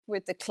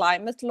with the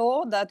climate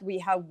law that we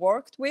have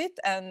worked with,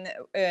 and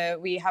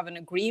we have an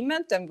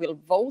agreement and will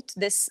vote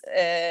this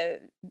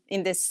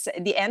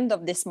the end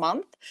of this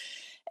month.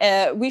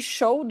 We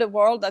show the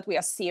world that we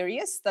are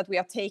serious, that we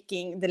are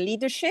taking the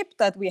leadership,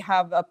 that we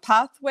have a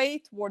pathway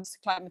towards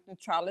climate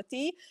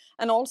neutrality,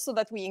 and also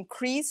that we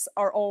increase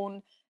our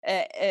own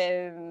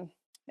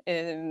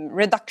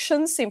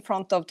reductions in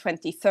front of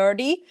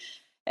 2030.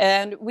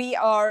 And we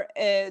are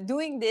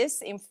doing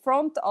this in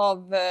front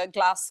of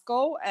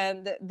Glasgow,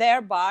 and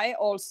thereby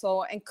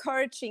also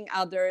encouraging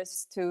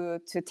others to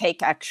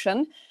take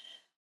action.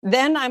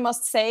 Then I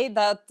must say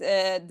that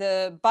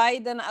the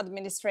Biden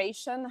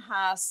administration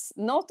has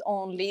not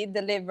only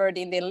delivered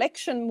in the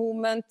election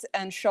movement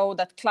and show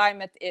that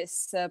climate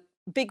is a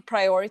big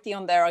priority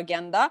on their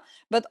agenda,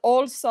 but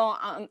also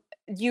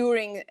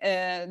during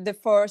the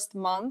first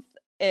month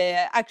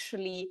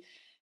actually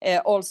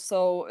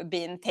also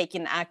been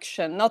taking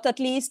action, not at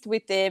least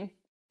with the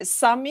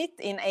summit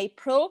in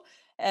April,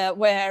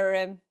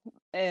 where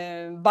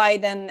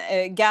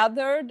Biden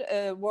gathered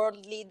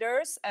world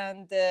leaders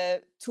and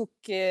took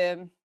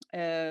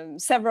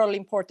several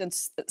important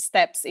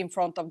steps in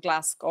front of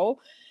Glasgow.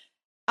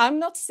 I'm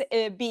not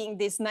being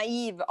this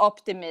naive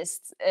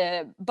optimist,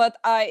 but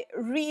I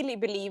really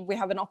believe we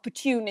have an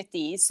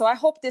opportunity. So I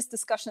hope this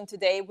discussion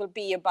today will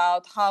be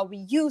about how we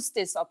use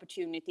this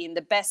opportunity in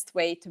the best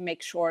way to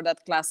make sure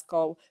that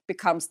Glasgow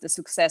becomes the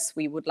success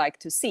we would like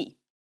to see.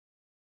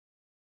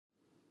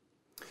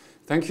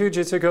 Thank you,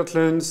 Jytte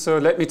Guteland. So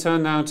let me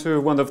turn now to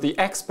one of the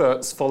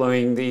experts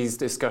following these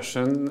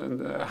discussions,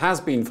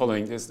 has been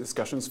following these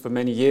discussions for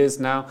many years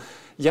now,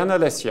 Jana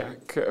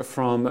Lesjak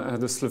from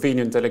the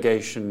Slovenian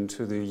delegation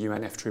to the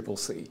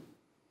UNFCCC.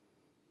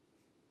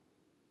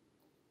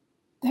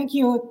 Thank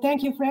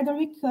you,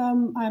 Frederick.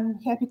 I'm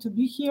happy to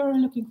be here,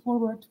 looking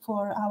forward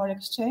for our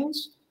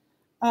exchange.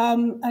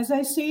 As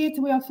I see it,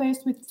 we are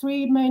faced with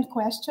three main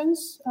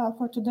questions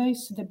for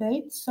today's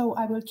debate, so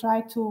I will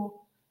try to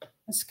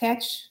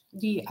sketch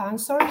the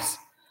answers.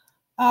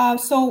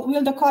 So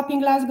will the COP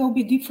in Glasgow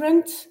be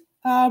different?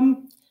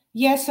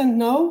 Yes and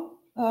no.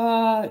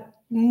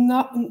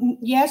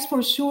 Yes,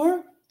 for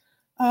sure,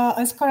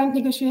 as current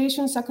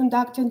negotiations are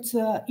conducted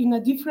in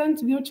a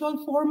different virtual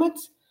format.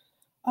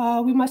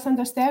 We must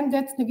understand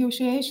that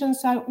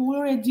negotiations are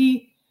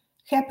already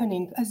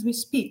happening as we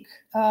speak.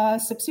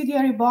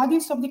 Subsidiary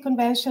bodies of the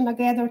convention are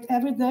gathered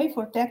every day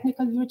for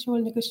technical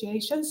virtual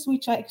negotiations,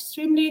 which are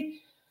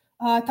extremely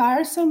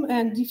tiresome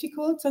and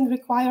difficult and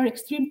require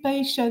extreme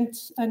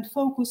patience and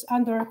focus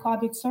under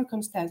COVID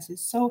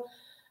circumstances. So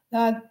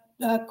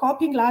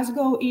COP in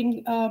Glasgow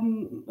is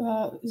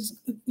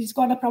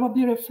going to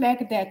probably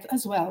reflect that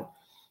as well.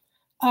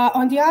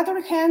 On the other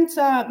hand,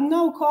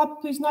 no,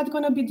 COP is not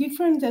going to be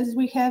different, as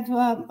we have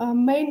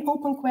main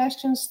open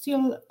questions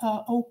still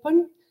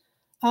open,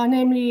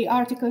 namely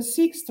Article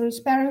 6,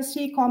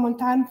 transparency, common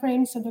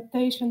timeframes,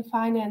 adaptation,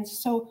 finance.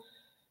 So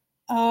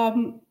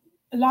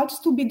lots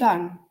to be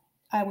done,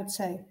 I would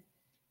say.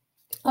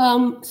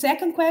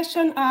 Second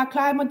question, are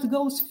climate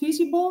goals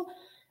feasible?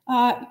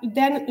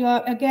 Then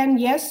again,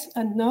 yes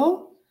and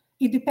no.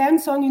 It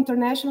depends on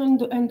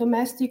international and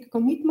domestic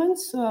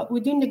commitments.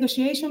 Within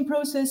negotiation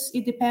process,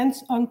 it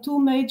depends on two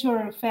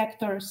major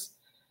factors.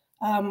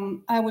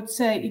 I would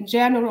say in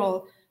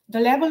general, the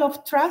level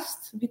of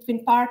trust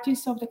between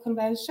parties of the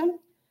convention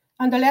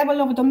and the level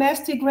of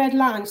domestic red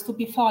lines to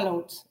be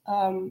followed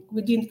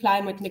within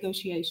climate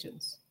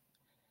negotiations.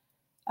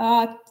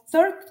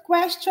 Third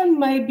question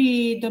may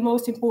be the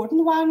most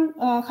important one,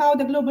 how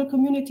the global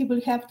community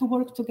will have to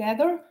work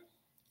together.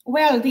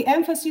 Well, the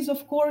emphasis,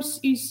 of course,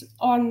 is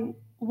on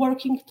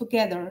working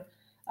together.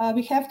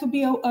 We have to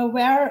be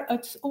aware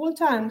at all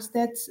times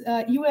that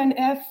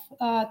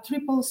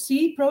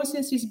UNFCCC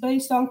process is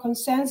based on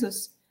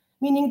consensus,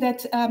 meaning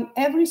that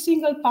every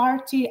single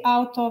party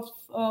out of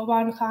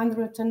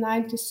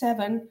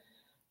 197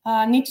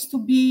 needs to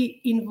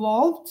be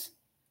involved.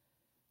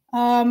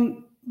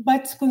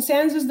 But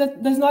consensus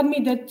that does not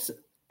mean that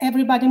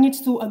everybody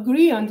needs to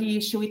agree on the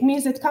issue. It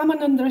means that common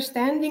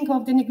understanding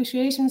of the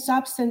negotiation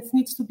substance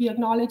needs to be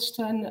acknowledged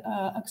and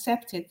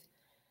accepted.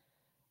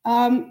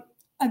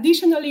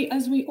 Additionally,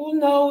 as we all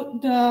know,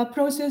 the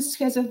process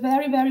has a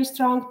very, very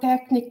strong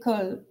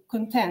technical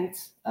content,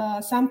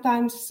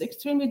 sometimes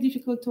extremely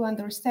difficult to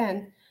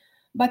understand,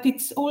 but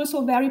it's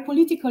also very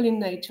political in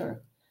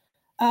nature.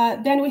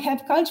 Then we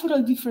have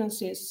cultural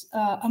differences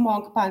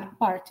among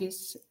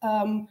parties.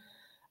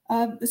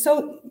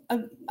 So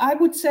I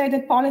would say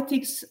that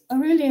politics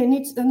really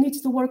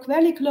needs to work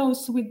very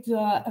close with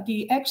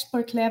the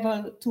expert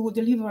level to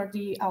deliver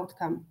the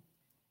outcome.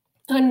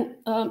 And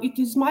it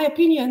is my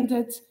opinion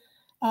that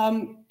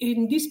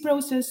in this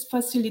process,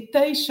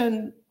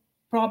 facilitation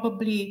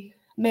probably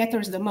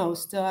matters the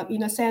most.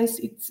 In a sense,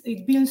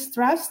 it builds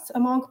trust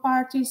among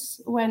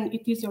parties when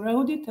it is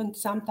eroded, and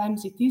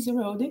sometimes it is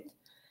eroded.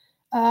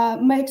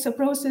 Makes a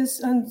process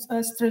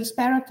as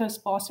transparent as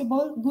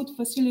possible. Good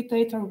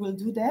facilitator will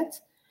do that.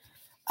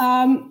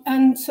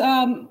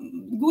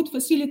 Good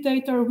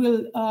facilitator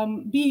will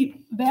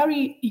be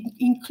very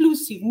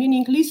inclusive,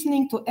 meaning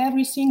listening to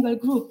every single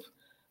group.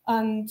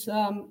 And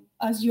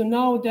as you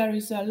know, there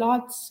is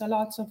lots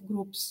of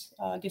groups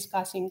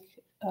discussing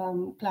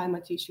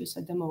climate issues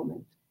at the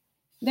moment.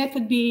 That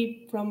would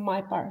be from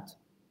my part.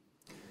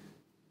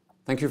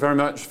 Thank you very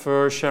much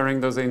for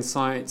sharing those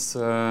insights.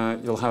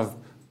 You'll have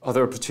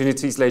other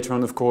opportunities later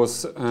on, of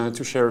course,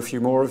 to share a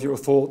few more of your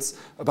thoughts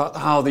about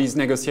how these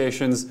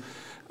negotiations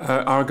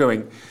are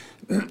going.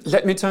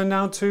 Let me turn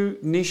now to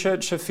Nishat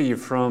Shafee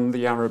from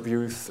the Arab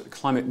Youth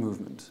Climate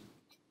Movement.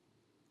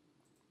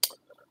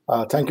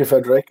 Thank you,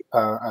 Frederick,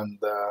 and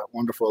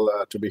wonderful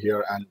to be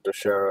here and to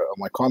share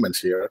my comments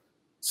here.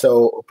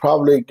 So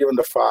probably given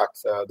the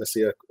fact this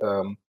year,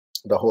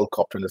 the whole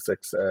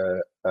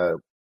COP26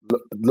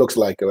 looks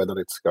like whether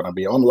it's going to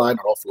be online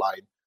or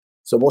offline.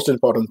 So most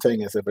important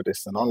thing is if it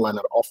is an online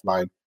or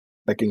offline,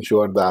 making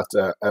sure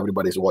that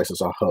everybody's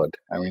voices are heard.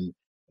 I mean,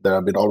 there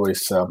have been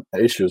always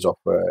issues of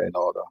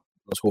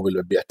those who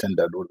will be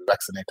attended, will be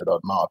vaccinated or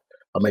not,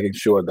 or making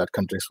sure that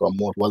countries from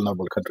more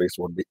vulnerable countries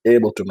would be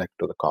able to make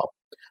to the COP.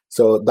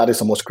 So that is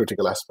the most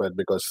critical aspect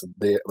because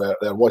their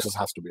voices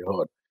has to be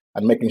heard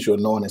and making sure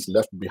no one is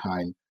left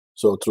behind.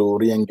 So through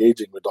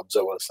re-engaging with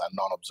observers and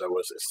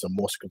non-observers is the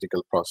most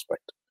critical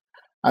prospect.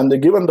 And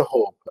given the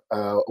hope,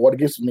 what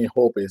gives me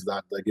hope is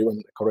that given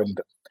the current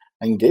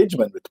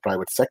engagement with the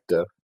private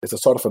sector, it's a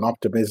sort of an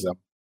optimism,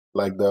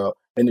 like the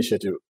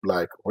initiative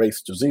like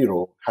Race to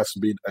Zero has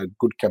been a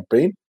good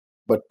campaign,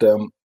 but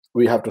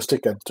we have to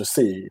stick and to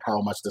see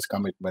how much these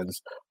commitments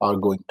are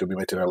going to be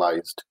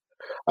materialized.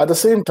 At the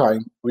same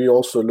time, we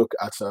also look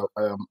at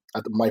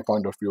my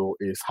point of view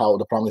is how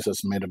the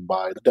promises made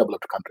by the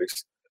developed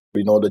countries.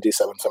 We know the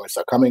G7 summits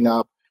are coming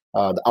up.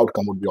 The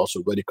outcome would be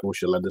also very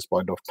crucial at this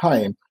point of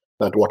time,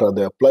 that what are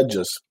their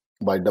pledges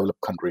by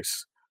developed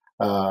countries.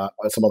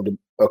 Some of the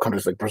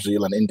countries like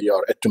Brazil and India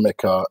are yet to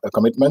make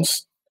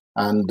commitments.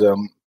 And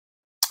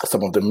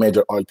some of the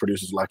major oil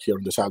producers like here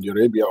in the Saudi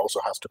Arabia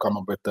also has to come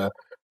up with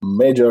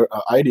major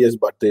ideas,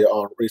 but they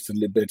are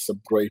recently made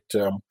some great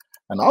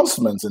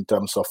announcements in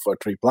terms of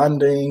tree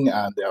planting,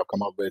 and they have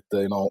come up with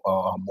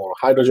more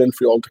hydrogen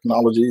fuel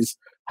technologies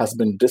has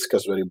been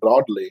discussed very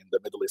broadly in the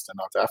Middle East and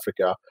North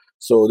Africa.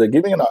 So they're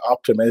giving an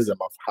optimism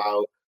of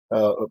how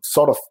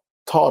sort of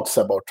thoughts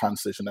about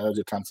transition,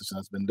 energy transition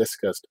has been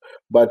discussed,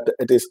 but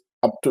it is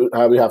up to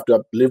how we have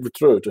to live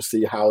through to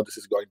see how this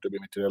is going to be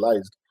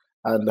materialized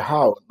and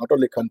how not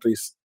only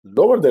countries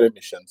lower their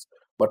emissions,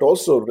 but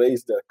also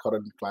raise their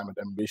current climate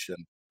ambition.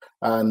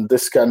 And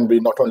this can be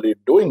not only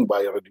doing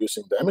by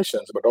reducing the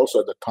emissions, but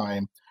also at the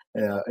time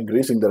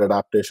increasing their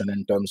adaptation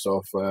in terms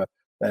of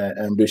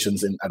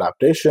ambitions in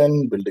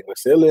adaptation, building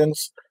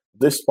resilience.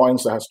 This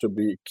point has to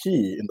be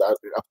key in the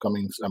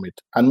upcoming summit.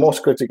 And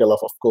most critical of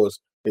course,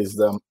 is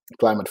the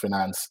climate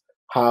finance,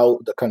 how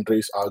the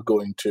countries are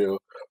going to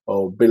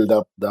build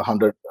up the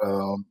 $100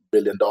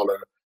 billion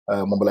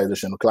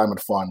mobilization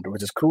climate fund,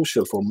 which is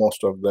crucial for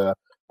most of the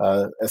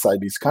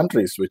SID's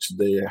countries, which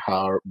they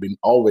have been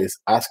always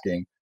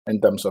asking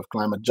in terms of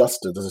climate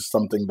justice. This is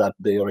something that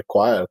they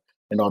require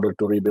in order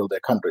to rebuild their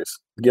countries.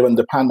 Given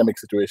the pandemic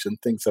situation,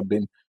 things have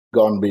been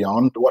gone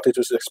beyond what it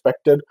was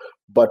expected,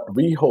 but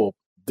we hope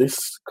this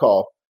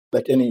COP,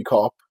 like any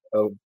COP,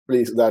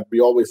 please, that we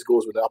always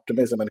goes with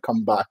optimism and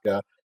come back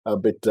a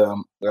bit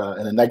in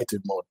a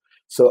negative mode.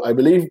 So I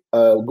believe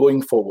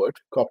going forward,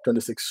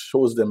 COP26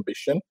 shows the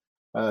ambition,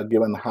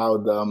 given how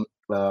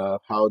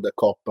the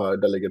COP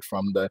delegate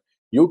from the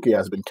UK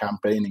has been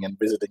campaigning and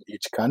visiting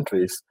each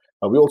countries.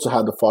 We also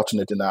had the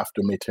fortunate enough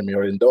to meet him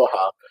here in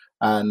Doha,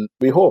 and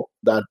we hope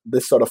that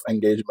this sort of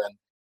engagement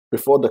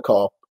before the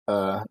COP,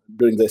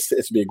 during the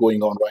CSB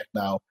going on right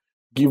now,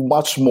 give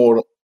much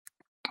more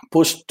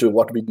push to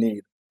what we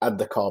need at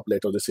the COP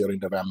later this year in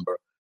November.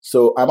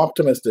 So I'm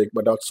optimistic,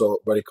 but also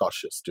very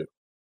cautious too.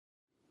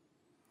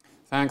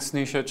 Thanks,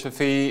 Nishat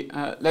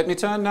Shafee. Let me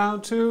turn now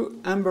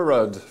to Amber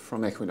Rudd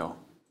from Equinor.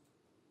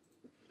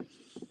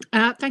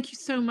 Thank you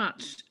so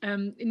much.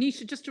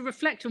 Nisha, just to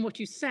reflect on what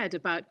you said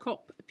about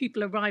COP,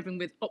 people arriving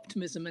with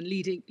optimism and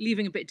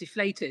leaving a bit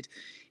deflated.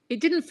 It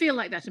didn't feel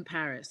like that in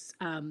Paris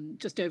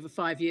just over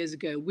 5 years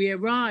ago. We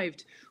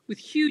arrived with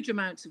huge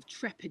amounts of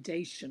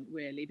trepidation,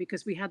 really,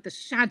 because we had the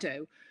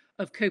shadow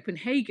of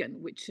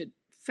Copenhagen, which had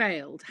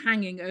failed,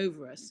 hanging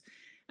over us.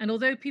 And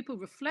although people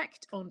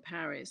reflect on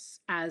Paris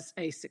as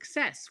a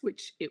success,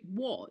 which it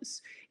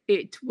was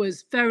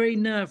very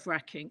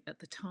nerve-wracking at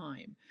the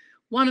time.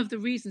 One of the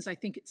reasons I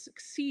think it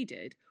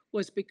succeeded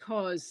was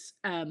because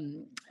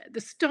the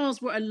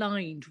stars were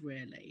aligned,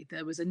 really.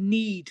 There was a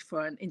need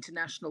for an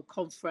international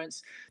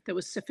conference. There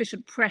was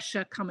sufficient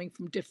pressure coming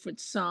from different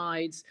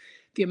sides.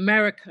 The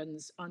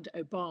Americans under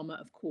Obama,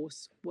 of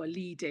course, were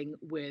leading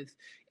with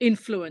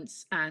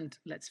influence and,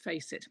 let's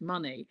face it,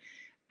 money.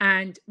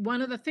 And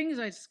one of the things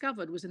I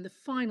discovered was in the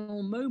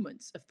final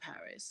moments of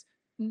Paris,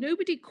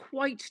 nobody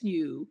quite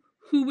knew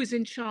who was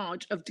in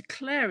charge of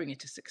declaring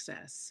it a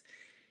success.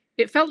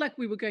 it felt like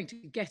we were going to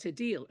get a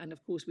deal. And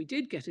of course, we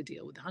did get a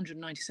deal with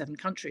 197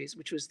 countries,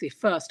 which was the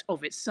first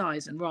of its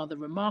size and rather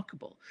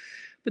remarkable.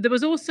 But there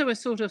was also a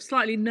sort of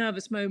slightly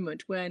nervous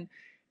moment when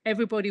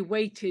everybody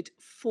waited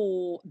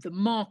for the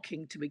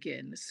marking to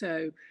begin.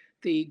 So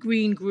the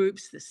green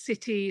groups, the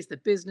cities, the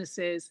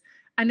businesses,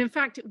 and in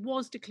fact, it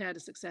was declared a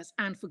success,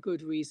 and for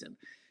good reason.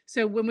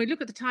 So when we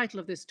look at the title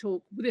of this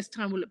talk, this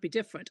time will it be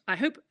different? I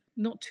hope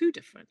not too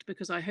different,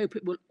 because I hope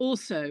it will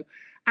also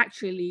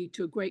actually lead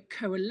to a great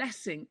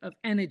coalescing of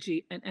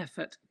energy and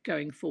effort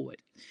going forward.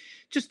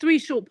 Just 3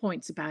 short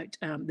points about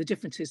the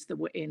differences that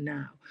we're in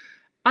now.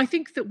 I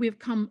think that we've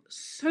come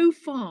so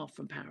far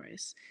from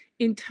Paris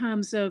in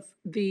terms of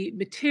the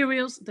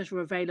materials that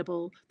are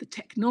available, the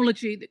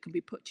technology that can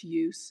be put to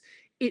use,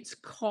 its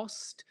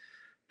cost,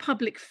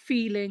 public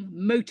feeling,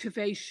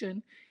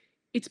 motivation.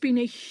 It's been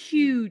a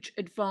huge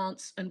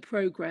advance and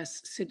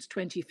progress since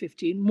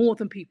 2015, more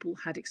than people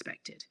had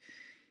expected.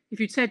 If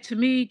you'd said to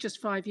me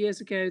just 5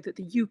 years ago that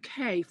the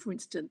UK, for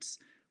instance,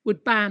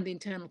 would ban the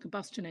internal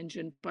combustion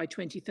engine by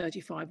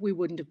 2035, we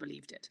wouldn't have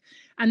believed it.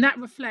 And that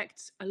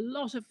reflects a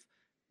lot of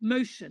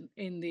motion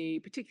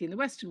particularly in the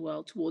Western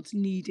world, towards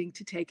needing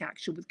to take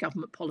action with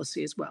government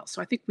policy as well.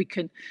 So I think we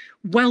can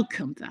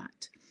welcome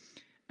that.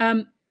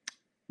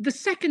 The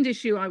second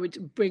issue I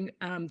would bring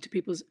to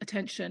people's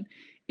attention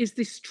is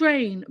the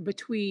strain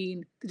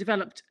between the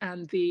developed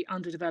and the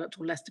underdeveloped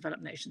or less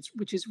developed nations,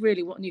 which is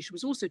really what Nisha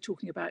was also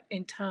talking about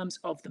in terms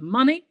of the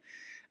money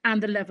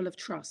and the level of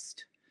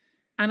trust.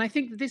 And I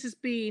think that this has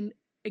been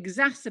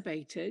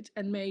exacerbated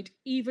and made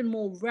even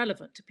more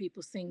relevant to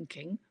people's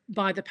thinking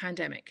by the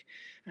pandemic.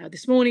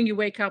 This morning you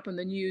wake up and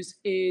the news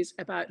is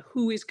about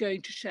who is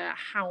going to share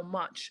how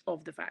much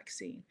of the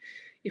vaccine.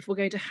 If we're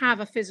going to have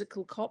a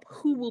physical COP,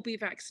 who will be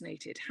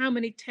vaccinated? How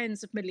many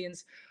tens of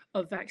millions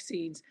of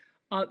vaccines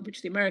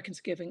which the Americans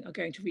are giving are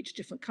going to reach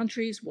different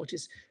countries? What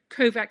is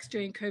COVAX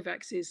doing?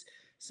 COVAX is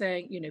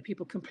saying,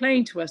 people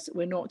complain to us that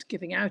we're not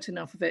giving out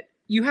enough of it.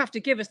 You have to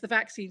give us the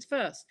vaccines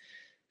first.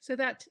 So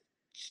that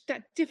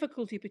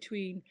difficulty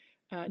between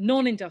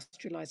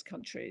non-industrialized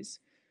countries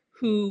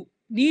who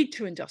need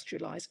to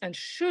industrialize and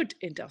should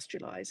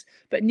industrialize,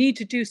 but need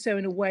to do so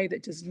in a way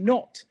that does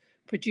not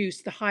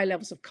produce the high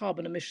levels of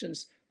carbon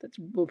emissions that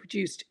were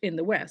produced in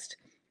the West,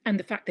 and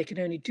the fact they can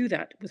only do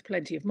that with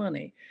plenty of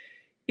money,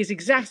 is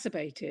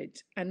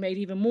exacerbated and made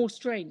even more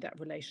strained, that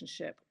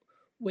relationship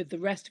with the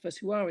rest of us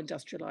who are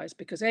industrialized,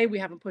 because A, we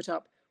haven't put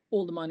up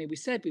all the money we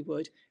said we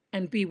would,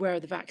 and B, where are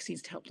the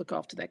vaccines to help look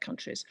after their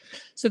countries.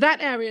 So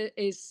that area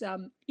is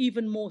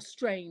even more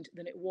strained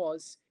than it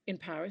was in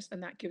Paris,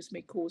 and that gives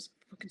me cause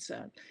for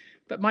concern.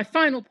 But my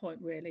final point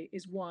really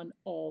is one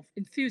of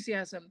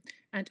enthusiasm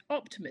and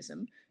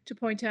optimism, to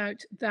point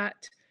out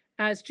that,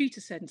 as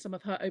Jita said in some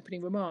of her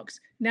opening remarks,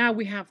 now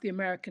we have the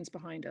Americans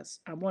behind us.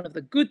 And one of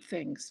the good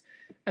things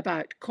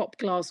about COP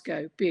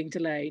Glasgow being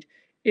delayed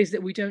is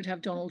that we don't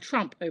have Donald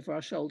Trump over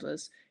our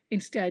shoulders.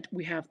 Instead,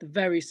 we have the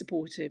very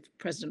supportive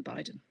President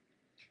Biden.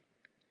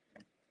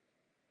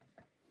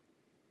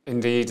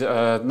 Indeed,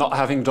 not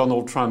having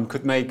Donald Trump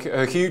could make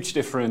a huge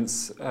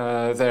difference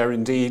there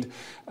indeed.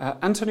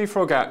 Anthony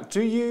Frogat,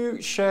 do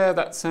you share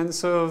that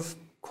sense of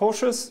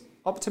cautious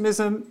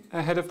optimism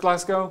ahead of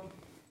Glasgow?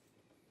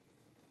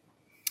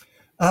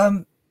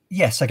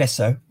 Yes, I guess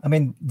so. I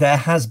mean, there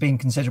has been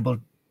considerable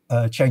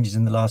changes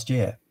in the last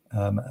year,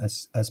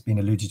 as been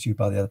alluded to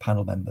by the other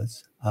panel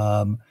members.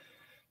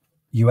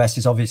 US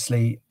is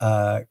obviously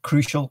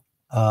crucial.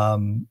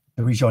 The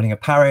rejoining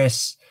of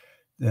Paris,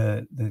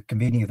 the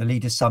convening of the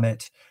Leaders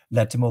Summit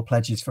led to more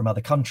pledges from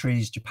other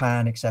countries,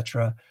 Japan,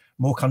 etc.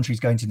 More countries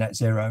going to net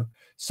zero.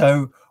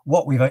 So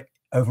what we've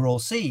overall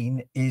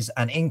seen is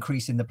an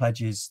increase in the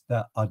pledges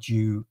that are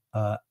due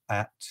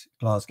at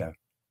Glasgow.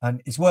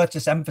 And it's worth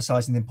just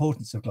emphasizing the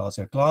importance of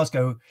Glasgow.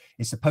 Glasgow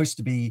is supposed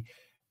to be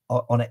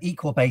on an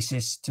equal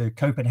basis to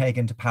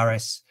Copenhagen, to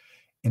Paris,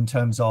 in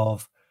terms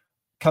of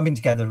coming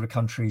together with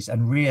countries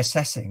and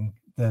reassessing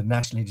the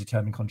nationally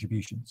determined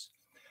contributions.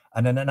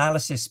 And an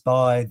analysis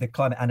by the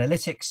Climate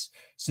Analytics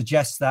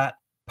suggests that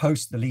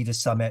post the Leaders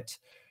Summit,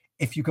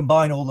 if you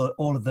combine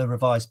all of the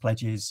revised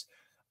pledges,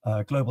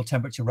 global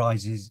temperature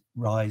rise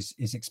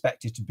is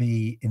expected to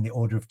be in the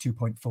order of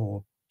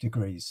 2.4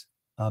 degrees.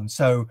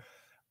 So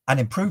an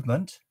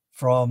improvement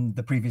from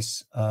the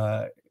previous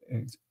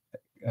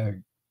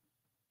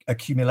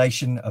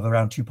accumulation of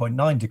around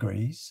 2.9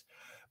 degrees,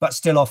 but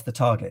still off the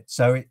target.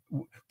 So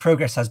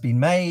progress has been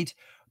made,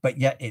 but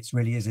yet it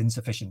really is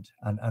insufficient,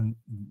 and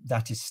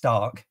that is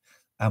stark,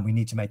 and we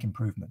need to make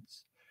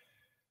improvements.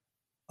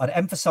 I'd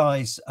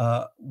emphasize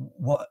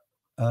what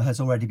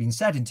has already been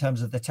said in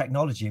terms of the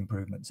technology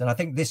improvements, and I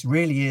think this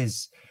really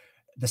is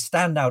the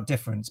standout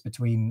difference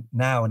between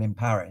now and in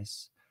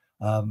Paris.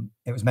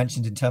 It was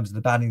mentioned in terms of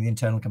the banning of the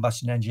internal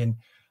combustion engine,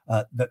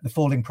 the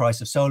falling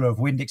price of solar, of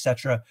wind,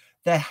 etc.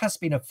 There has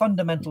been a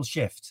fundamental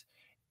shift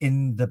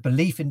in the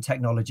belief in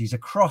technologies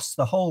across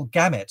the whole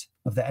gamut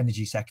of the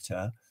energy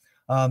sector.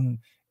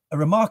 A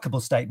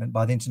remarkable statement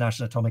by the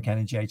International Atomic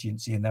Energy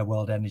Agency in their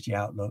World Energy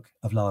Outlook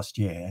of last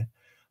year,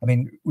 I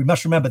mean, we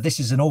must remember this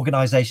is an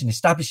organization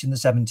established in the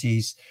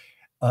 70s,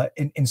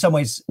 in some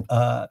ways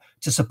to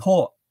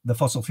support the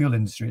fossil fuel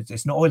industry.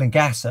 It's an oil and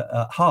gas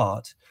at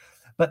heart,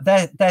 but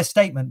their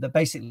statement that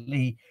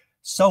basically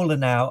solar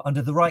now,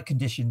 under the right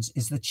conditions,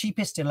 is the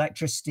cheapest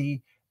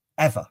electricity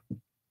ever.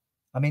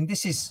 I mean,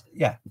 this is,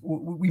 yeah,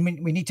 we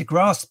need to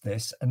grasp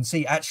this and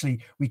see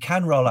actually we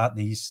can roll out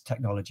these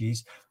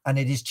technologies and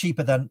it is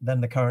cheaper than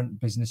the current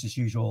business as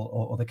usual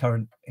or the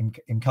current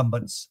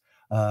incumbents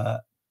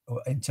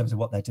in terms of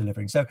what they're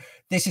delivering. So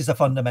this is a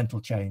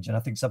fundamental change, and I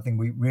think something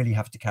we really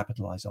have to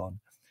capitalize on.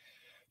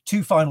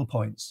 Two final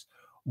points.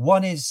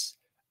 One is,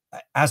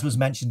 as was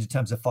mentioned in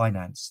terms of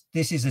finance,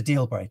 this is a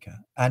deal breaker,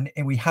 and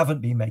we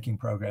haven't been making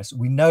progress.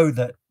 We know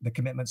that the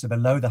commitments are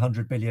below the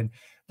 100 billion.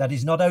 That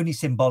is not only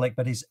symbolic,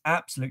 but is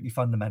absolutely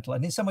fundamental,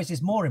 and in some ways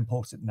is more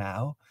important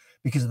now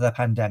because of the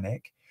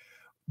pandemic.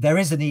 There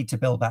is a need to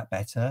build back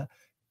better.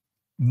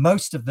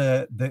 Most of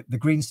the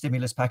green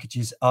stimulus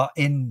packages are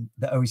in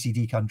the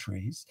OECD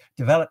countries.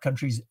 Developed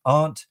countries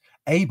aren't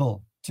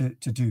able to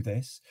do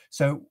this.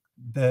 So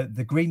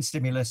the green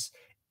stimulus,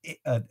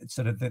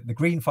 sort of the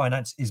green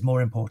finance is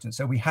more important.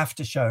 So we have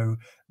to show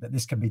that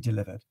this can be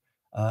delivered.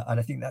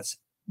 And I think that's,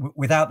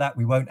 without that,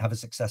 we won't have a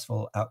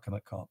successful outcome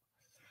at COP.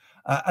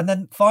 And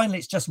then finally,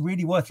 it's just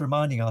really worth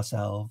reminding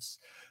ourselves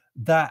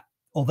that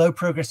although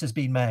progress has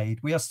been made,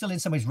 we are still in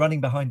some ways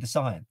running behind the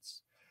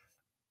science.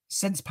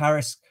 Since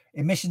Paris,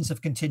 emissions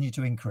have continued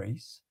to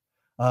increase.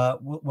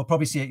 We'll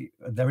probably see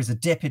there is a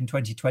dip in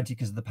 2020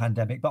 because of the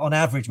pandemic, but on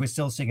average, we're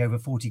still seeing over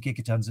 40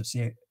 gigatons of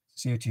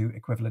CO2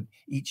 equivalent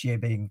each year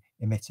being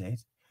emitted.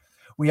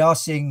 We are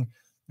seeing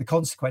the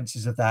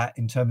consequences of that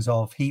in terms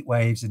of heat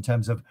waves, in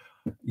terms of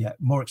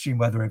more extreme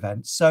weather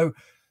events. So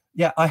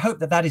I hope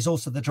that is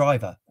also the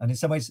driver. And in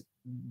some ways,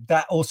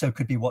 that also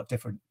could be what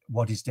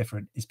is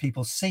different is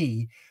people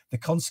see the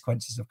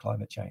consequences of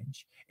climate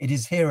change. It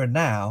is here and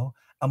now,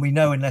 and we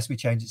know unless we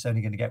change, it's only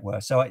going to get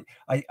worse. So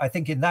I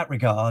think in that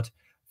regard,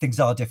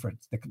 things are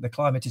different. The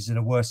climate is in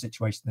a worse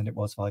situation than it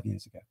was 5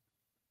 years ago.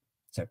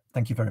 So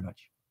thank you very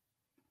much.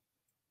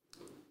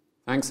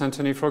 Thanks,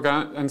 Anthony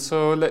Froggatt. And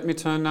so let me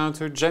turn now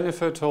to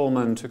Jennifer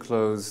Tolman to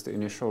close the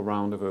initial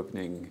round of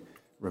opening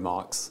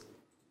remarks.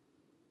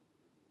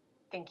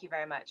 Thank you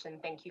very much,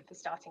 and thank you for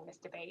starting this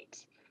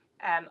debate.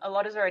 A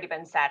lot has already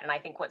been said, and I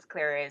think what's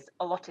clear is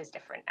a lot is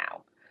different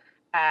now.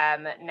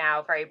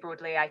 Now, very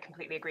broadly, I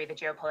completely agree the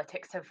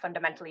geopolitics have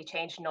fundamentally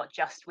changed, not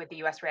just with the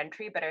US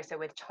re-entry, but also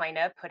with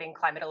China putting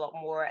climate a lot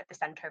more at the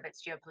center of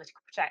its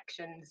geopolitical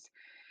projections.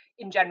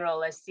 In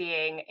general, as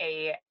seeing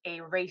a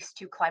race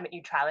to climate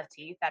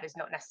neutrality that is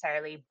not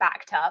necessarily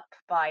backed up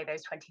by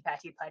those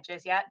 2030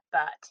 pledges yet,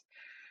 but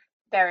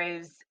there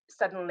is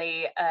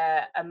suddenly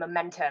a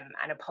momentum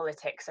and a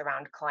politics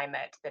around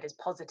climate that is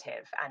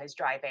positive and is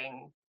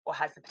driving, or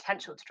has the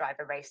potential to drive,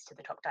 a race to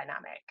the top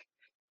dynamic.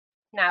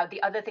 Now,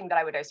 the other thing that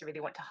I would also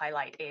really want to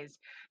highlight is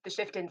the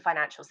shift in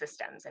financial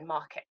systems and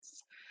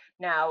markets.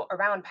 Now,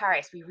 around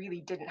Paris, we really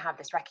didn't have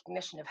this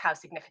recognition of how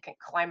significant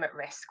climate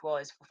risk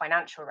was for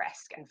financial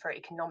risk and for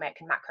economic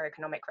and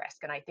macroeconomic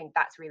risk. And I think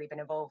that's really been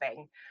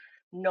evolving,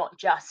 not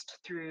just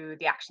through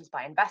the actions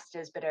by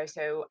investors, but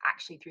also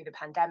actually through the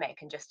pandemic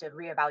and just a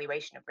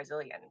reevaluation of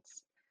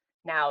resilience.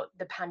 Now,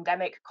 the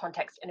pandemic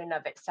context in and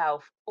of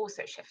itself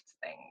also shifts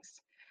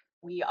things.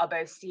 We are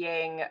both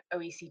seeing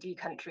OECD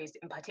countries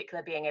in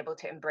particular being able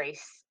to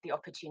embrace the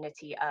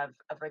opportunity of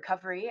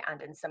recovery,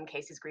 and in some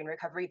cases green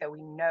recovery, though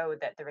we know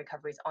that the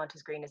recoveries aren't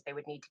as green as they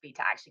would need to be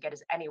to actually get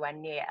us anywhere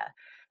near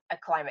a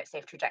climate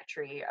safe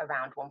trajectory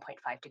around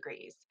 1.5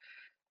 degrees.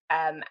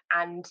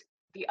 And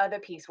the other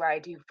piece where I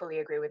do fully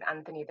agree with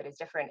Anthony that is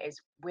different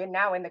is we're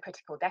now in the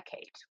critical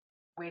decade.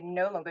 We're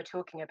no longer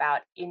talking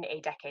about in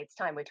a decade's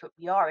time.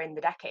 We are in the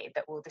decade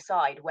that will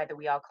decide whether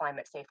we are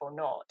climate safe or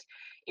not.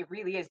 It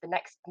really is the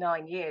next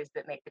 9 years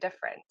that make the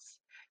difference.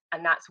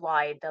 And that's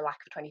why the lack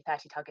of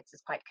 2030 targets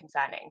is quite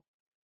concerning.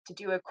 To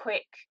do a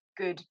quick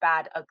good,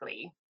 bad,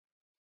 ugly,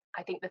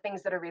 I think the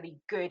things that are really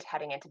good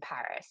heading into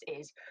Paris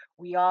is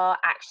we are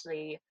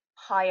actually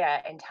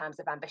higher in terms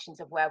of ambitions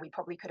of where we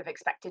probably could have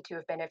expected to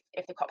have been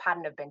if the COP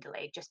hadn't have been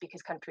delayed, just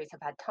because countries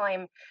have had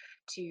time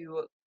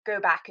to go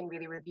back and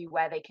really review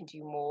where they can do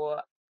more.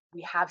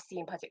 We have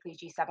seen particularly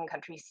G7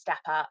 countries step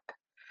up,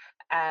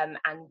 and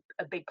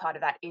a big part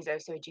of that is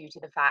also due to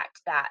the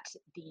fact that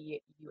the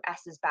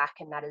US is back,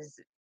 and that is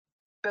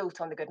built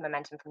on the good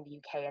momentum from the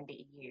UK and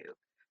the EU.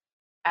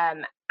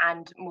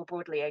 And more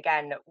broadly,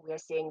 again, we're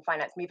seeing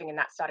finance moving, and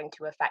that's starting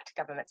to affect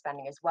government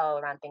spending as well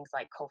around things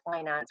like coal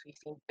finance. We've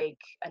seen big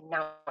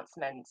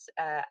announcements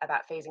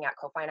about phasing out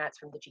coal finance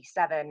from the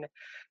G7,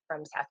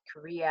 from South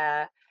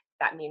Korea.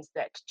 That means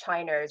that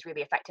China is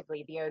really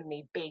effectively the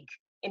only big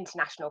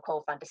international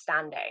coal funder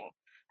standing.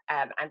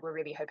 And we're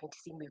really hoping to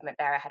see movement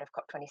there ahead of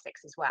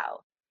COP26 as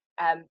well.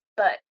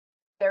 But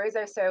there is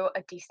also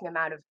a decent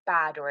amount of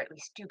bad, or at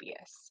least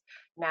dubious.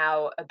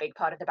 Now, a big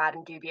part of the bad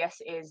and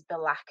dubious is the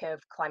lack of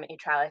climate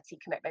neutrality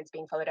commitments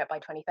being followed up by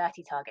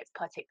 2030 targets,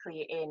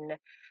 particularly in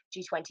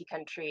G20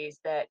 countries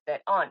that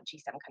aren't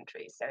G7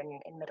 countries, so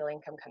in middle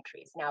income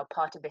countries. Now,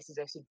 part of this is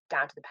also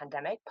down to the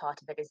pandemic.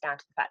 Part of it is down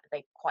to the fact that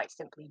they quite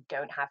simply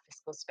don't have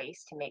fiscal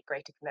space to make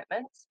greater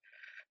commitments.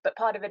 But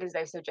part of it is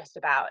also just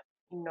about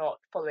not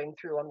following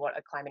through on what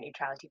a climate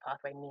neutrality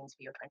pathway means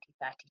for your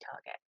 2030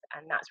 target.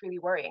 And that's really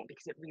worrying,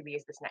 because it really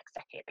is this next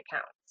decade that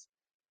counts.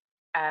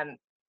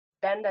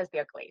 Then there's the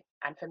ugly.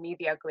 And for me,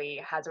 the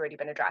ugly has already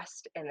been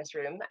addressed in this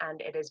room,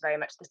 and it is very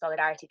much the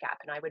solidarity gap.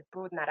 And I would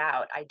broaden that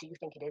out. I do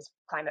think it is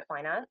climate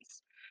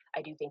finance.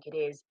 I do think it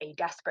is a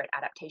desperate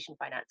adaptation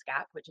finance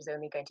gap, which is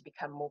only going to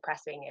become more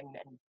pressing and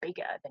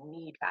bigger. The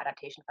need for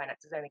adaptation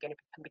finance is only going to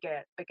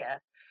become bigger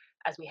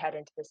as we head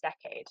into this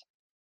decade.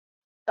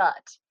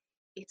 But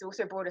it's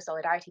also broader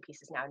solidarity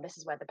pieces now, and this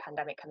is where the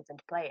pandemic comes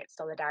into play. It's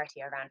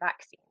solidarity around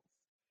vaccines.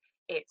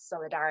 It's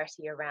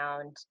solidarity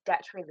around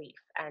debt relief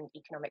and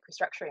economic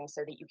restructuring,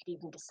 so that you could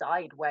even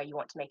decide where you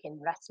want to make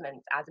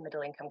investments as a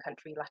middle income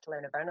country, let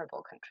alone a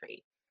vulnerable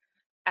country.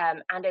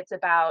 And it's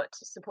about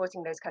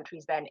supporting those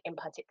countries then, in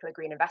particular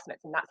green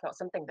investments. And that's not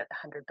something that the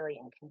 100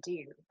 billion can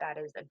do. That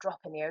is a drop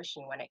in the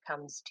ocean when it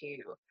comes to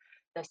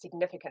the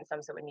significant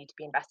sums that would need to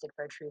be invested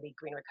for a truly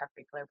green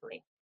recovery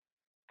globally.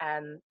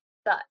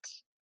 But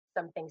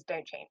some things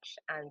don't change.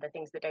 And the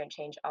things that don't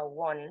change are,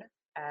 one,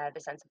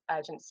 the sense of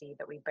urgency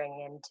that we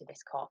bring into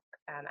this COP.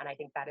 And I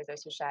think that is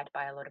also shared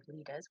by a lot of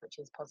leaders, which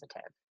is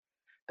positive.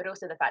 But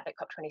also the fact that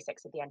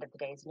COP26 at the end of the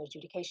day is an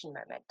adjudication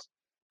moment.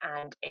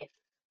 And if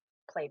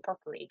played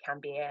properly, can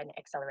be an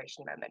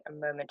acceleration moment, a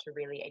moment to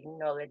really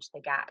acknowledge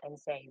the gap and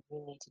say we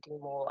need to do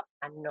more,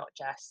 and not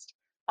just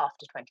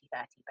after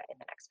 2030, but in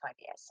the next 5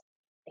 years.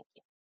 Thank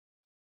you.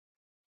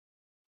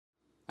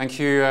 Thank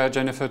you,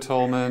 Jennifer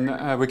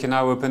Tolman. We can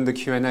now open the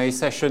Q&A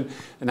session,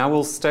 and I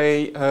will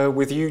stay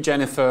with you,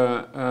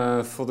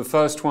 Jennifer, for the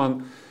first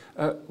one,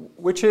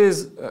 which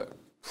is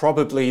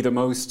probably the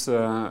most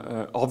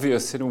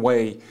obvious in a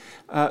way.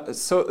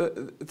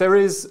 There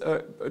is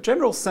a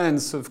general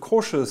sense of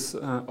cautious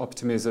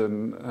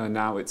optimism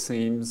now, it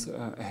seems,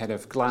 ahead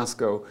of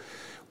Glasgow.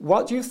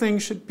 What do you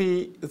think should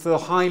be the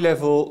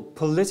high-level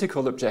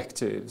political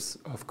objectives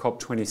of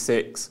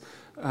COP26?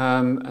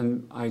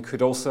 And I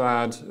could also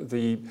add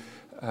the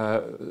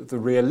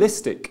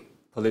realistic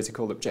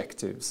political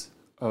objectives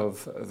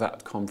of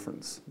that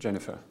conference.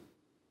 Jennifer.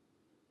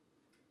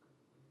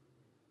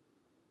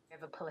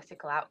 The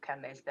political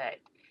outcome is that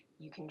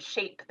you can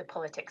shape the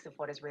politics of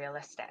what is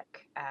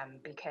realistic,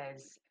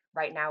 because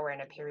right now we're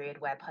in a period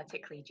where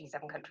particularly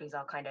G7 countries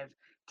are kind of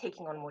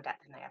taking on more debt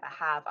than they ever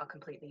have, are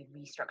completely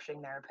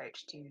restructuring their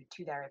approach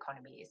to their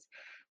economies.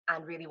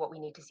 And really what we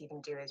need to see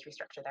them do is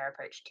restructure their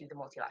approach to the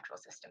multilateral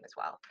system as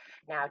well.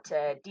 Now,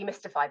 to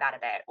demystify that a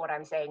bit, what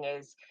I'm saying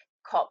is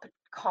COP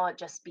can't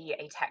just be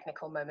a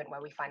technical moment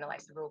where we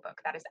finalize the rulebook.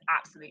 That is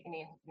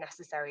absolutely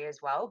necessary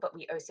as well, but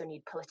we also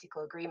need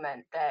political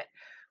agreement that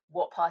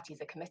what parties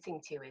are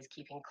committing to is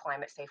keeping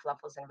climate safe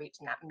levels in reach,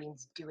 and that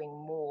means doing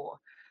more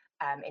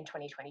in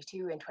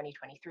 2022, in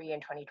 2023, in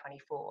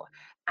 2024,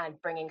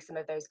 and bringing some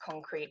of those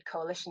concrete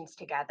coalitions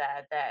together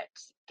that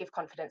give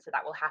confidence that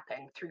that will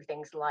happen through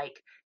things like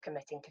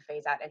committing to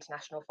phase out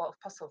international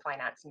fossil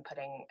finance and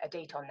putting a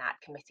date on that,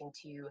 committing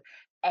to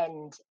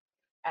end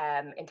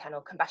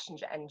internal combustion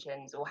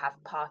engines or have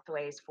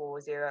pathways for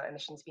zero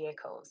emissions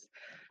vehicles,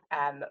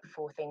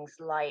 for things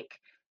like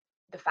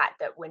the fact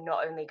that we're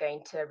not only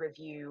going to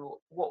review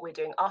what we're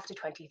doing after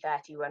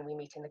 2030 when we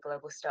meet in the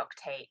global stock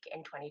take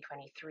in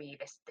 2023,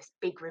 this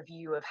big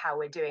review of how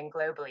we're doing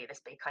globally,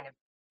 this big kind of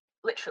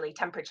literally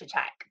temperature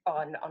check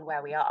on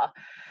where we are.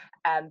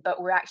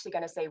 But we're actually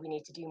going to say we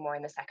need to do more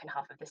in the second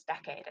half of this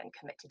decade and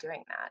commit to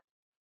doing that.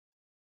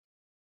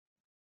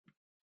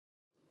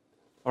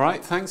 All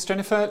right, thanks,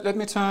 Jennifer. Let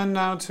me turn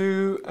now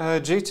to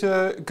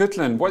Jita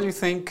Gutland. What do you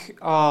think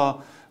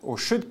are or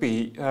should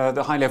be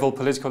the high-level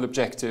political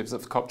objectives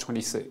of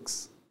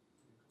COP26?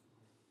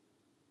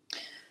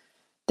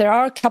 There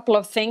are a couple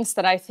of things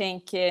that I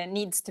think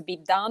needs to be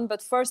done,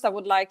 but first I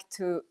would like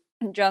to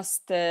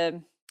just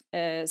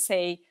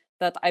say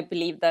that I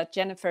believe that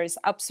Jennifer is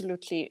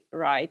absolutely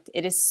right.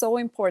 It is so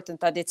important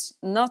that it's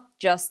not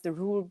just the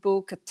rule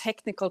book, a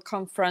technical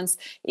conference.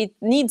 It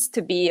needs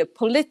to be a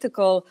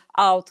political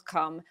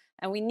outcome,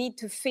 and we need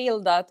to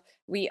feel that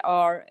we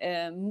are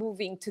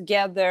moving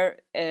together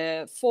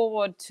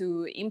forward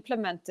to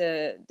implement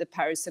the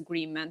Paris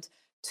Agreement,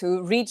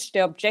 to reach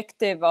the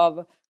objective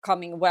of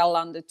coming well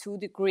under 2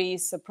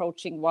 degrees,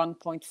 approaching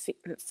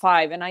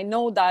 1.5. And I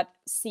know that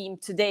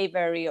seemed today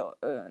very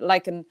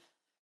like an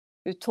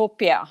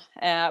utopia,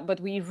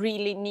 but we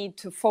really need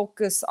to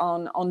focus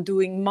on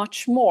doing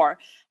much more.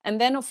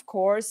 And then, of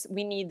course,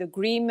 we need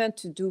agreement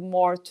to do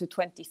more to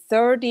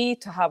 2030,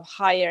 to have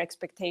higher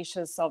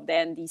expectations of the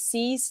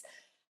NDCs.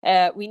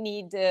 We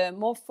need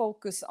more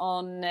focus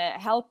on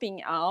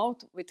helping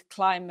out with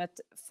climate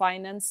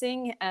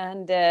financing,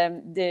 and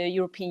the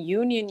European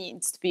Union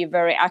needs to be a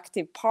very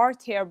active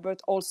part here,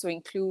 but also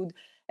include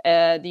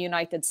the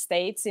United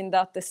States in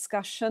that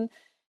discussion.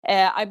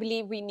 I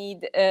believe we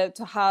need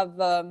to have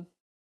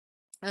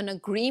an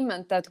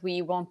agreement that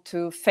we want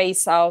to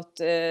phase out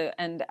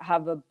and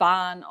have a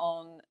ban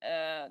on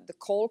the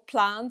coal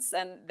plants,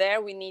 and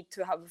there we need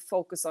to have a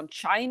focus on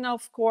China,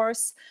 of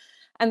course.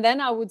 And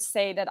then I would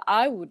say that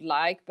I would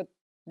like, but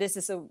this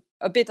is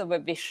a bit of a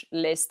wish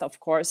list, of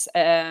course,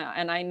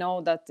 and I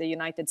know that the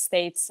United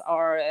States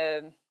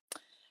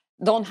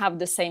don't have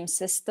the same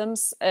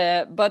systems,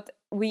 but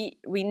we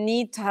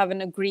need to have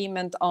an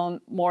agreement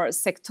on more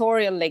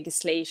sectorial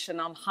legislation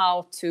on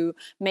how to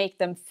make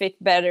them fit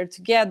better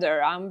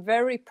together. I'm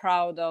very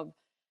proud of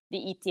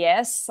the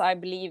ETS. I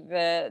believe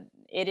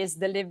it is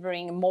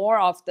delivering more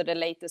after the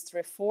latest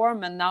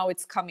reform, and now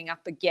it's coming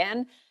up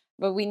again.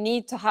 But we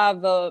need to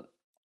have a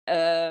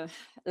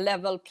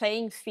level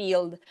playing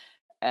field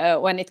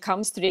when it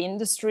comes to the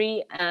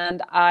industry,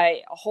 and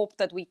I hope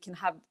that we can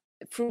have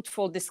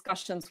fruitful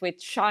discussions with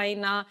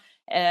China,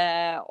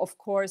 of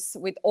course,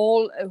 with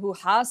all who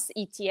has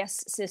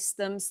ETS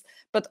systems,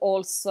 but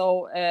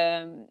also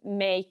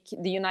make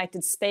the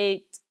United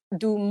States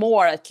do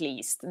more. At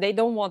least they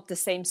don't want the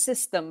same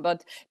system,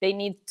 but they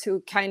need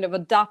to kind of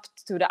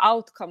adapt to the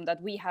outcome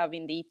that we have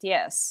in the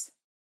ETS.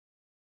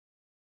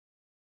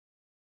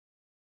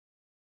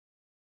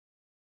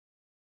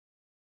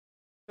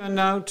 And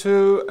now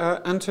to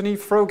Anthony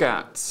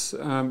Frogat.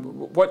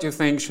 What do you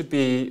think should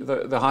be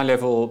the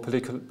high-level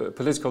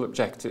political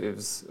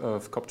objectives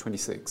of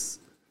COP26?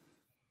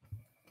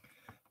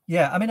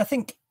 Yeah, I mean, I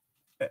think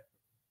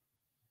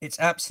it's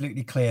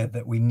absolutely clear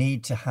that we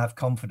need to have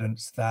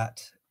confidence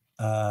that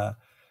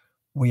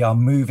we are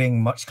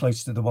moving much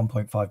closer to the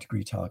 1.5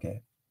 degree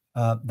target.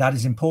 That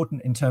is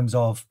important in terms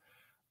of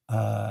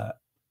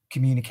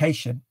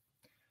communication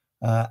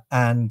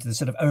and the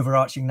sort of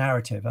overarching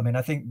narrative. I mean,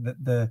 I think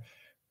that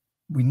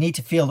we need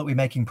to feel that we're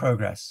making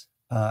progress,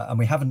 and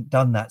we haven't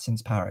done that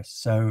since Paris.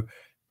 So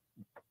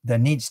there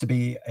needs to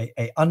be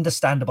a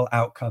understandable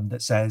outcome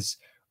that says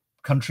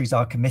countries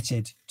are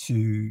committed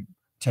to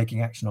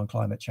taking action on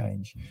climate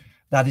change.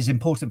 That is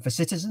important for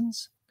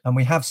citizens, and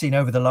we have seen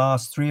over the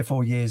last 3 or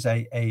 4 years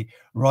a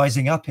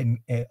rising up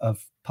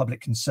of public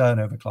concern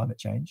over climate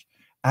change.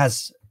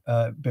 As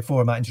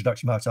before in my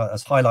introduction, I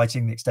was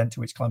highlighting the extent to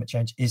which climate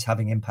change is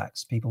having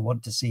impacts. People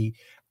want to see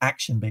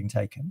action being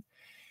taken.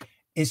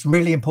 It's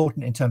really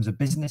important in terms of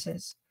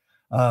businesses.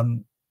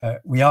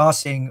 We are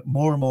seeing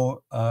more and more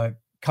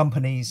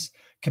companies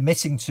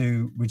committing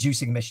to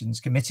reducing emissions,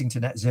 committing to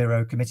net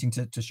zero, committing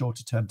to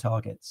shorter term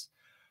targets,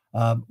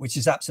 which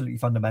is absolutely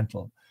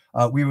fundamental.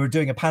 We were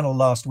doing a panel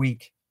last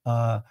week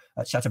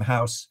at Chatham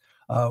House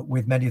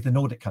with many of the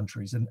Nordic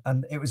countries,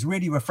 and it was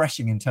really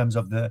refreshing in terms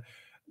of the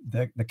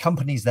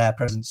companies there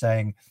present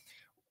saying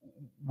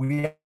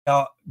we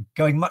are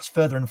going much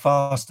further and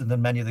faster than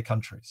many of the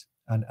countries,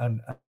 and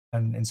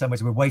in some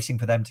ways we're waiting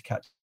for them to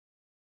catch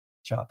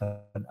up,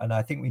 and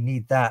I think we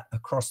need that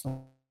across the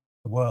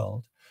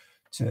world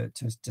to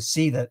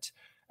see that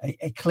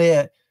a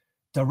clear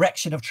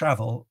direction of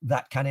travel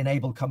that can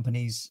enable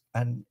companies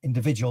and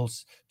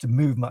individuals to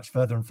move much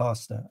further and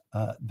faster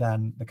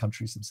than the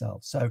countries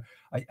themselves. So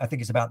I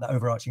think it's about the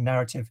overarching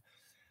narrative,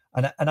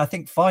 and I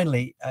think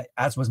finally,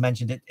 as was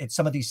mentioned, it's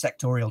some of these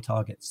sectorial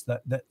targets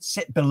that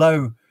sit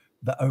below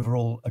the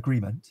overall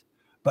agreement,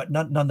 but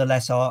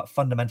nonetheless are a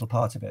fundamental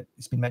part of it.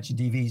 It's been mentioned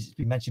EVs, it's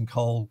been mentioned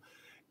coal.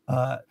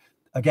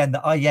 Again, the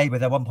IEA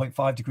with their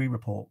 1.5 degree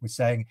report was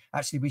saying,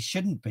 actually, we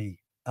shouldn't be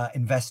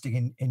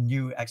investing in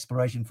new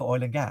exploration for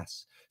oil and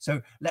gas.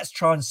 So let's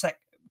try and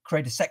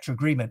create a sector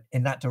agreement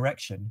in that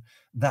direction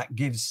that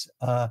gives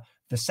the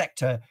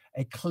sector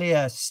a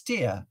clear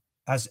steer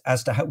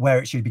as to where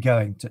it should be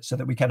going, so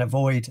that we can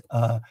avoid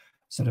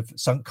sort of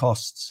sunk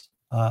costs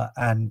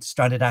and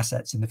stranded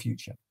assets in the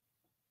future.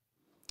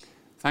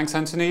 Thanks,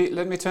 Anthony.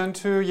 Let me turn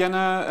to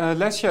Jana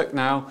Lesiak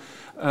now,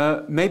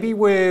 maybe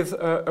with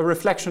a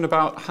reflection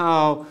about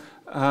how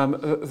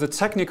the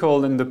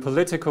technical and the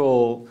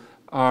political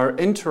are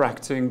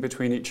interacting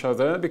between each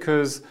other,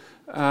 because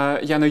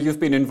Jana, you've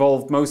been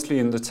involved mostly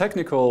in the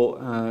technical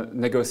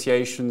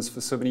negotiations for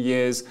so many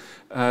years.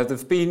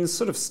 They've been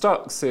sort of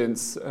stuck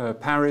since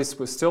Paris.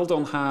 We still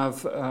don't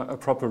have a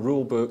proper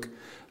rule book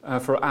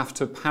for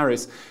after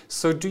Paris.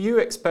 So do you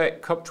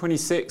expect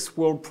COP26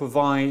 will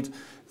provide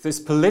this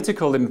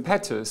political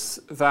impetus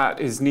that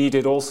is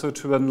needed also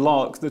to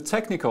unlock the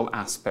technical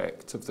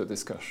aspect of the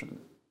discussion?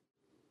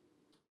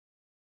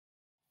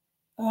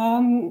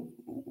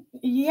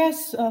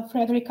 Yes,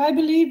 Frederick, I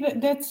believe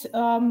that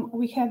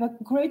we have a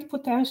great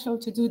potential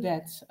to do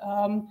that.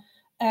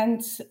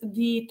 And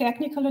the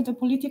technical and the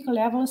political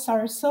levels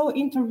are so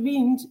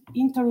intertwined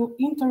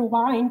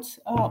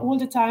all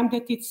the time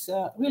that it's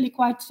really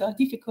quite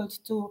difficult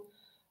to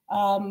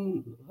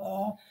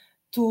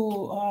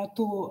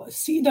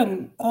see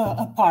them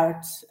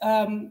apart.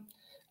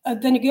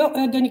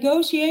 the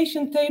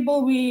negotiation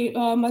table, we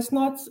must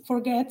not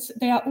forget,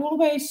 they are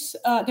always,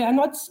 they are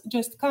not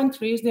just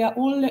countries, they are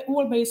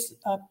always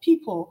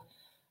people.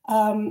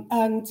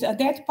 And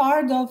that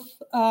part of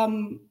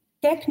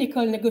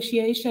technical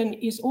negotiation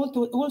is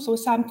also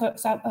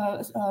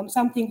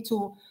something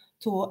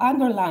to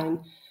underline.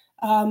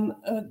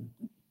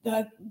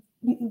 The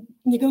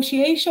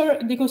negotiators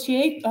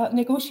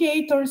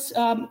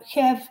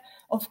have,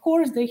 of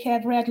course, they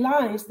have red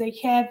lines, they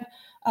have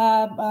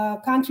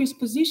countries'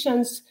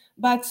 positions,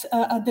 but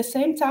at the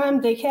same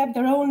time they have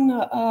their own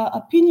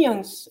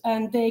opinions,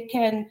 and they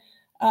can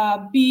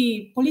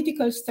be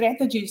political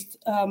strategists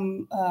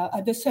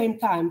at the same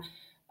time.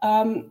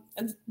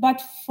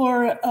 But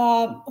for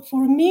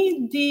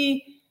me,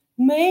 the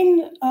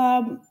main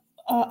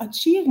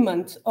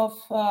achievement of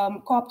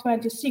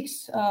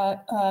COP26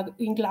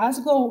 in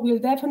Glasgow will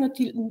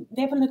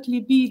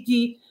definitely be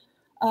the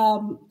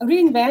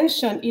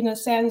reinvention, in a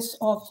sense,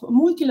 of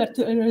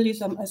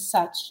multilateralism as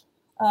such.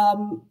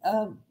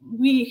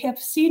 We have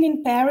seen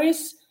in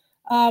Paris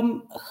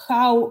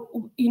how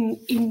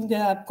in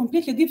the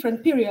completely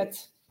different period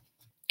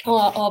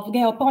of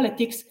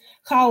geopolitics,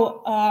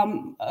 how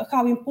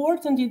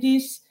important it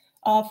is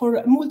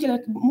for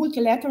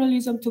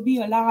multilateralism to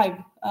be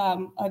alive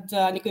at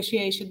the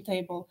negotiation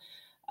table.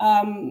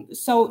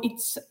 So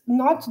it's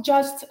not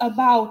just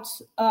about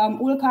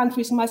all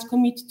countries must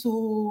commit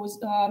to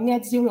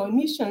net zero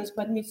emissions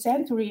by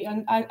mid-century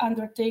and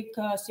undertake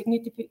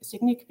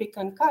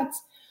significant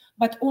cuts,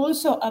 but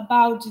also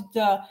about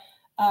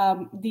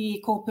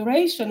the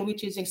cooperation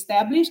which is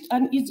established,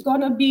 and it's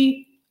going to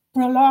be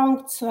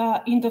prolonged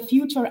in the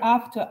future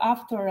after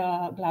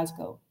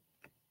Glasgow.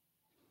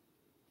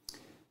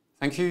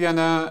 Thank you,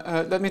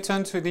 Jana. Let me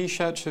turn to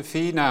Nishad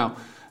Shafii now.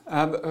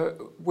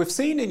 We've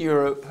seen in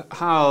Europe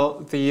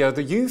how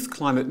the youth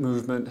climate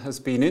movement has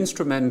been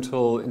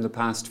instrumental in the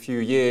past few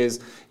years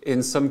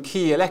in some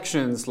key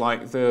elections,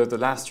 like the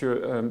last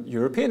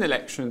European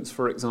elections,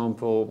 for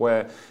example,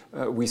 where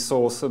we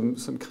saw some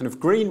kind of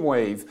green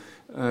wave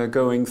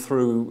going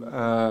through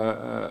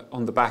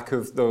on the back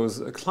of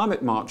those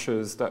climate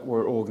marches that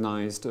were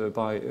organized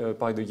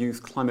by the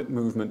youth climate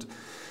movement.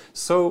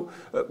 So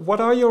what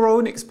are your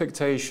own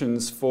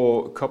expectations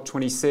for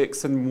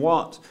COP26, and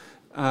what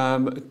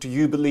do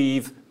you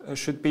believe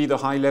should be the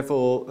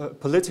high-level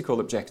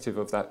political objective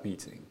of that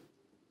meeting?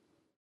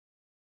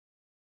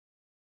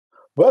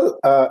 Well,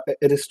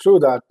 it is true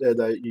that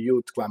the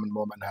youth climate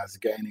movement has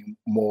gaining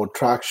more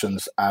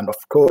tractions, and of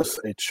course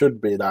it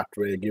should be that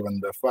way,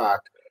 given the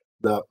fact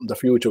that the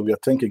future we are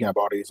thinking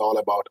about is all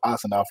about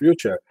us and our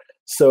future.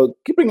 So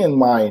keeping in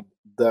mind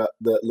the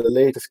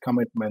latest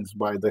commitments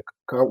by the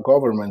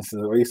governments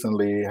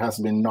recently has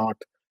been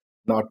not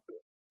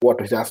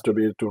what it has to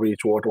be to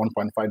reach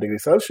 1.5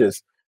 degrees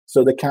Celsius.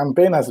 So the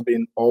campaign has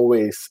been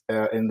always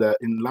in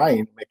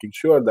line, making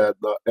sure that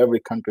every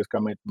country's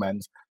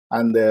commitments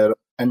and their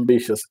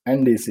ambitious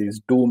NDCs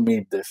do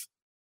meet this.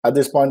 At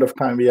this point of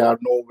time, we are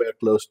nowhere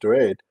close to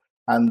it,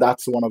 and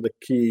that's one of the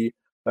key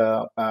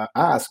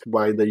asks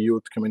by the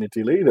youth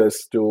community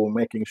leaders, to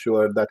making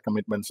sure that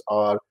commitments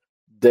are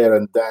there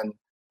and then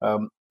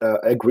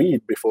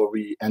agreed before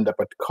we end up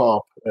at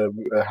COP,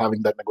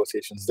 having that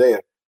negotiations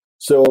there.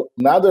 So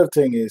another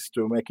thing is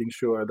to making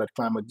sure that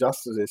climate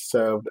justice is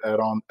served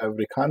around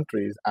every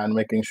country, and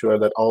making sure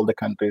that all the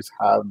countries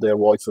have their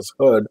voices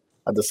heard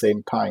at the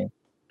same time.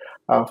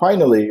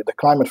 Finally, the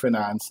climate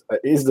finance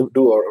is the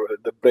do or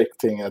the break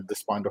thing at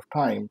this point of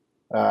time.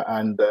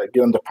 And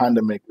given the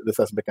pandemic, this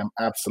has become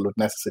absolute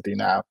necessity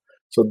now.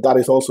 So that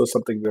is also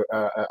something we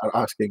are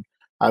asking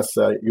as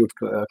youth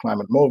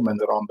climate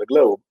movements around the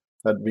globe,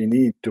 that we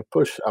need to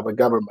push our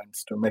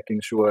governments to making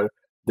sure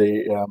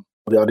they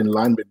are in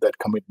line with their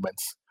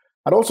commitments.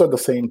 And also at the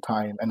same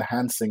time,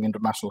 enhancing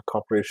international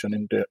cooperation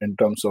in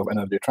terms of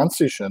energy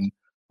transition,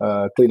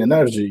 clean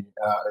energy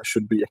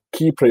should be a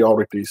key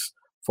priorities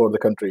for the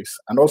countries.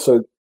 And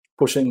also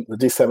pushing the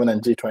G7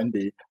 and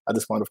G20 at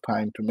this point of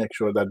time to make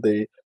sure that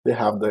they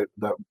have the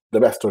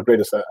best or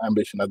greatest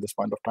ambition at this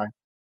point of time.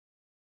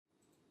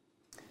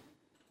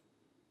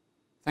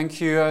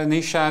 Thank you,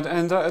 Nishad.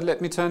 And let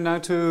me turn now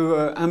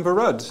to Amber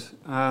Rudd.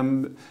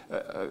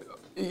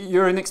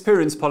 You're an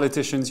experienced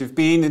politician. You've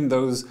been in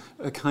those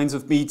kinds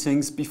of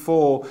meetings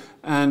before,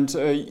 and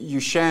you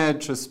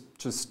shared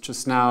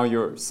just now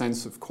your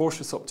sense of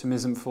cautious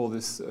optimism for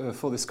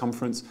this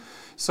conference.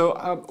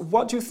 So,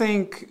 what do you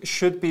think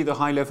should be the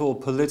high-level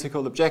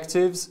political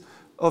objectives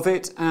of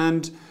it,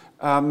 and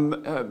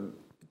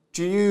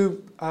do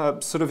you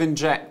sort of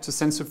inject a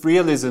sense of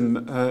realism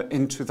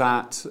into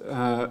that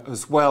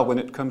as well when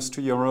it comes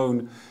to your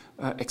own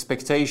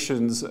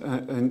expectations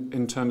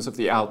in terms of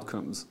the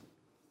outcomes?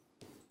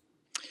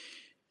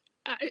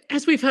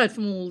 As we've heard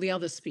from all the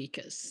other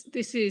speakers,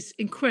 this is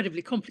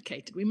incredibly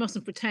complicated. We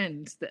mustn't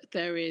pretend that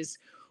there is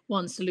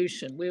one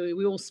solution.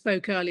 We all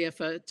spoke earlier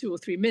for 2 or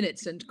 3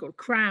 minutes and got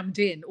crammed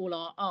in all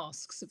our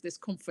asks of this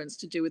conference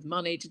to do with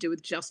money, to do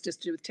with justice,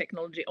 to do with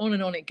technology, on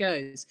and on it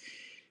goes.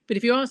 But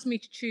if you ask me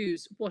to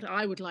choose what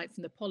I would like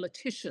from the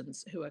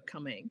politicians who are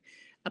coming,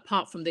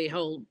 apart from the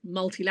whole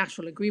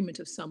multilateral agreement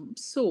of some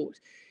sort,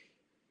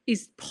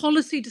 is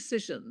policy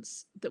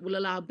decisions that will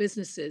allow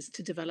businesses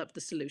to develop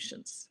the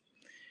solutions.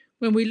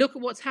 When we look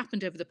at what's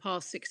happened over the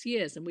past 6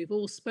 years, and we've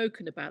all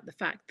spoken about the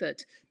fact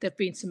that there have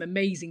been some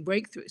amazing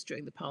breakthroughs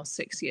during the past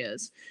 6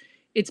 years,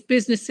 it's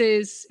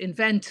businesses,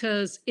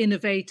 inventors,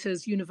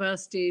 innovators,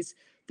 universities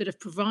that have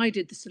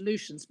provided the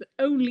solutions, but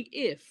only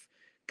if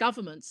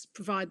governments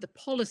provide the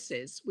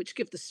policies which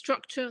give the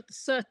structure, the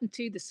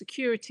certainty, the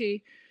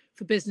security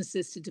for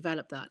businesses to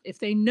develop that. If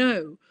they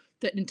know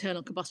that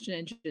internal combustion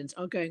engines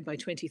are going by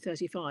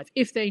 2035,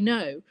 if they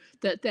know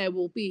that there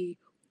will be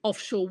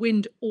offshore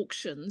wind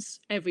auctions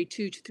every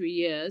 2 to 3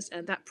 years,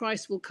 and that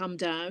price will come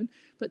down,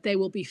 but they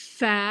will be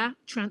fair,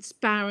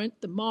 transparent,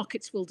 the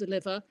markets will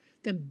deliver,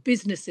 then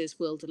businesses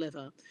will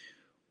deliver.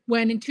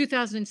 When in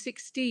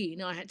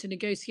 2016, I had to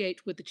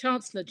negotiate with the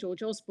Chancellor,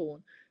 George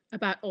Osborne,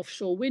 about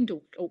offshore wind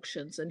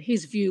auctions, and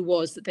his view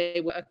was that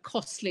they were a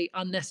costly,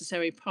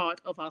 unnecessary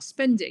part of our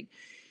spending.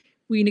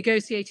 We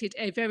negotiated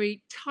a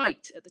very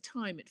tight, at the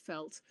time it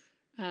felt,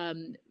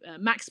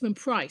 maximum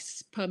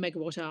price per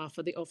megawatt hour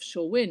for the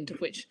offshore wind, of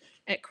which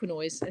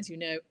Equinor is, as you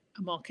know,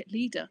 a market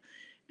leader.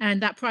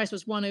 And that price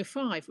was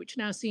 105, which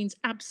now seems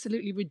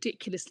absolutely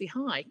ridiculously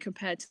high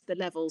compared to the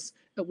levels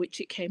at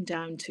which it came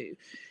down to.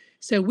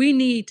 So we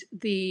need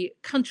the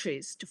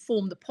countries to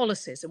form the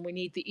policies, and we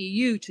need the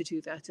EU to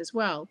do that as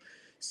well,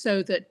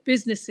 so that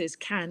businesses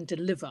can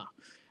deliver.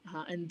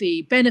 And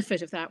the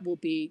benefit of that will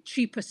be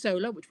cheaper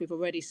solar, which we've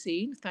already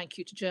seen. Thank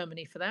you to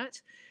Germany for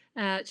that.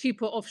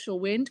 Cheaper offshore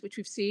wind, which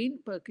we've seen,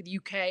 but the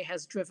UK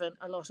has driven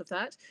a lot of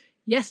that.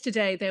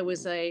 Yesterday, there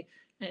was a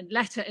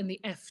letter in the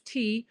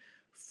FT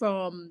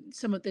from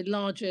some of the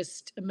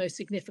largest and most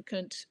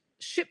significant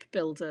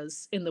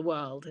shipbuilders in the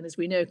world. And as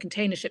we know,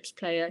 container ships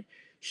play a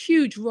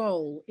huge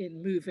role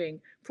in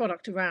moving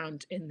product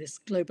around in this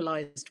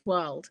globalized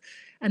world.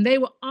 And they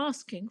were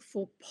asking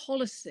for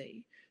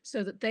policy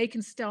so that they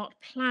can start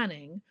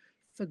planning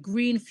for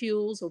green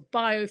fuels or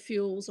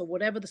biofuels or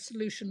whatever the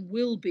solution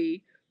will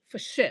be for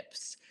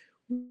ships.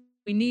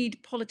 We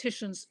need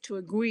politicians to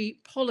agree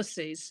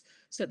policies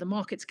so that the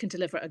markets can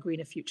deliver a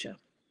greener future.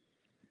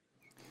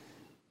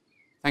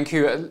 Thank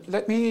you.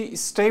 Let me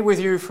stay with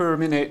you for a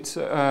minute,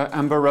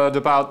 Amber Rudd,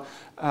 about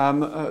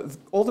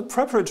all the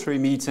preparatory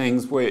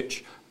meetings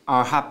which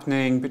are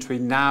happening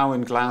between now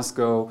and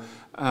Glasgow.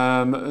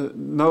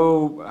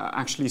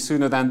 Actually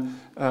sooner than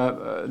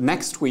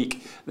next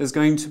week, there's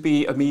going to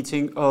be a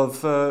meeting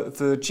of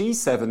the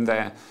G7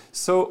 there.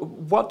 So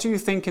what do you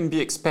think can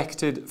be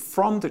expected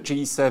from the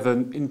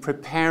G7 in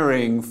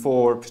preparing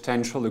for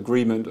potential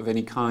agreement of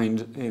any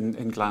kind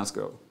in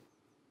Glasgow?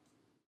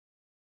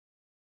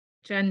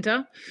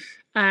 Agenda,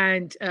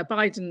 and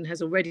Biden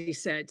has already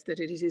said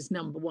that it is his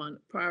 #1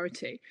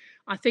 priority.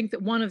 I think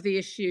that one of the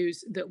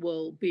issues that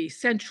will be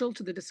central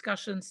to the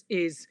discussions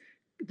is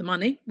the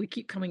money. We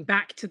keep coming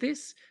back to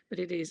this, but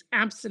it is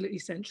absolutely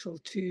central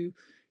to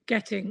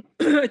getting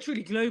a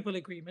truly global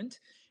agreement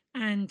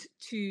and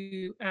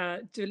to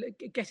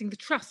getting the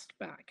trust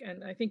back.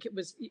 And I think it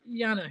was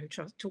Jana who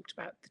talked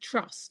about the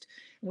trust.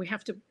 And we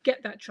have to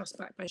get that trust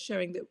back by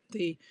showing that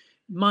the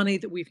money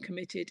that we've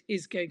committed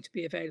is going to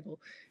be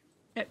available.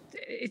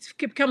 It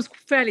becomes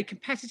fairly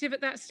competitive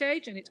at that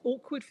stage, and it's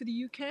awkward for the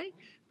UK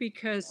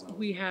because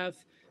we have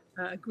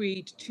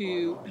agreed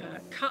to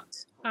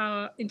cut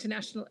our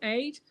international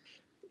aid.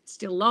 It's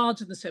still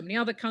larger than so many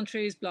other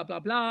countries, blah, blah,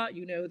 blah.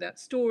 You know that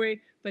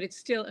story, but it's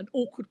still an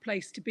awkward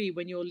place to be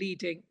when you're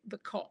leading the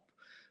COP.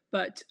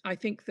 But I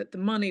think that the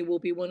money will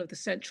be one of the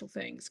central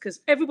things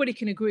because everybody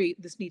can agree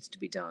this needs to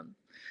be done.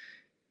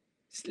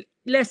 It's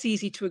less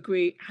easy to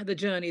agree the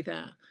journey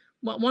there.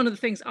 One of the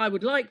things I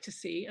would like to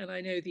see, and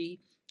I know the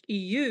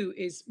EU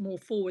is more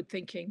forward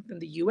thinking than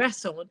the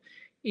US on,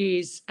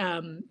 is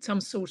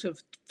some sort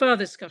of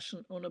further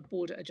discussion on a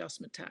border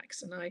adjustment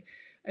tax. And I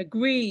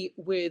agree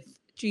with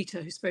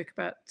Gita, who spoke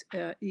about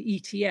the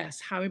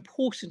ETS, how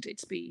important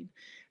it's been.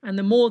 And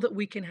the more that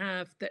we can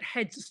have that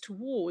heads us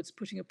towards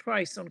putting a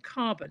price on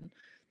carbon,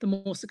 the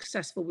more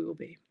successful we will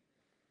be.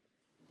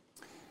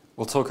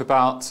 We'll talk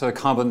about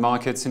carbon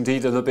markets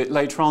indeed a little bit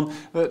later on.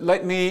 But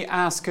let me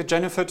ask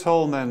Jennifer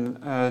Tolman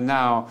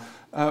now,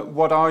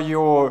 what are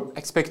your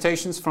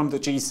expectations from the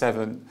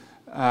G7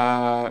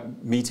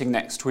 meeting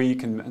next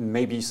week and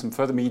maybe some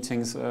further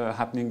meetings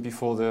happening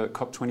before the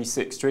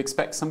COP26? Do you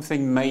expect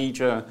something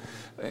major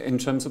in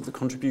terms of the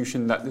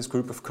contribution that this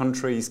group of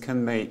countries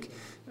can make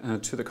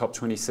to the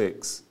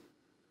COP26?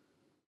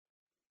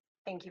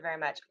 Thank you very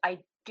much. I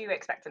do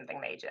expect something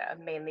major,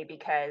 mainly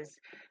because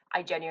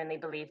I genuinely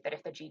believe that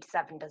if the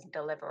G7 doesn't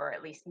deliver, or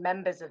at least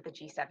members of the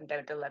G7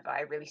 don't deliver,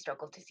 I really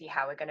struggle to see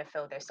how we're going to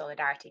fill those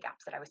solidarity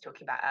gaps that I was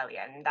talking about earlier.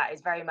 And that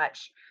is very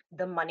much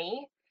the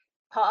money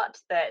part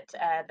that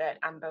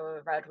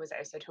Amber Rudd was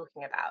also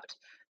talking about.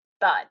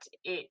 But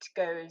it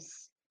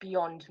goes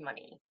beyond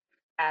money.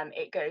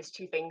 It goes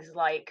to things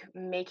like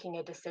making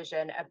a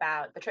decision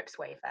about the TRIPS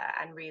waiver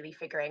and really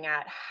figuring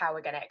out how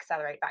we're going to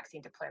accelerate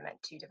vaccine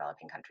deployment to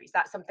developing countries.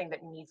 That's something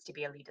that needs to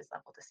be a leaders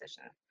level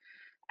decision.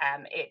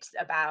 It's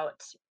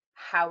about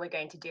how we're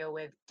going to deal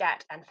with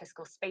debt and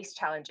fiscal space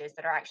challenges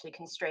that are actually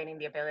constraining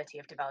the ability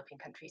of developing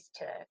countries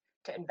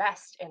to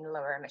invest in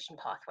lower emission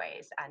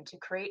pathways and to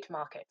create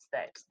markets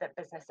that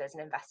businesses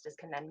and investors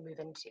can then move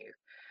into.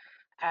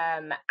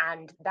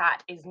 And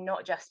that is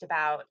not just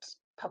about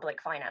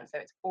public finance, though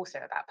it's also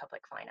about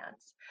public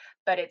finance,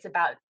 but it's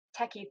about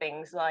techie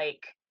things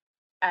like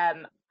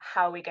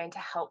how are we going to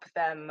help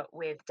them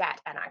with debt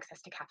and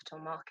access to capital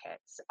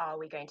markets? Are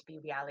we going to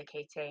be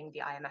reallocating the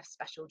IMF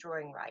special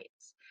drawing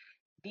rights?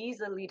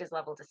 These are leaders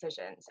level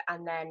decisions.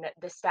 And then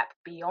the step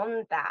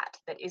beyond that,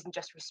 that isn't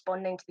just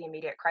responding to the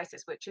immediate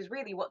crisis, which is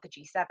really what the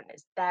G7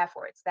 is there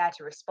for. It's there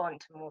to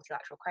respond to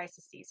multilateral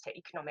crises, to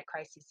economic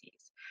crises,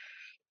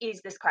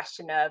 is this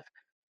question of,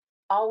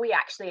 are we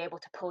actually able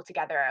to pull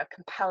together a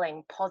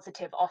compelling,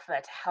 positive offer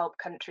to help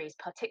countries,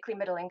 particularly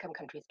middle-income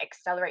countries,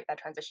 accelerate their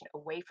transition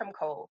away from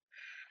coal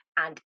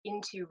and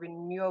into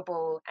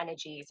renewable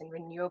energies and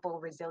renewable,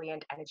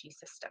 resilient energy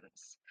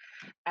systems?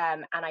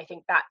 And I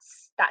think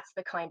that's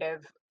the kind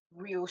of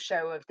real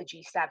show of the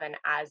G7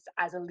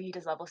 as a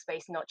leaders level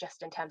space, not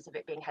just in terms of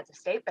it being heads of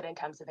state, but in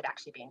terms of it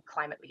actually being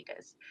climate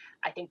leaders.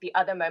 I think the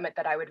other moment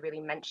that I would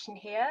really mention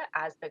here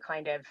as the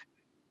kind of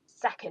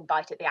second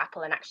bite at the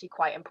apple and actually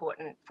quite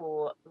important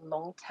for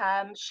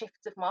long-term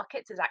shifts of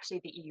markets is actually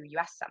the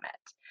EU-US summit.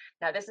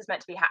 Now, this is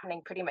meant to be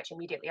happening pretty much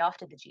immediately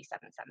after the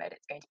G7 summit.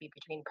 It's going to be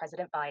between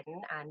President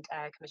Biden and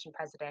Commission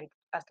President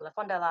Ursula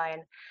von der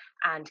Leyen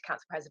and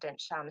Council President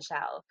Charles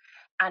Michel.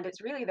 And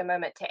it's really the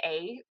moment to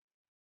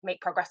make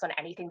progress on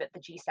anything that the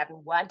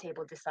G7 weren't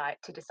able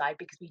to decide,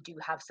 because we do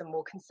have some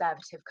more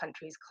conservative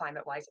countries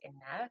climate-wise in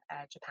there,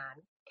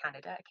 Japan,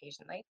 Canada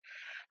occasionally.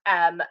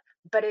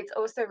 But it's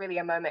also really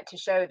a moment to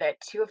show that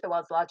two of the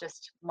world's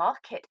largest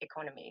market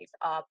economies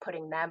are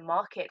putting their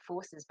market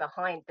forces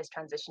behind this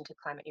transition to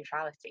climate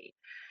neutrality,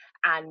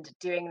 and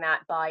doing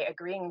that by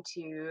agreeing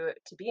to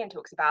be in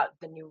talks about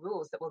the new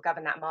rules that will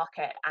govern that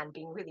market and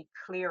being really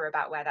clear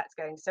about where that's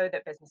going so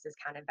that businesses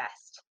can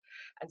invest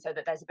and so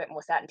that there's a bit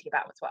more certainty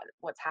about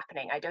what's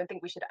happening. I don't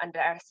think we should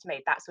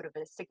underestimate that sort of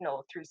a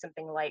signal through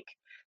something like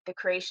the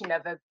creation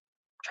of a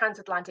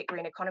Transatlantic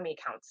Green Economy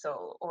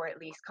Council, or at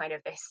least kind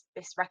of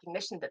this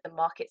recognition that the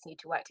markets need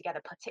to work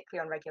together,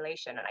 particularly on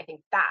regulation. And I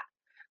think that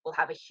will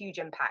have a huge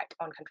impact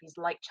on countries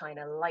like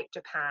China, like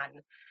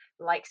Japan,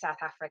 like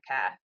South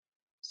Africa.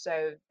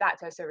 So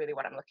that's also really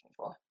what I'm looking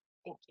for.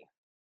 Thank you.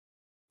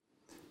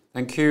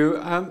 Thank you.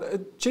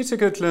 Jutta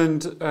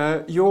Gutland,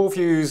 your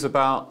views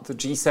about the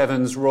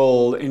G7's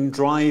role in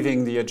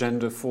driving the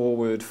agenda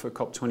forward for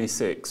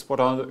COP26. What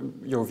are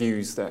your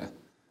views there?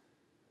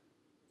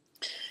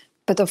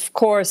 But of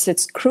course,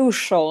 it's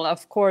crucial.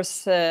 Of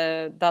course,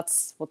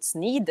 that's what's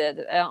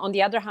needed. On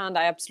the other hand,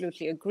 I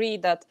absolutely agree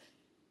that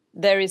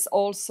there is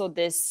also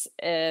this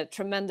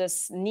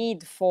tremendous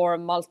need for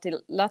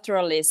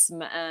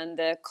multilateralism, and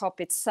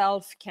COP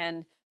itself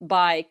can,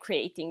 by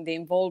creating the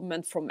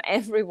involvement from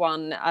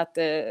everyone at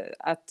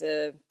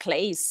the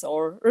place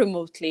or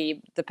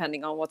remotely,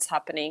 depending on what's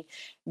happening,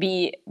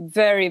 be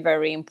very,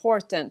 very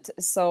important.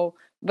 So,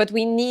 but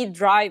we need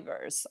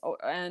drivers,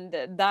 and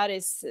that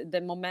is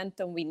the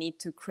momentum we need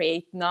to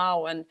create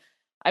now. And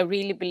I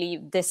really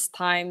believe this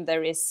time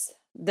there is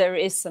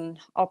an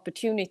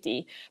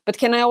opportunity. But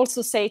can I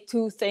also say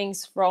two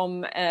things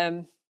from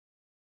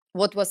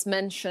what was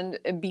mentioned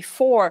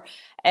before?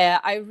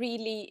 I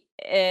really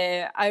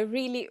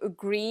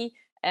agree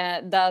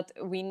that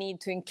we need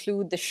to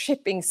include the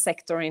shipping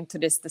sector into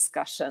this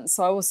discussion.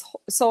 So I was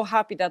so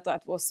happy that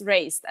that was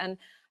raised. And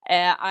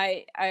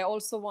I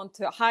also want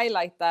to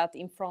highlight that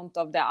in front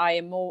of the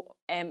IMO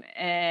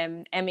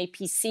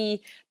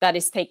MEPC that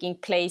is taking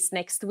place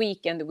next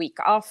week and the week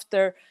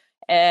after.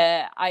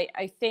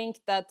 I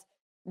think that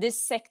this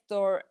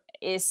sector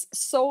is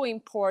so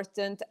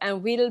important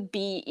and will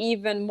be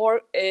even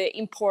more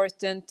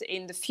important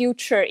in the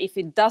future. If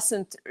it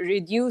doesn't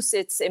reduce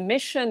its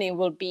emission, it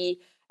will be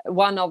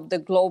one of the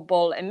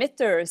global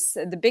emitters,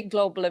 the big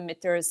global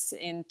emitters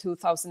in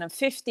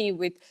 2050,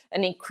 with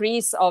an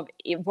increase of,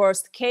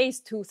 worst case,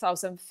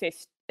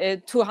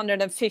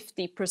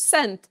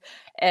 250%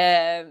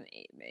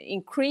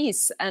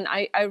 increase. And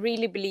I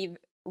really believe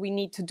we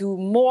need to do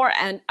more.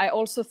 And I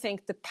also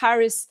think the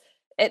Paris,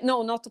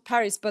 no, not the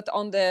Paris, but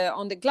on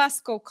the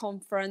Glasgow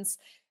conference,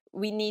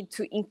 we need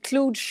to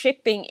include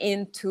shipping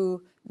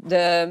into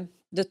the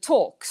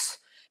talks,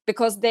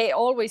 because they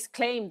always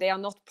claim they are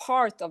not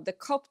part of the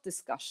COP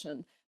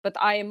discussion, but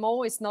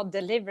IMO is not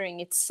delivering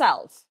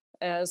itself.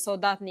 So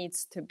that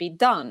needs to be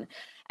done.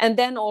 And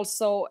then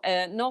also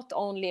not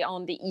only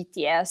on the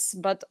ETS,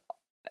 but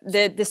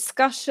the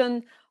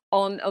discussion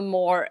on a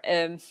more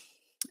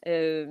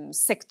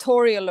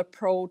sectorial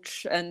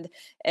approach and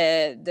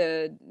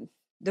the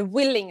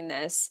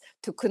willingness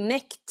to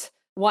connect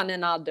one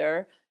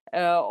another,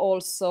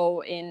 also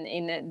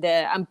in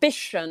the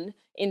ambition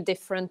in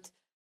different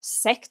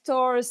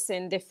sectors,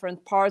 in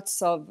different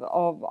parts of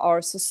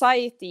our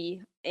society,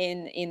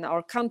 in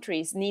our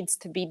countries, needs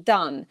to be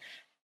done.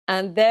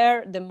 And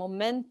there, the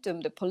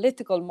momentum, the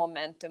political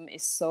momentum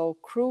is so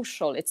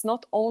crucial. It's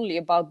not only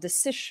about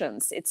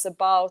decisions, it's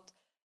about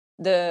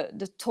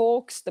the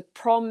talks, the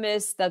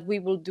promise that we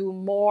will do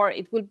more.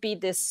 It will be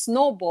this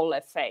snowball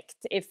effect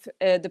if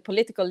the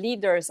political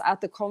leaders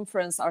at the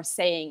conference are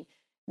saying,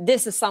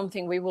 this is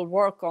something we will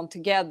work on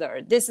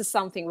together. This is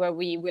something where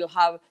we will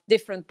have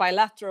different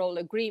bilateral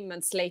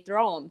agreements later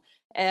on.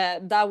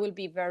 That will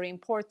be very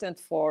important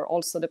for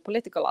also the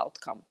political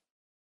outcome.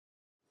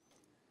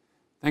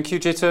 Thank you,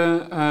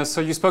 Gitte. So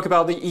you spoke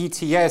about the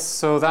ETS,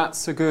 so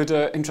that's a good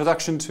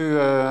introduction to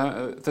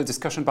the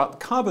discussion about the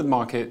carbon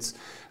markets,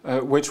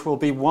 which will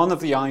be one of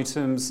the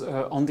items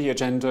on the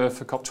agenda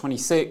for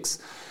COP26.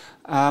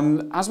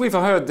 As we've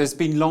heard, there's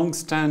been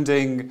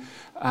long-standing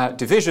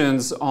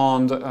divisions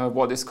on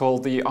what is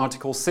called the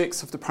Article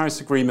 6 of the Paris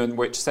Agreement,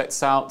 which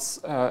sets out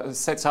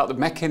the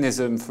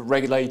mechanism for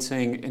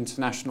regulating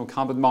international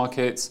carbon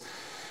markets.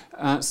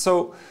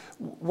 So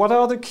what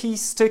are the key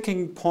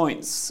sticking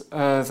points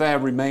there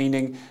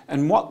remaining,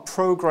 and what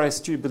progress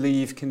do you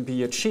believe can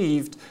be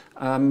achieved?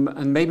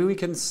 And maybe we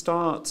can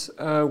start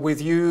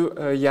with you,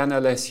 Jana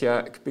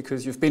Lesiak,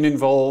 because you've been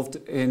involved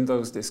in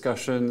those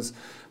discussions.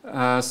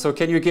 So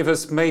can you give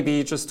us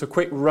maybe just a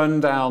quick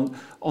rundown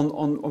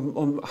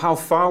on how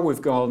far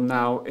we've gone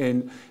now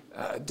in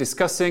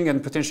discussing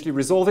and potentially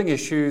resolving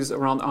issues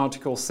around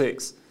Article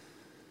 6?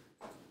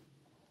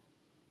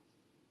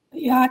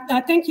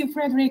 Yeah, thank you,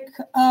 Frederick.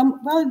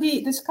 Well,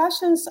 the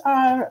discussions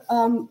are,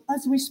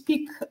 as we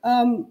speak,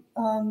 the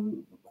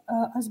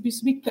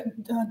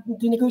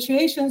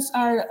negotiations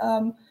are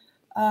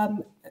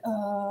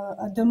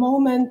at the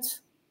moment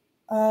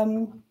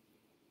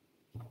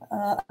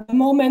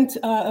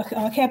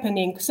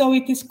happening. So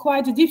it is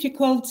quite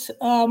difficult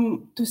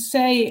to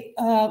say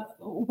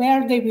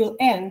where they will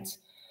end.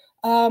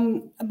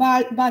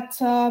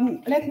 But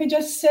let me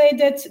just say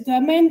that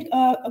the main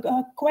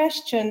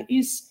question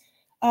is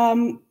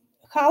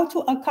how to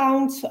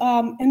account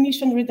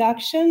emission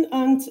reduction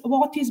and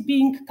what is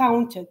being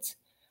counted,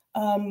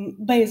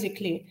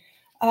 basically.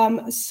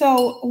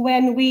 So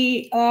when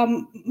we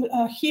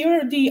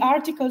here, the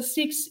Article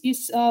 6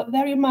 is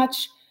very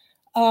much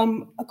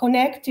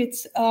connected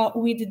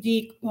with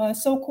the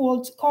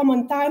so-called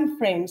common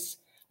timeframes,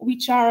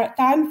 which are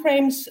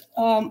timeframes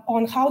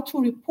on how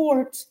to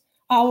report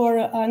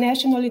our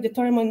nationally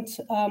determined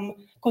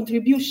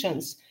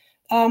contributions.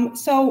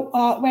 So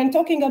when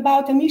talking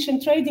about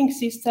emission trading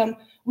system,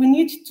 we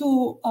need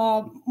to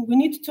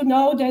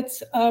know that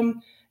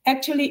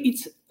actually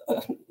it's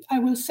I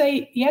will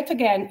say yet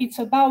again, it's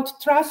about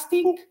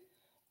trusting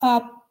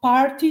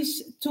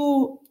parties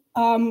to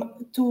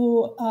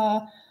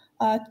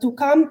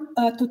come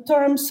to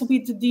terms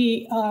with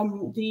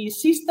the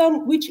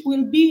system, which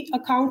will be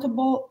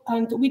accountable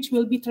and which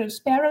will be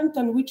transparent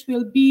and which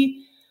will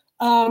be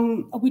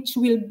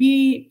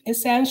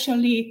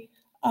essentially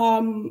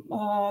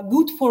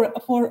good for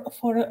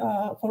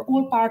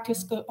all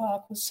parties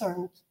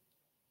concerned.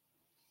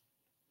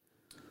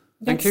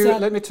 Thank you.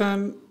 Let me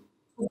turn.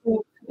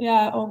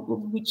 Yeah,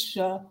 which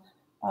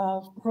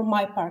from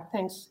my part,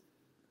 thanks.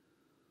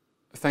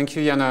 Thank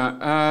you,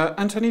 Jana.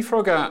 Anthony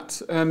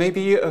Frogat,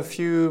 maybe a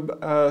few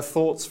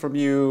thoughts from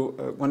you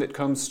when it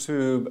comes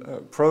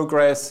to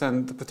progress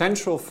and the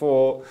potential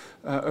for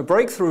a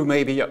breakthrough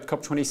maybe at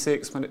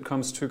COP26 when it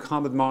comes to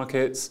carbon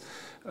markets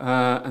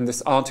and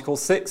this Article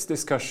 6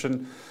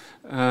 discussion,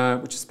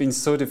 which has been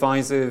so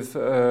divisive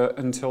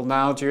until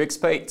now. Do you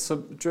expect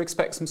some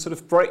sort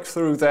of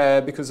breakthrough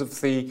there because of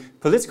the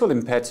political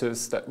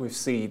impetus that we've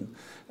seen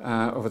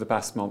over the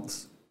past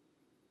months?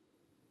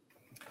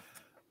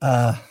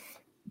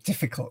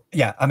 Difficult.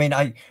 Yeah, I mean,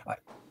 I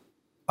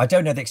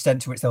don't know the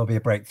extent to which there'll be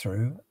a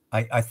breakthrough.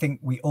 I think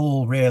we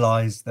all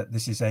realise that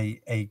this is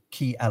a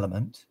key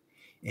element.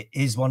 It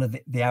is one of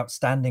the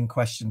outstanding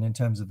question in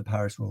terms of the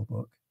Paris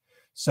Rulebook.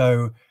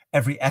 So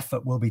every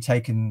effort will be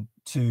taken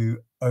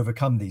to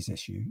overcome these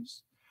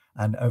issues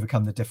and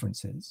overcome the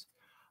differences.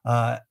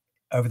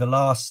 Over the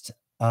last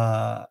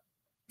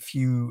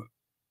few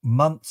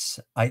months,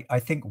 I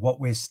think what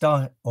we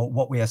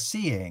are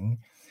seeing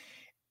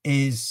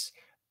is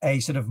a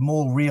sort of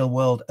more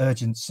real-world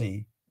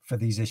urgency for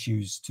these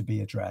issues to be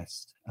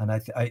addressed. And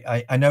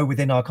I know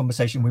within our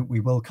conversation we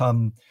will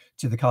come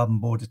to the carbon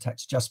border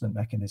tax adjustment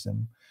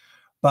mechanism,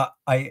 but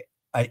I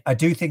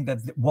do think that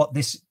what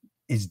this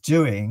is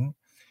doing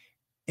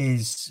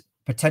is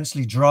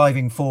potentially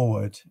driving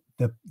forward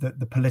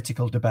the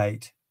political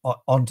debate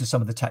onto some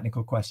of the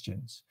technical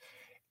questions.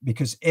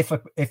 Because if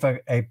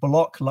a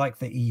bloc like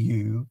the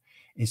EU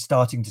is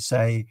starting to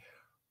say,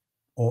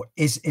 or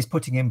is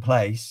putting in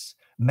place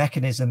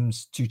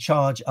mechanisms to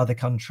charge other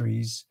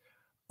countries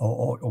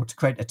or to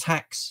create a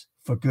tax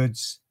for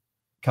goods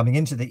coming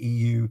into the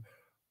EU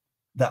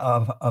that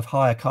are of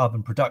higher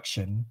carbon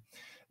production,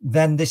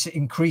 then this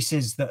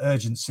increases the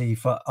urgency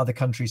for other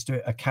countries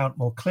to account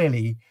more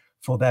clearly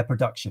for their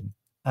production.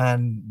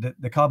 And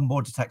the carbon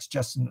border tax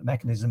adjustment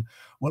mechanism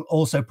will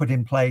also put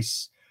in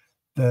place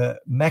the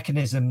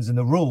mechanisms and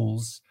the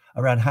rules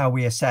around how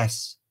we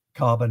assess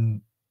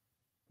carbon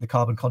the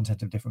carbon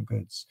content of different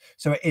goods.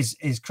 So it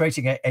is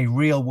creating a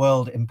real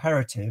world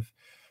imperative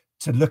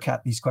to look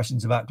at these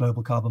questions about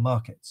global carbon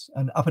markets.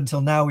 And up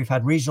until now, we've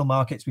had regional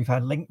markets, we've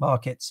had linked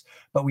markets,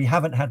 but we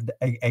haven't had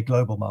a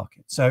global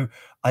market. So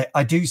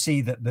I do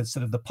see that the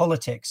sort of the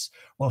politics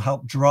will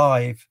help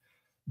drive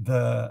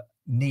the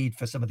need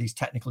for some of these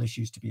technical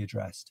issues to be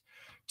addressed.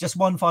 Just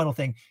one final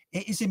thing,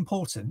 it is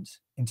important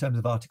in terms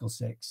of Article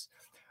 6,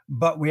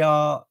 but we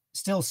are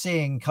still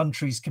seeing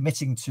countries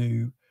committing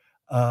to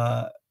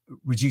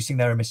reducing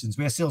their emissions.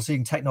 We are still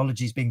seeing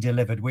technologies being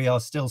delivered. We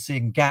are still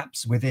seeing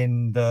gaps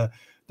within the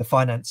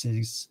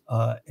finances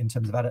in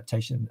terms of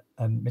adaptation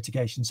and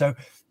mitigation. So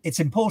it's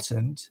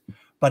important,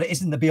 but it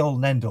isn't the be all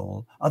and end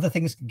all. Other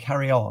things can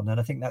carry on. And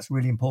I think that's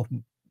really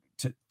important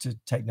to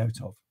take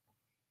note of.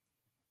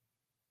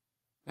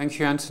 Thank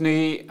you,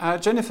 Anthony.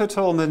 Jennifer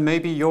Tolman,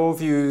 maybe your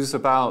views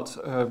about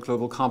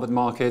global carbon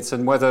markets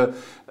and whether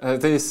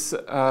this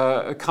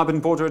carbon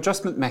border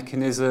adjustment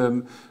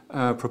mechanism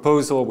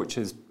proposal, which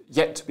is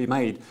yet to be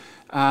made,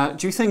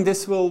 do you think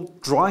this will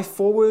drive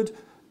forward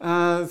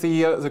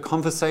the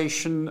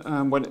conversation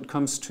when it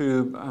comes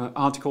to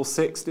Article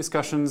 6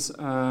 discussions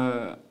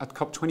at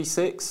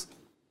COP26?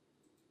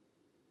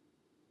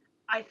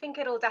 I think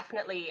it'll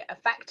definitely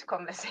affect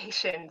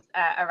conversations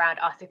around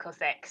Article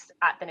 6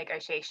 at the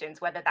negotiations.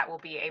 Whether that will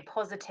be a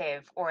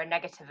positive or a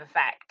negative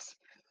effect,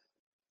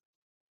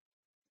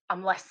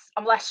 I'm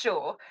less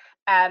sure.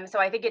 So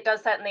I think it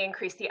does certainly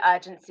increase the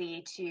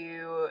urgency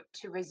to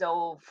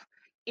resolve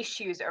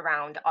issues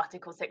around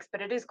Article 6,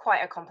 but it is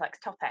quite a complex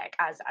topic,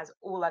 as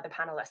all other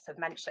panelists have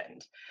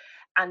mentioned.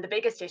 And the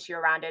biggest issue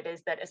around it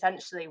is that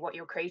essentially what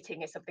you're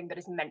creating is something that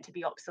is meant to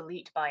be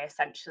obsolete by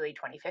essentially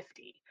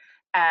 2050.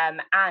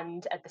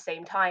 And at the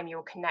same time,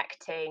 you're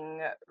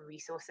connecting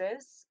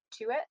resources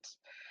to it.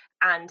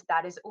 And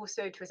that is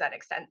also, to a certain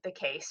extent, the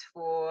case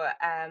for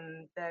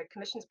the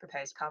Commission's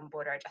proposed carbon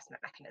border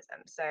adjustment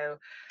mechanism. So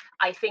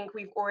I think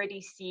we've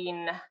already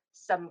seen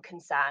some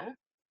concern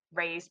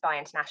raised by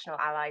international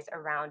allies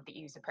around the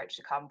EU's approach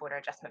to carbon border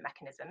adjustment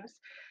mechanisms.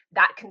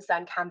 That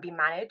concern can be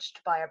managed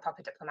by a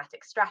proper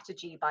diplomatic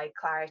strategy, by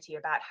clarity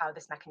about how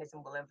this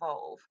mechanism will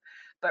evolve.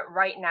 But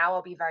right now,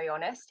 I'll be very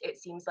honest, it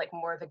seems like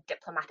more of a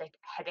diplomatic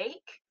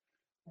headache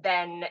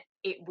than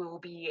it will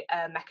be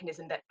a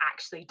mechanism that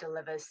actually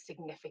delivers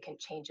significant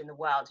change in the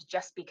world,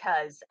 just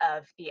because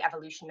of the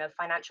evolution of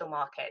financial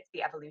markets,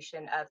 the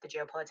evolution of the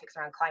geopolitics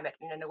around climate.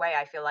 And in a way,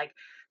 I feel like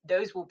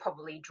those will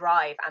probably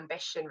drive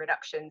ambition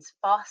reductions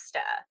faster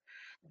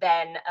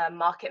than a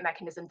market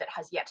mechanism that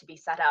has yet to be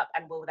set up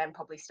and will then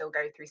probably still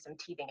go through some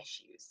teething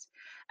issues,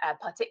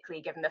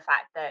 particularly given the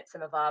fact that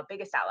some of our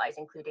biggest allies,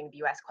 including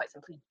the US, quite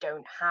simply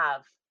don't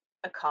have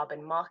a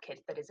carbon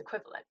market that is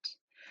equivalent.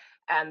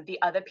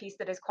 The other piece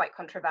that is quite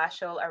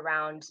controversial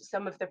around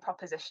some of the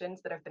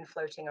propositions that have been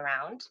floating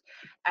around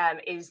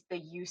is the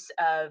use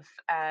of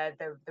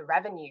the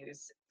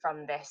revenues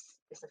from this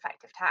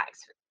effective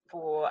tax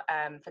for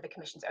the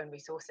Commission's own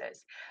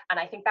resources. And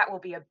I think that will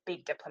be a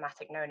big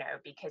diplomatic no-no,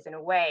 because in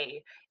a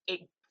way,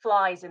 it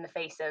flies in the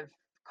face of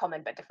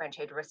common but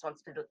differentiated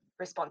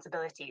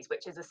responsibilities,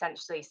 which is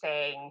essentially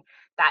saying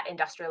that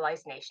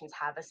industrialized nations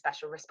have a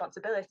special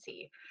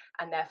responsibility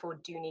and therefore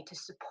do need to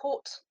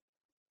support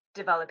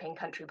developing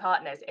country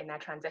partners in their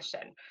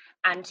transition,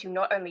 and to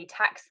not only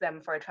tax them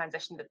for a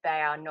transition that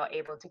they are not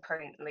able to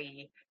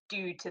currently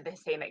do to the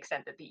same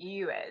extent that the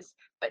EU is,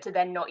 but to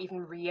then not even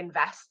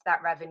reinvest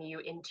that revenue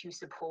into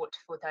support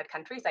for third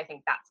countries. I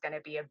think that's going to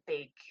be a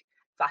big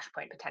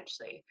flashpoint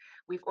potentially.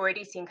 We've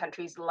already seen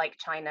countries like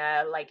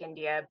China, like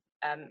India,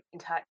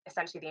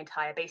 essentially the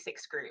entire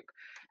BASICS group,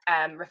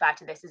 refer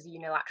to this as a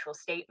unilateral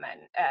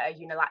statement, a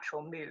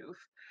unilateral move.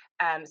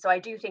 So I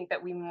do think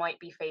that we might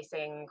be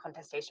facing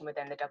contestation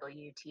within the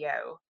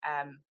WTO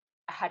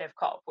ahead of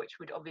COP, which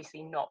would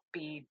obviously not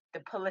be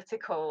the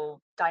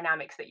political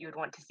dynamics that you would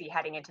want to see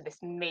heading into this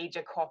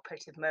major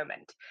cooperative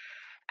moment.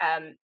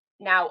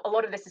 Now, a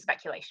lot of this is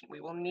speculation.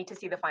 We will need to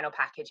see the final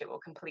package. It will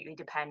completely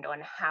depend on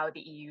how the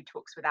EU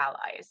talks with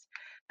allies.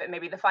 But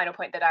maybe the final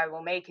point that I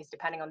will make is,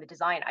 depending on the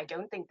design, I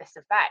don't think this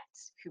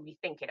affects who we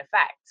think it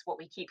affects. What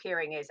we keep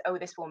hearing is, oh,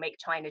 this will make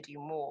China do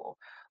more,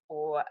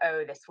 or,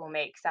 oh, this will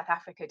make South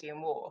Africa do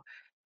more.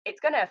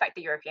 It's going to affect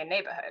the European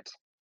neighborhood,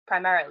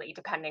 primarily,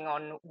 depending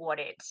on what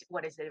it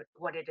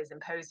is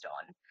imposed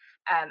on.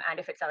 And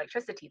if it's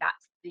electricity,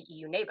 that's the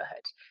EU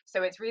neighborhood.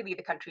 So it's really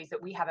the countries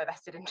that we have a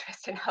vested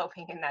interest in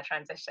helping in their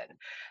transition.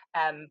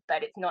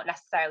 But it's not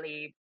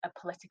necessarily a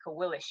political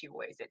will issue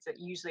always. It's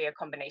usually a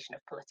combination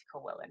of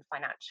political will and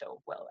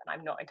financial will. And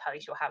I'm not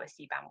entirely sure how a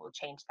CBAM will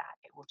change that.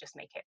 It will just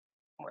make it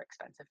more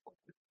expensive for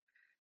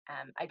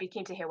them. I'd be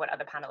keen to hear what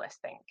other panelists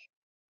think.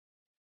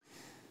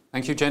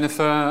 Thank you,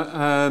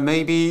 Jennifer.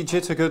 Maybe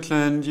Jutta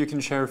Gutland, you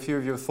can share a few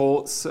of your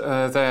thoughts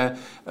there.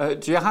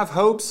 Do you have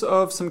hopes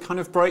of some kind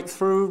of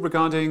breakthrough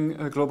regarding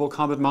global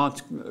carbon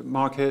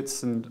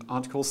markets and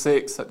Article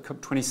 6 at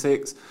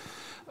COP26?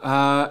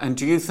 And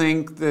do you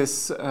think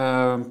this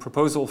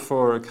proposal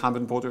for a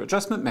carbon border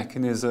adjustment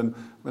mechanism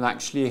will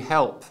actually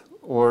help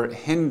or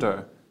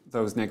hinder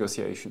those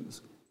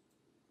negotiations?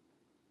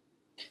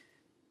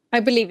 I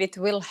believe it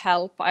will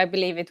help. I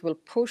believe it will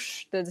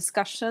push the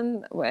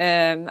discussion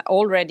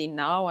already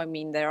now. I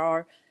mean, there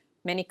are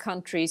many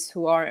countries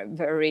who are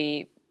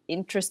very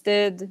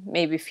interested,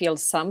 maybe feel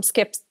some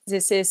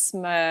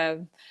skepticism.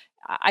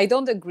 I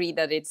don't agree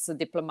that it's a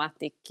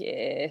diplomatic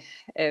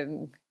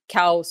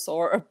chaos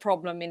or a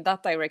problem in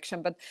that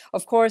direction. But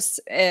of course,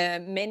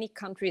 many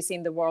countries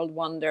in the world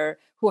wonder,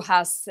 who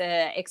has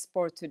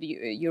export to the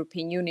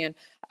European Union,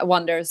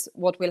 wonders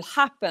what will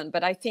happen.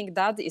 But I think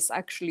that is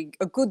actually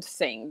a good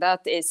thing.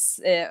 That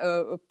is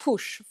a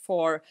push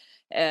for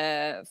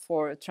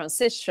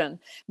transition.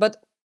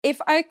 But if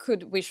I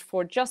could wish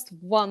for just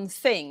one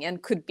thing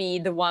and could be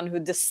the one who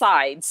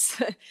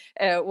decides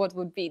what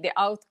would be the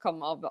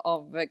outcome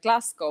of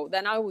Glasgow,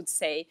 then I would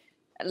say,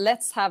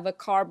 let's have a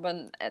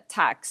carbon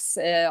tax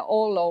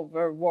all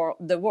over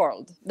the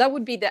world. That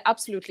would be the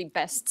absolutely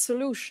best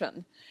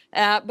solution.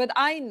 But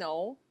I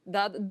know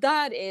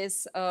that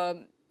is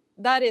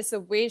a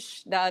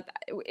wish that,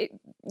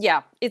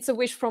 it's a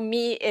wish from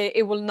me.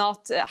 It will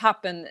not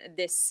happen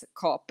this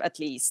COP, at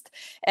least.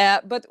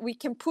 But we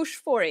can push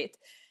for it.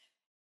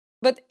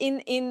 But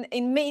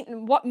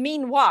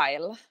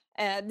meanwhile,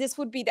 this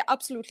would be the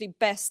absolutely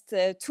best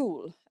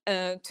tool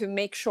to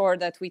make sure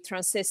that we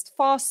transit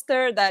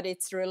faster, that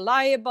it's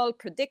reliable,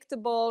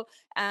 predictable,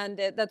 and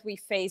that we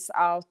phase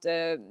out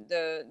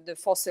the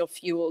fossil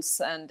fuels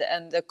and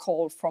the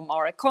coal from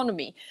our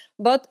economy.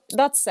 But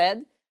that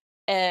said,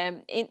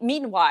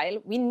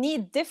 meanwhile, we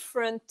need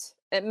different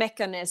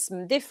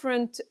mechanisms,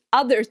 different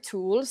other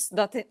tools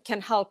that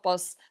can help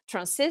us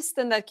transit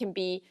and that can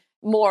be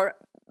more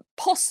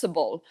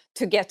possible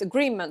to get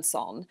agreements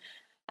on.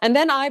 And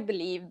then I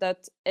believe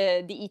that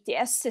the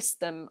ETS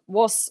system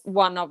was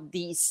one of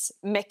these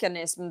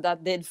mechanisms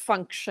that did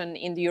function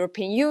in the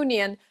European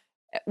Union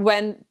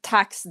when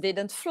tax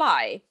didn't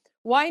fly.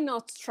 Why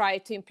not try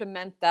to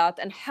implement that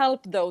and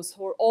help those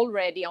who are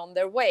already on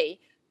their way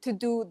to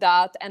do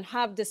that and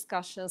have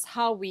discussions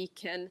how we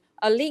can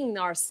align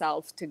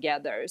ourselves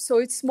together so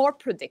it's more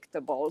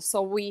predictable,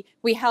 so we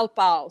help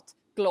out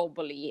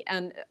globally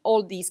and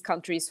all these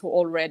countries who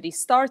already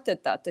started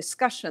that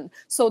discussion,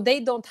 so they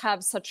don't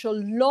have such a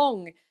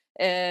long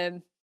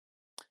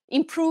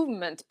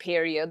improvement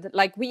period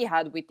like we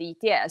had with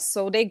ETS,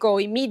 so they go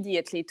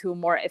immediately to a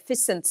more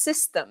efficient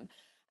system.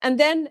 And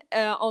then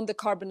on the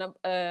carbon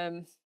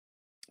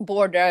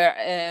border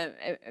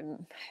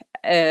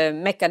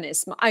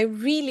mechanism, I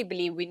really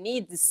believe we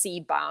need the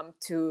CBAM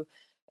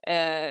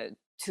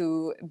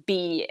to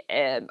be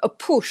a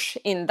push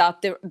in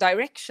that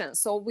direction.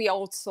 So we are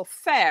also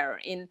fair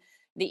in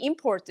the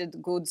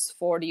imported goods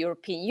for the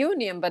European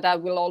Union, but I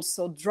will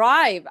also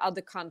drive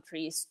other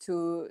countries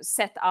to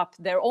set up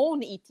their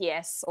own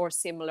ETS or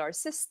similar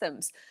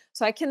systems.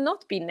 So I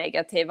cannot be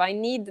negative. I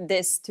need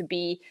this to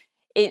be,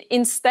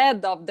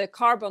 instead of the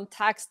carbon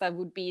tax that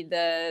would be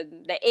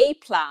the A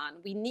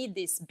plan, we need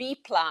this B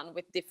plan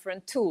with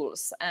different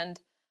tools. And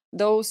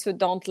those who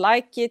don't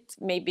like it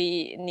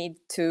maybe need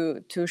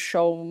to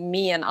show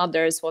me and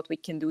others what we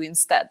can do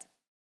instead.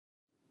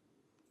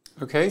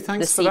 Okay,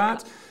 thanks for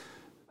that.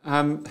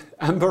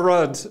 Amber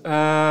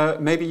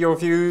Rudd, maybe your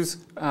views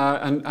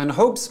and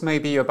hopes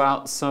maybe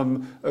about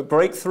some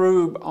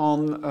breakthrough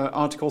on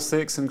Article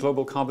 6 and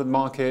global carbon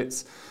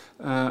markets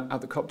at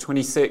the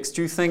COP26.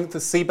 Do you think the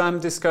CBAM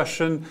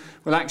discussion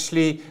will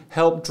actually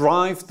help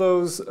drive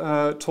those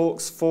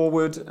talks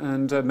forward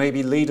and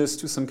maybe lead us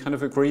to some kind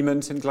of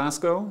agreement in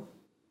Glasgow?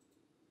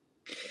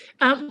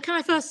 Can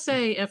I first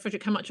say,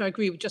 Fredrik, how much I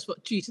agree with just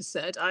what Jutta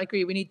said. I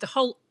agree we need the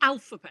whole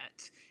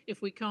alphabet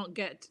if we can't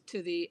get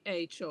to the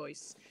A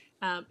choice.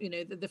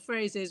 The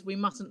phrase is we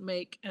mustn't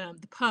make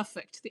the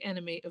perfect the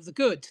enemy of the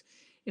good.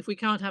 If we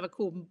can't have a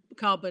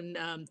carbon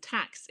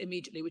tax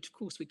immediately, which of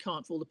course we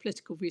can't for all the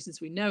political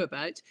reasons we know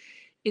about,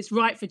 it's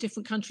right for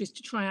different countries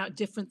to try out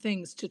different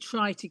things to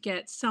try to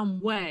get some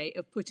way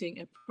of putting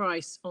a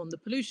price on the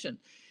pollution.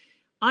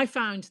 I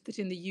found that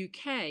in the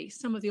UK,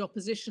 some of the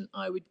opposition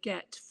I would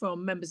get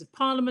from members of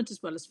parliament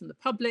as well as from the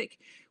public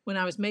when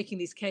I was making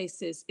these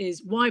cases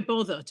is, why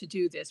bother to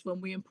do this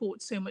when we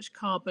import so much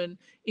carbon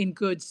in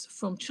goods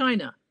from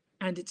China?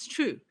 And it's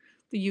true,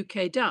 the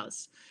UK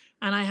does.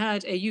 And I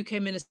heard a UK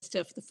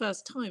minister for the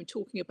first time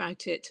talking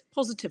about it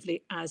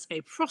positively as a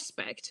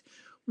prospect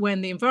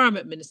when the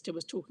environment minister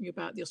was talking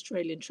about the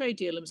Australian trade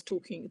deal and was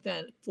talking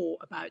then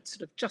about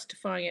sort of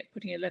justifying it,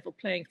 putting a level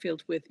playing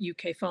field with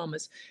UK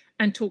farmers,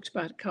 and talked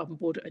about a carbon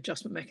border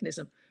adjustment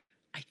mechanism.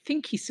 I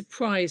think he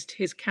surprised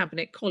his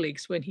cabinet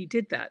colleagues when he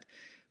did that.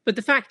 But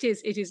the fact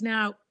is, it is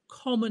now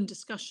common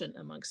discussion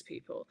amongst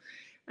people.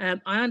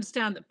 I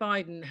understand that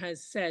Biden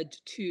has said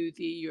to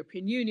the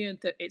European Union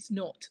that it's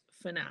not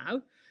for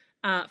now.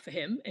 For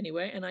him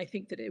anyway, and I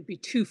think that it would be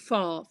too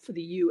far for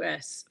the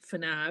US for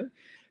now,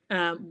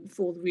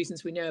 for all the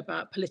reasons we know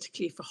about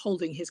politically, for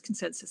holding his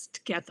consensus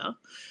together.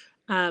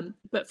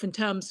 But in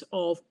terms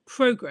of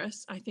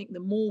progress, I think the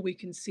more we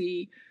can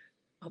see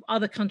of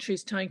other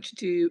countries trying to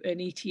do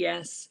an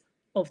ETS,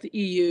 of the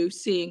EU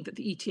seeing that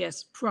the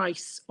ETS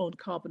price on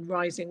carbon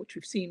rising, which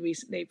we've seen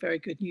recently, very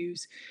good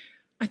news.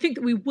 I think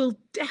that we will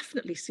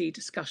definitely see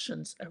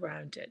discussions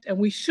around it, and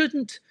we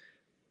shouldn't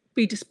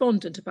be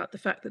despondent about the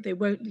fact that they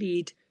won't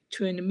lead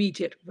to an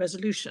immediate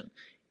resolution.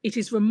 It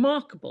is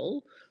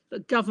remarkable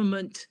that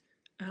government,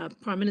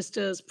 prime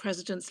ministers,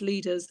 presidents,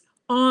 leaders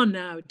are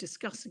now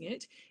discussing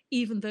it,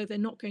 even though they're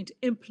not going to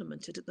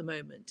implement it at the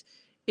moment.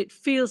 It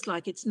feels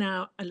like it's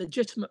now a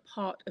legitimate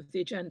part of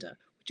the agenda,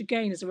 which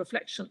again is a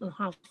reflection on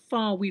how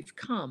far we've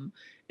come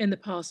in the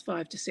past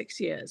 5 to 6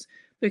 years,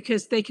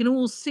 because they can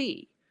all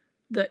see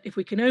that if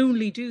we can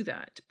only do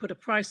that, put a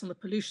price on the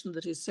pollution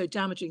that is so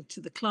damaging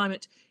to the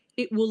climate,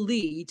 it will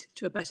lead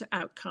to a better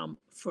outcome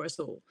for us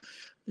all.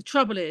 The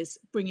trouble is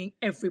bringing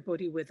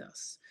everybody with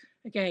us.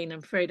 Again, I'm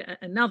afraid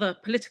another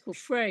political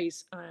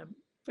phrase I'm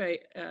very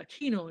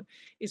keen on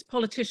is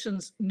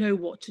politicians know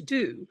what to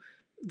do.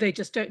 They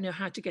just don't know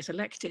how to get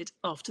elected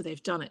after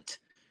they've done it.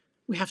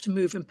 We have to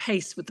move in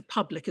pace with the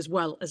public as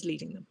well as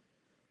leading them.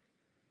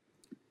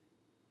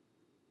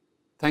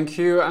 Thank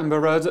you, Amber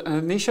Rudd.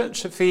 Nishat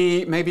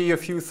Shafee, maybe a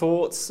few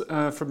thoughts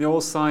from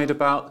your side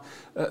about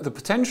the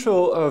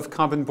potential of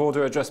carbon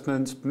border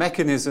adjustment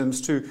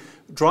mechanisms to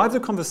drive the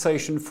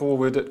conversation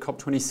forward at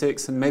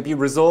COP26 and maybe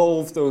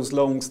resolve those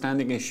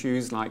long-standing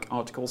issues like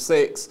Article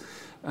 6,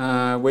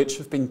 which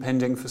have been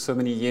pending for so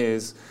many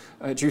years.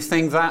 Do you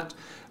think that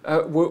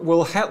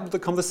will help the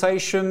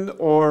conversation,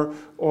 or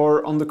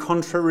on the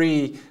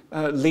contrary,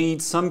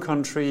 lead some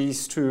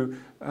countries to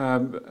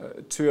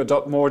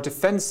adopt more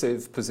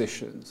defensive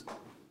positions?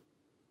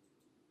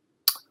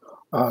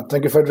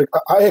 Thank you, Frederick.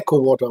 I echo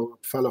what our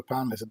fellow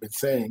panelists have been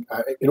saying.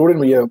 It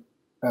wouldn't be a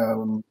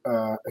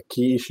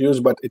key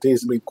issue, but it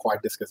is being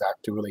quite discussed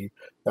actively,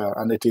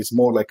 and it is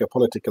more like a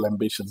political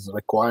ambitions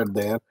required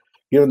there,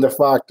 given the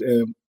fact,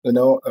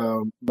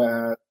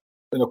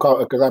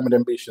 climate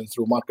ambitions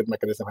through market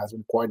mechanism has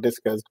been quite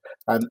discussed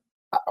and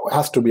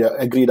has to be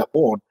agreed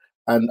upon.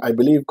 And I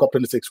believe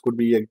COP26 could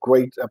be a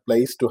great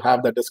place to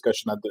have that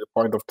discussion at the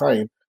point of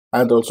time,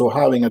 and also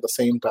having at the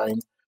same time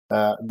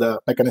the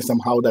mechanism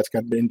how that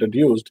can be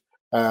introduced.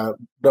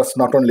 That's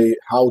not only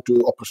how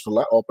to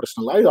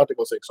operationalize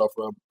Article 6 of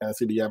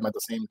CBM at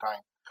the same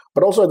time,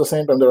 but also at the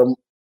same time there are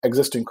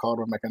existing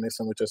carbon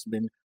mechanism which has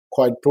been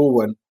quite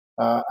proven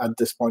at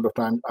this point of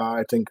time.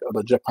 I think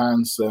the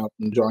Japan's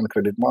joint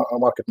credit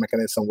market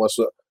mechanism was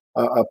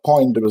a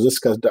point that was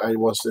discussed. I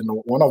was in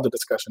one of the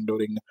discussions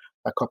during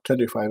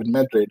COP25 in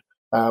Madrid,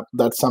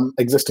 that some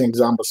existing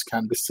examples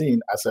can be seen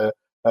as a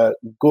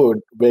good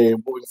way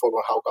moving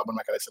forward how carbon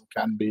mechanism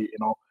can be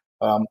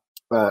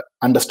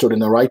understood in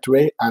the right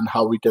way, and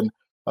how we can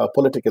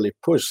politically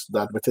push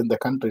that within the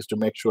countries to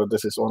make sure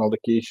this is one of the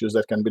key issues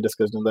that can be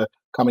discussed in the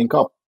coming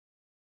COP.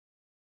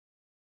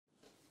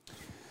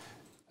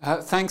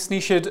 Thanks,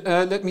 Nishat.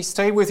 Let me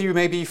stay with you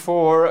maybe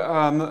for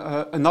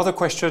another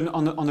question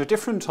on a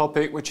different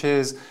topic, which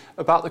is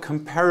about the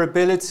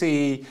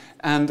comparability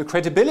and the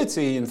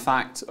credibility, in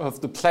fact,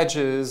 of the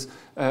pledges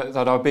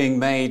that are being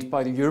made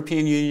by the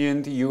European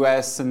Union, the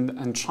US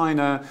and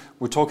China.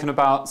 We're talking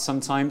about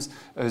sometimes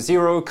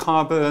zero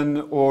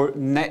carbon or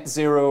net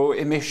zero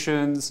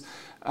emissions.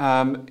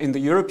 In the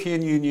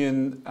European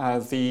Union,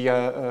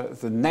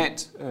 the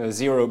net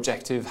zero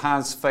objective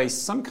has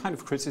faced some kind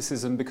of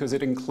criticism because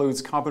it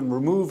includes carbon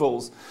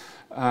removals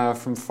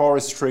from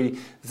forestry.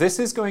 This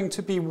is going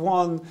to be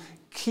one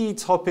key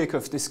topic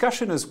of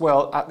discussion as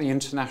well at the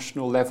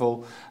international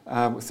level.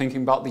 We're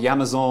thinking about the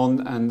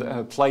Amazon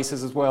and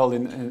places as well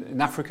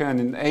in Africa and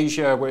in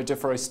Asia where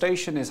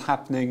deforestation is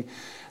happening.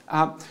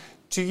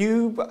 Do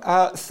you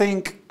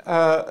think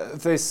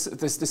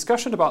this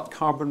discussion about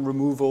carbon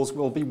removals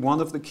will be one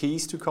of the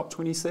keys to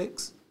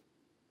COP26?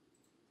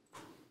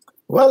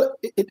 Well,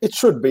 it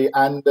should be,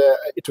 and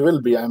it will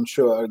be, I'm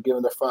sure,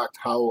 given the fact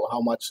how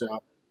much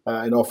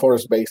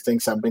forest-based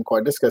things have been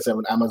quite discussed. I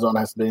mean, Amazon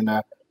has been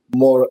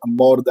more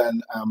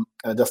than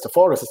just a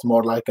forest. It's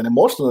more like an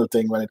emotional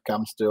thing when it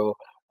comes to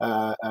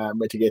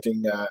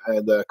mitigating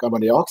the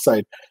carbon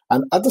dioxide.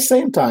 And at the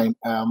same time,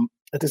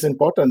 it is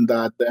important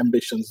that the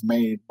ambitions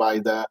made by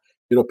the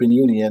European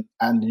Union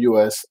and the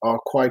US are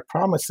quite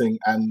promising.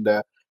 And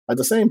at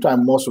the same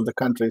time, most of the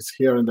countries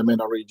here in the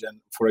MENA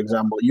region, for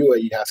example,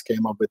 UAE has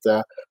came up with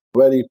a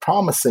very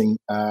promising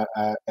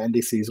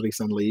NDCs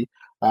recently.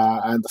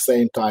 And at the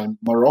same time,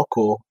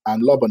 Morocco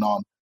and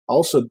Lebanon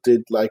also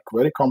did like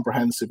very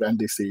comprehensive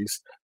NDCs.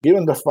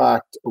 Given the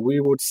fact we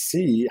would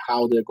see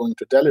how they're going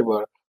to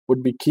deliver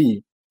would be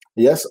key.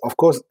 Yes, of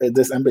course,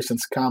 this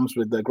ambitions comes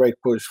with a great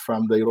push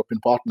from the European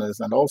partners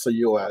and also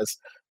US.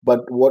 But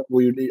what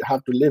we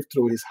have to live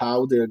through is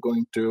how they're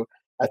going to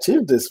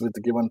achieve this with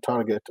the given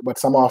target. But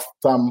some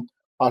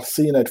are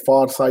seen at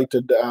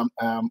far-sighted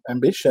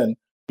ambition,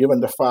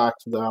 given the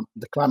fact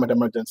the climate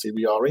emergency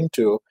we are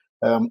into,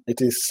 it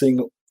is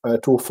seeing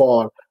too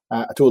far,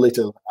 too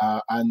little.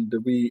 And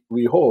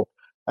we hope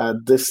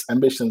these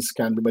ambitions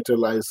can be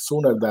materialized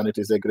sooner than it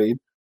is agreed.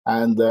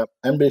 And the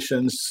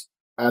ambitions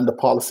and the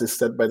policies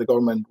set by the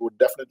government would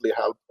definitely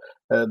help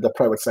the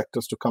private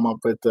sectors to come up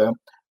with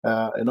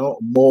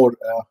more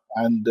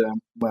and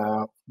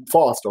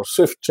fast or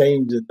swift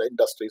change in the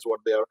industries what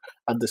they are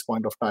at this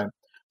point of time.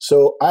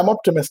 So I'm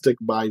optimistic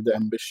by the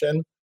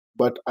ambition,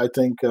 but I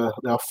think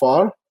they are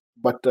far,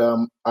 but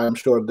I'm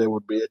sure they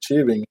would be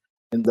achieving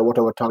in the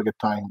whatever target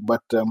time.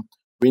 But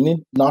we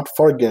need not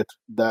forget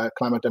the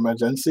climate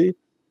emergency,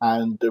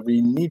 and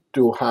we need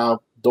to have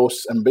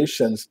those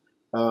ambitions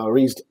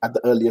reached at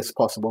the earliest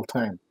possible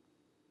time.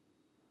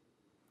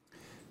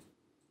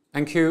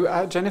 Thank you.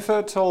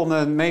 Jennifer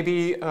Tolman,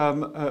 maybe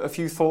a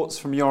few thoughts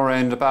from your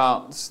end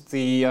about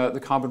the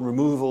carbon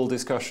removal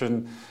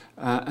discussion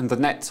and the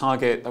net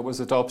target that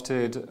was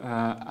adopted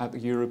at the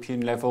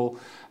European level.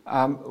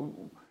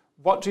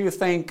 What do you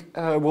think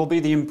will be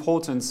the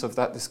importance of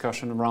that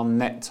discussion around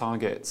net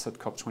targets at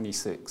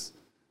COP26?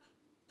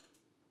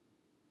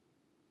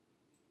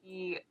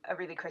 A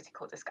really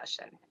critical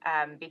discussion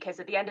because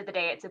at the end of the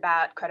day, it's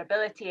about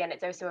credibility and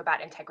it's also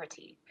about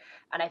integrity.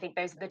 And I think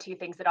those are the two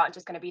things that aren't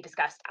just going to be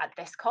discussed at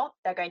this COP,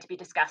 they're going to be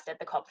discussed at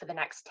the COP for the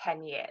next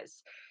 10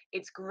 years.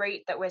 It's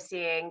great that we're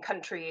seeing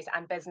countries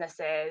and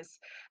businesses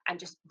and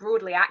just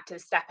broadly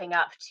actors stepping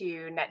up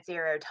to net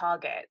zero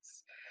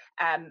targets.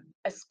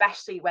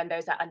 Especially when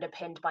those are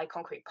underpinned by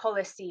concrete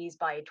policies,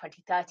 by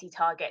 2030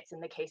 targets in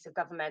the case of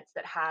governments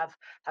that have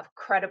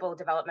credible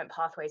development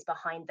pathways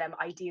behind them,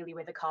 ideally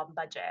with a carbon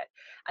budget.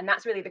 And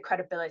that's really the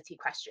credibility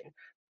question.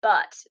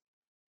 But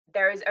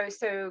there is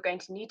also going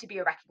to need to be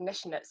a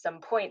recognition at some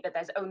point that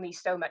there's only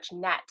so much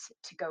net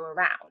to go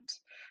around.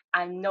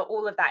 And not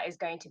all of that is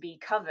going to be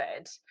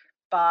covered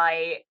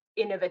by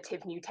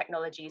innovative new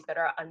technologies that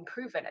are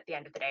unproven at the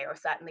end of the day, or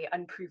certainly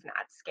unproven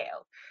at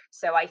scale.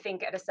 So I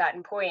think at a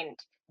certain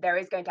point, there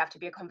is going to have to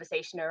be a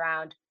conversation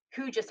around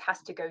who just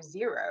has to go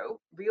zero,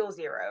 real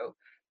zero,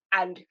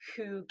 and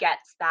who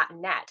gets that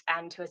net.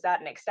 And to a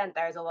certain extent,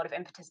 there is a lot of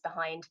impetus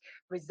behind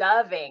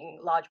reserving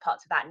large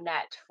parts of that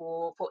net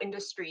for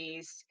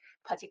industries,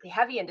 particularly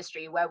heavy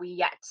industry, where we've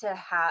yet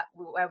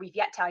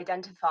to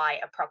identify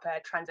a proper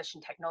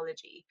transition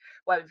technology,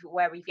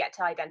 where we've yet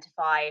to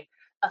identify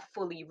a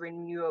fully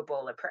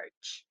renewable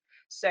approach.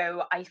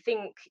 So I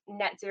think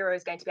net zero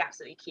is going to be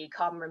absolutely key.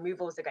 Carbon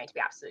removals are going to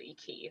be absolutely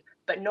key,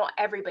 but not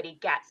everybody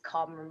gets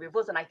carbon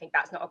removals. And I think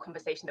that's not a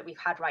conversation that we've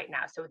had right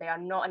now. So they are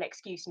not an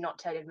excuse not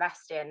to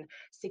invest in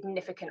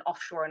significant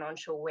offshore and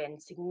onshore wind,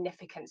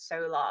 significant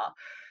solar,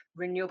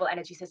 renewable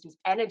energy systems,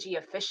 energy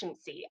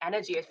efficiency.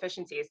 Energy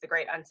efficiency is the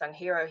great unsung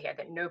hero here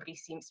that nobody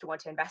seems to want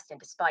to invest in,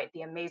 despite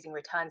the amazing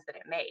returns that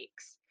it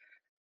makes.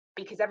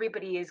 Because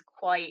everybody is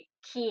quite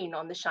keen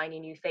on the shiny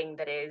new thing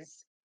that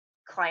is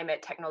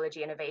climate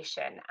technology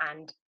innovation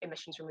and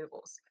emissions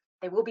removals.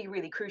 They will be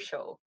really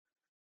crucial,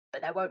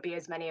 but there won't be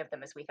as many of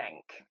them as we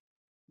think.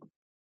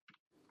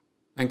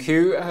 Thank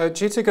you.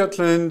 Jytte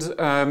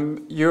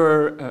Guteland,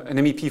 you're an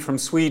MEP from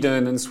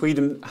Sweden, and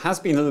Sweden has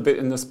been a little bit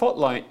in the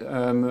spotlight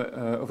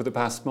over the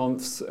past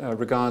months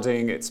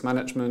regarding its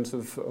management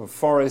of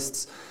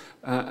forests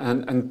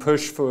and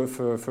push for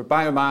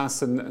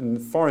biomass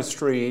and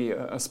forestry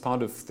as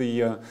part of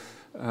the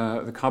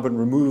carbon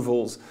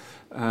removals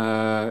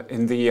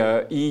in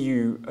the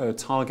EU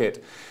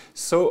target.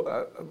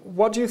 So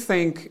what do you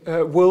think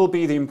will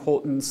be the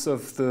importance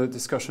of the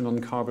discussion on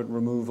carbon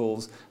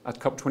removals at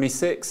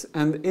COP26?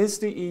 And is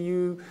the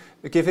EU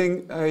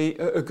giving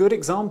a good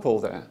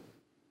example there?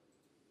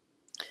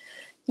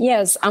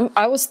 Yes,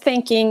 I was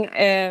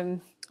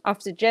thinking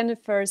after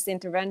Jennifer's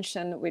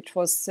intervention, which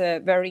was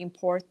very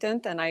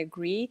important, and I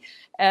agree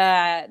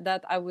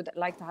that I would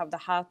like to have the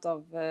hat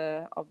of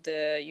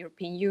the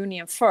European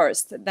Union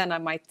first. Then I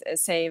might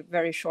say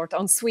very short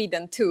on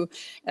Sweden too,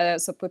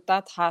 so put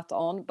that hat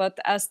on. But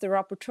as the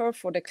rapporteur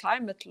for the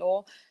climate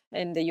law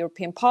in the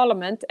European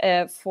Parliament,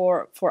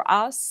 for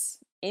us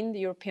in the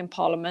European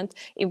Parliament,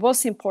 it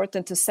was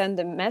important to send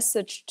a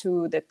message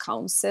to the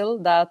Council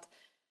that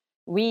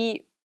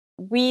we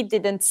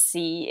didn't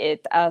see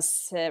it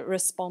as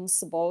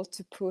responsible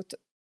to put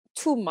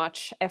too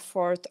much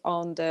effort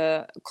on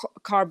the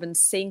carbon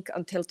sink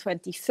until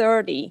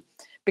 2030,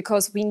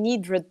 because we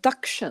need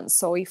reduction.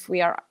 So if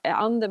we are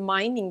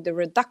undermining the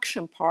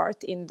reduction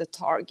part in the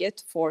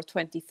target for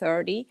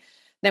 2030,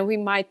 then we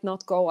might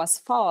not go as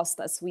fast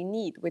as we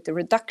need with the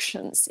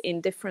reductions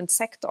in different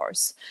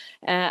sectors.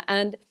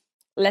 And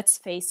let's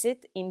face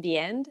it, in the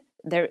end,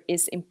 there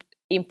is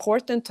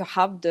important to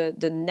have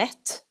the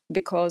net,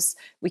 because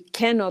we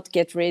cannot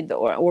get rid,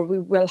 or we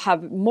will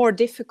have more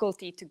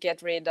difficulty to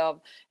get rid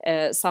of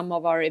some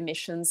of our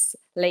emissions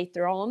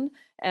later on.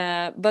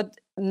 But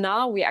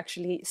now we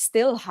actually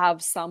still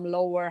have some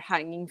lower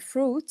hanging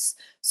fruits.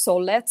 So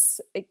let's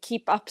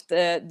keep up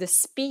the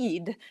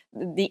speed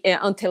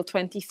until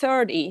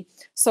 2030,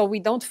 so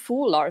we don't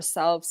fool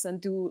ourselves and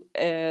do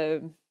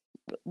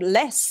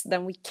less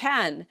than we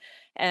can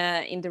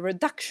in the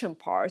reduction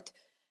part.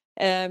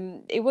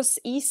 It was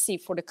easy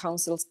for the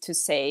councils to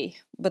say,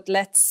 but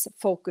let's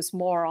focus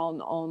more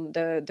on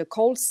the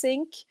coal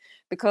sink,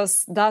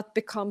 because that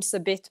becomes a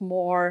bit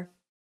more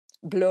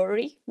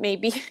blurry,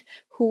 maybe,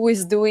 who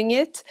is doing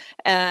it,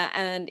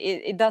 and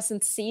it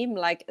doesn't seem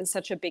like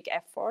such a big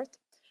effort.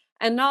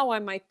 And now I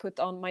might put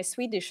on my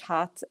Swedish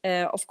hat,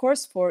 of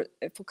course, for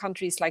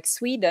countries like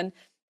Sweden,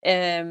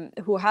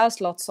 who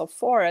has lots of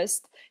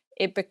forest,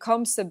 it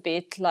becomes a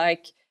bit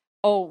like,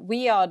 oh,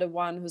 we are the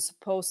one who's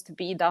supposed to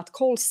be that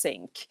coal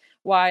sink,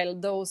 while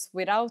those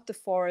without the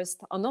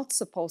forest are not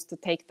supposed to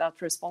take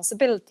that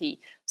responsibility.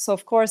 So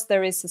of course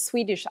there is a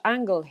Swedish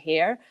angle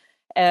here.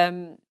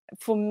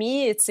 For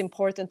me, it's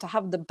important to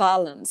have the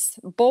balance,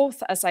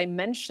 both, as I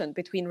mentioned,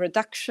 between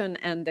reduction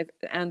and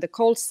the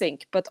coal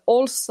sink, but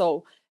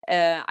also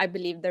I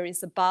believe there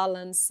is a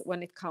balance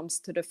when it comes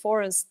to the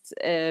forest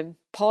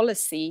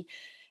policy.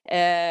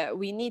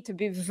 We need to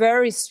be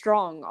very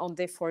strong on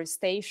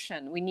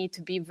deforestation. We need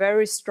to be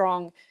very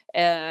strong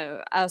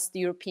as the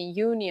European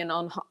Union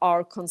on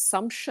our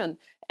consumption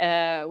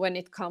when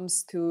it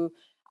comes to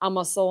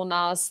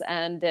Amazonas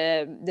and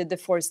the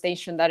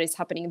deforestation that is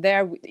happening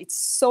there. It's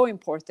so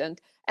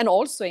important, and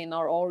also in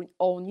our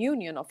own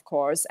union, of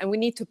course, and we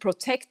need to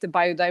protect the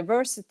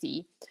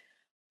biodiversity.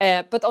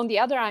 But on the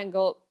other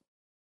angle,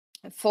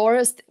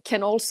 forest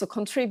can also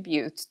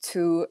contribute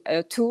to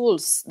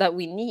tools that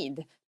we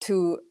need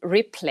to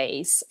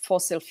replace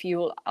fossil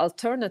fuel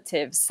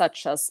alternatives,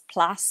 such as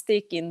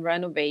plastic in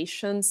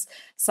renovations,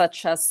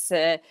 such as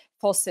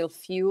fossil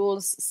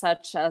fuels,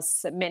 such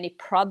as many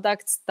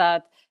products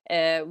that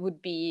would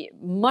be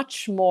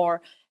much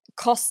more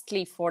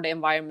costly for the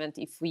environment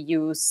if we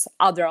use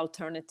other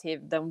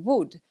alternative than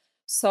wood.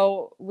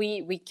 So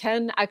we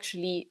can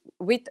actually,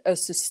 with a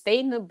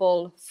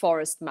sustainable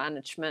forest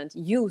management,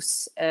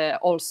 use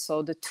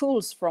also the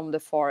tools from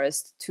the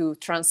forest to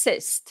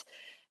transist.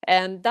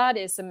 And that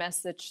is a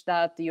message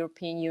that the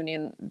European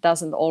Union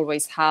doesn't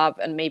always have,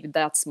 and maybe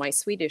that's my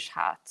Swedish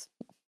hat.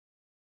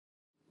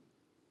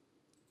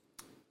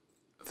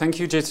 Thank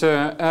you,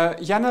 Gitta.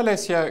 Jana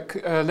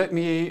Lesiak, let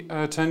me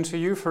turn to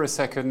you for a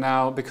second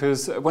now,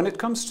 because when it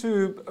comes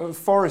to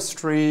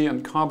forestry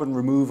and carbon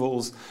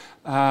removals,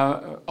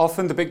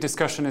 often the big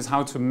discussion is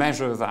how to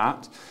measure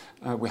that.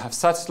 We have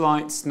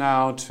satellites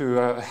now to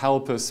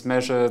help us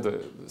measure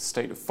the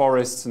state of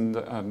forests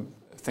and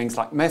things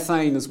like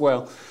methane as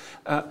well.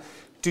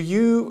 Do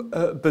you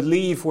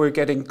believe we're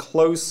getting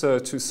closer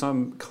to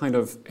some kind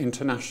of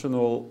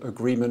international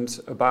agreement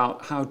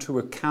about how to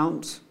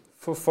account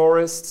for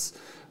forests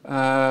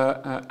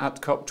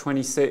at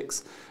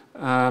COP26,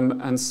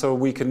 and so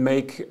we can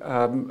make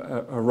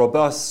a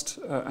robust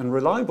and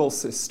reliable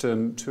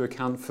system to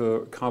account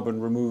for carbon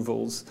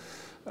removals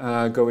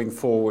going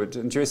forward?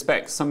 And do you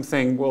expect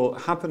something will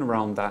happen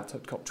around that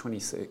at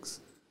COP26?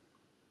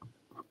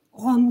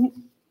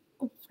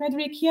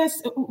 Frederick,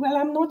 yes. Well,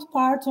 I'm not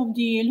part of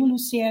the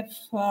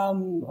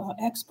LULUCF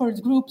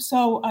expert group,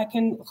 so I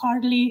can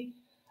hardly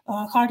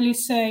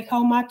say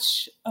how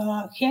much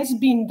has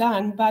been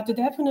done, but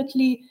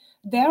definitely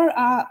there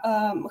are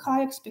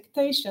high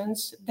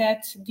expectations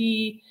that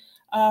the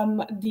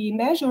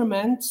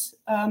measurements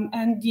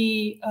and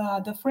the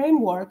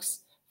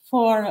frameworks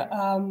for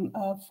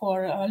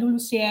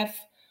LULUCF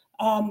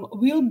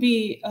will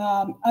be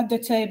at the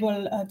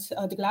table at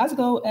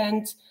Glasgow,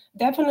 and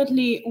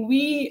definitely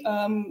we,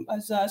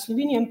 as a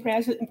Slovenian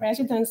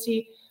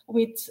presidency,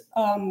 with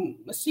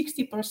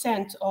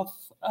 60% of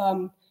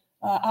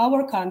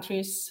our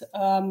countries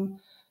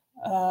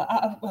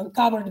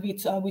covered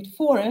with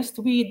forest,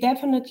 we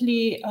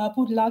definitely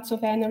put lots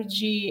of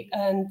energy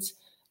and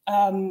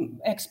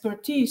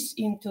expertise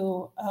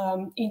into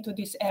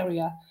this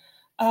area.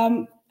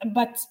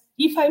 But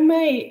if I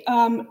may,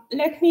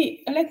 let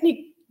me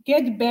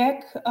get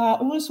back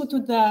also to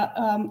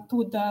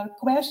the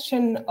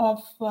question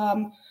of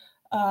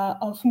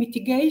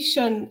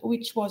mitigation,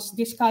 which was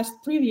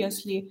discussed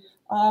previously.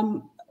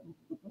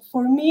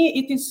 For me,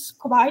 it is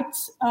quite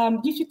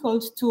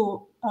difficult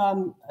to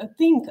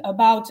think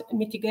about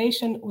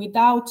mitigation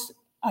without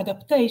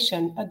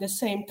adaptation at the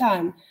same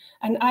time.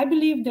 And I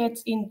believe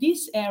that in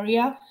this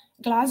area,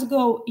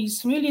 Glasgow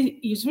is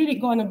really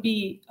going to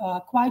be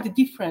quite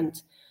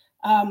different.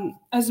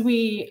 As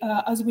we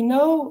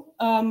know,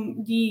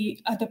 the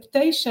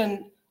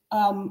adaptation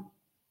at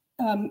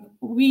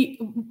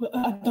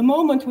the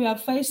moment we are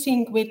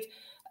facing with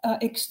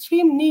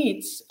extreme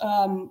needs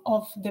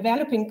of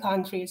developing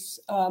countries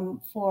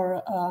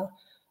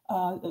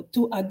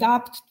to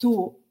adapt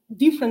to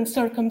different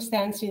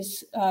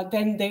circumstances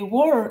than they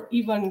were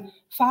even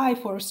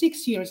 5 or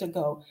 6 years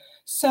ago.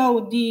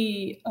 So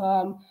the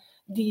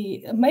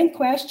main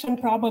question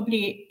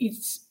probably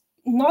is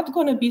not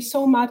going to be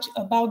so much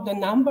about the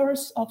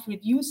numbers of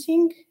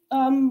reducing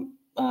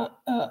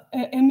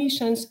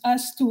emissions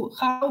as to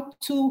how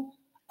to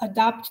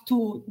adapt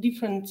to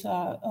different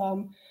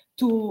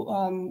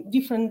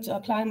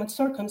climate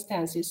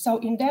circumstances. So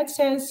in that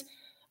sense,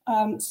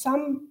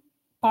 some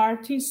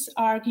parties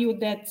argue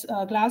that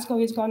Glasgow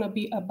is going to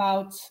be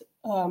about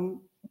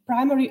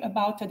primarily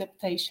about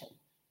adaptation.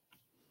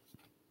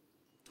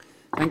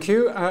 Thank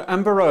you.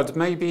 Amber Rudd,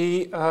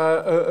 maybe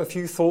a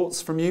few thoughts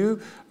from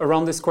you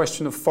around this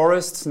question of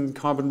forests and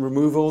carbon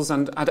removals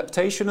and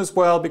adaptation as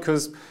well,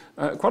 because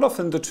quite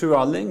often the two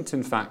are linked,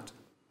 in fact.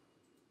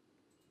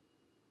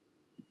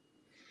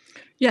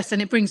 Yes,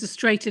 and it brings us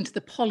straight into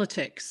the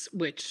politics,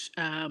 which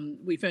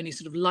we've only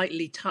sort of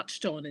lightly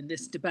touched on in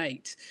this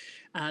debate.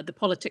 The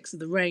politics of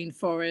the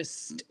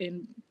rainforest,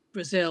 in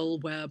Brazil,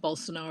 where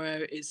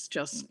Bolsonaro is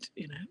just,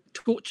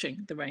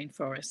 torching the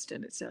rainforest,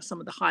 and it's some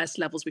of the highest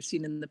levels we've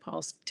seen in the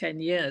past 10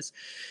 years.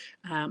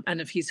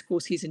 And of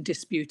course, he's in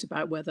dispute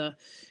about whether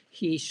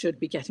he should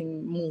be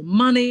getting more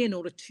money in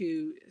order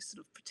to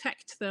sort of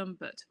protect them,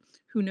 but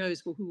who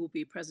knows who will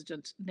be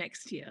president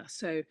next year.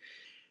 So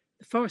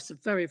the forests are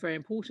very, very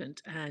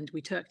important. And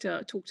we talked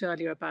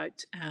earlier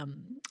about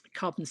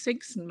carbon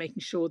sinks and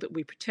making sure that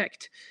we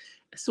protect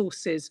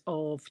sources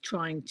of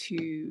trying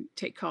to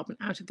take carbon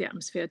out of the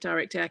atmosphere,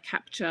 direct air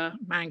capture,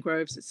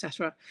 mangroves,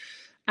 etc.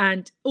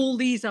 And all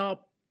these are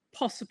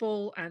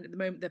possible, and at the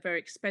moment they're very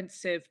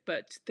expensive,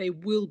 but they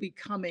will be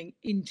coming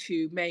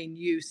into main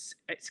use,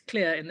 it's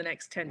clear, in the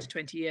next 10 to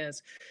 20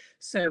 years.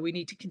 So we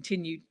need to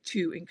continue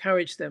to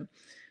encourage them.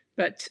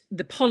 But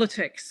the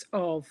politics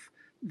of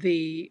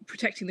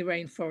protecting the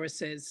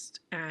rainforests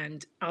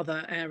and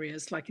other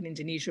areas like in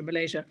Indonesia and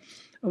Malaysia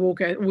are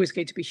always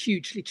going to be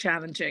hugely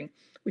challenging,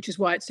 which is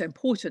why it's so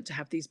important to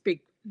have these big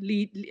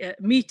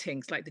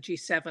meetings like the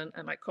G7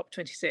 and like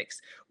COP26,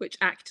 which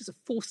act as a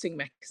forcing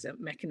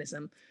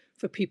mechanism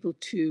for people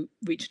to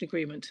reach an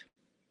agreement.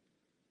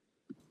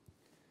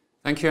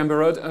 Thank you, Amber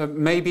Rudd.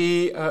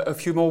 Maybe a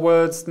few more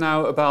words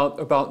now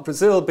about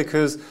Brazil,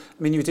 because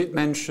you did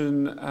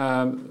mention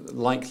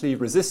likely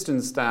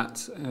resistance that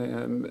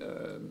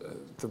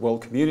the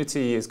world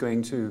community is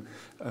going to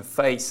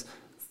face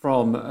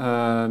from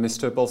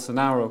Mr.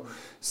 Bolsonaro.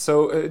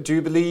 So do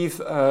you believe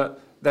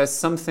there's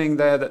something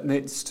there that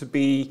needs to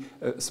be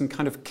some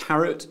kind of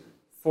carrot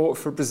for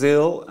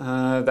Brazil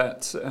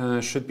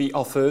that should be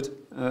offered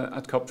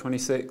at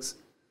COP26?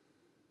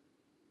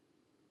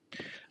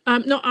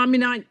 No,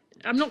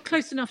 I'm not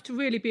close enough to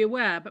really be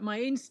aware, but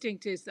my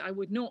instinct is that I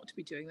would not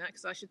be doing that,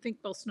 because I should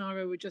think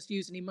Bolsonaro would just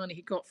use any money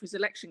he got for his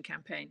election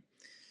campaign.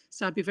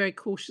 So I'd be very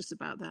cautious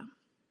about that.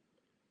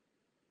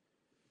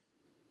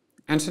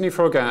 Anthony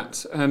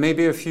Frogat,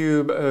 maybe a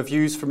few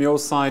views from your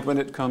side when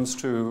it comes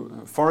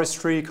to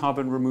forestry,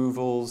 carbon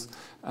removals,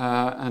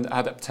 and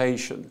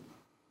adaptation.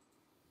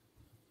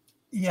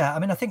 Yeah,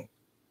 I think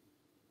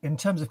in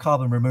terms of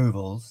carbon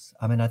removals,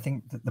 I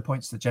think that the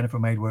points that Jennifer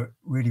made were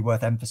really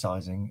worth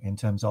emphasizing, in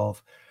terms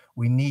of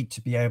we need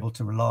to be able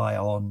to rely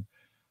on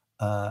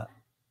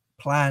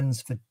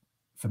plans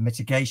for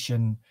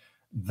mitigation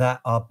that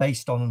are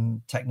based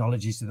on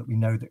technologies that we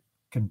know that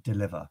can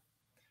deliver.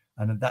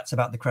 And that's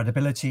about the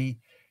credibility.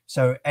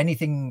 So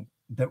anything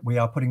that we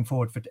are putting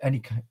forward for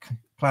any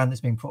plan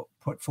that's being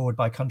put forward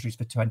by countries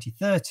for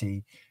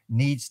 2030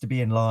 needs to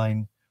be in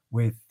line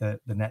with the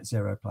net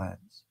zero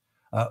plans.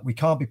 We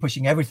can't be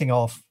pushing everything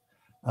off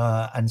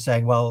and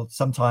saying, well,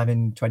 sometime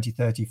in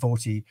 2030,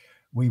 40,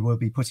 we will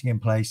be putting in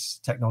place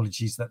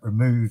technologies that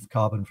remove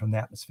carbon from the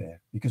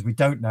atmosphere, because we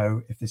don't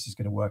know if this is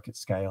going to work at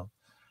scale.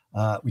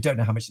 We don't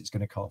know how much it's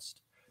going to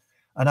cost.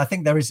 And I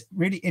think there is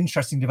really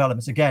interesting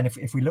developments. Again,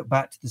 if we look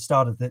back to the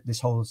start of this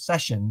whole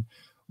session,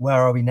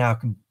 where are we now,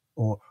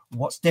 or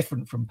what's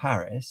different from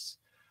Paris?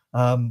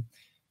 A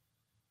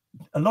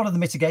lot of the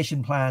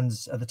mitigation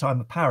plans at the time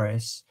of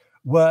Paris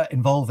were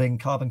involving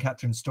carbon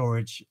capture and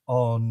storage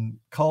on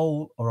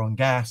coal or on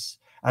gas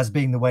as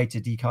being the way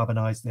to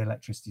decarbonize the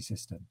electricity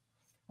system.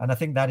 And I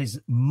think that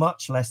is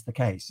much less the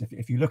case.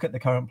 If you look at the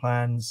current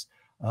plans,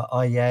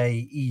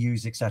 IEA,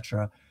 EU's,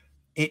 etc.,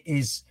 it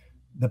is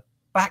the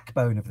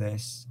backbone of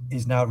this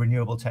is now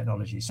renewable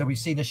technology. So we've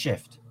seen a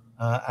shift.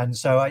 And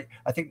so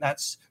I think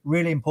that's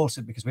really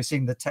important, because we're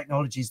seeing the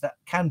technologies that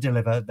can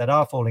deliver, that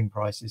are falling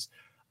prices,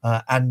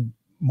 and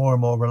more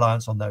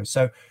reliance on those.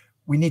 So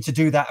we need to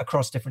do that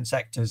across different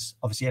sectors.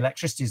 Obviously,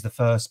 electricity is the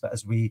first, but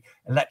as we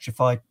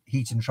electrify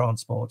heat and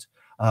transport,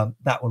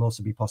 that will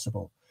also be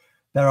possible.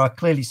 There are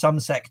clearly some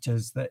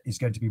sectors that is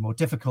going to be more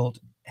difficult,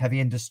 heavy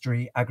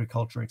industry,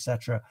 agriculture,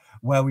 etc.,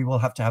 where we will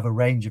have to have a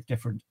range of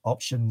different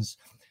options,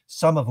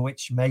 some of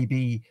which may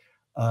be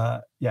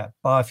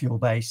biofuel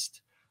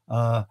based,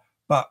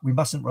 but we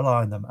mustn't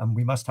rely on them, and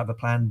we must have a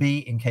plan B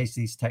in case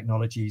these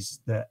technologies,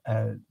 the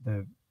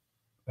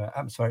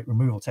atmospheric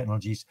removal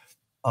technologies,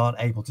 aren't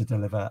able to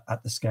deliver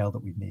at the scale that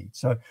we need.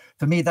 So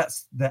for me,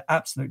 that's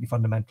absolutely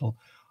fundamental.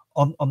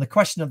 On the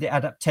question of the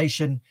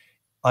adaptation,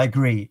 I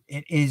agree.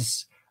 It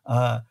is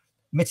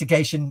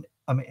mitigation.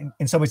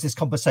 In some ways, this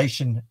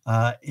conversation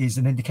is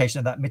an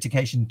indication that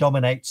mitigation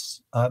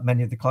dominates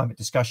many of the climate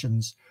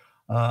discussions.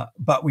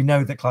 But we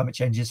know that climate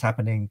change is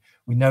happening.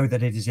 We know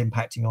that it is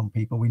impacting on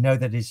people. We know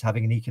that it is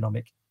having an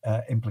economic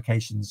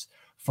implications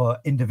for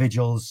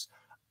individuals,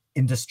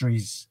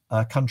 industries,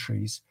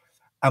 countries,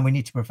 and we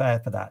need to prepare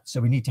for that. So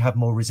we need to have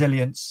more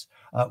resilience.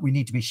 We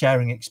need to be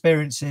sharing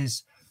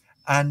experiences.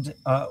 And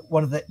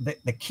one of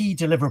the key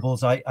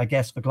deliverables, I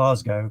guess, for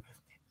Glasgow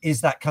is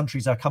that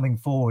countries are coming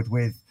forward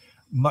with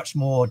much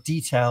more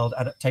detailed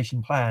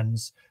adaptation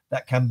plans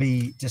that can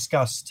be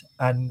discussed,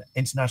 and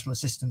international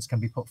assistance can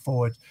be put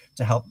forward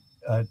to help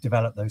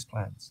develop those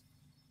plans.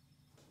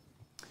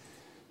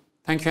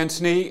 Thank you,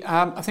 Anthony.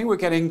 I think we're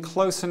getting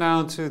closer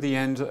now to the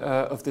end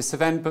of this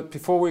event, but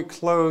before we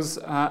close,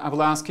 I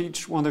will ask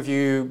each one of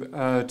you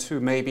to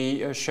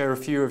maybe share a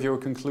few of your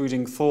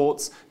concluding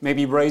thoughts,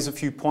 maybe raise a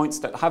few points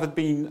that haven't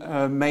been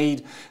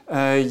made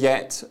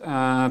yet,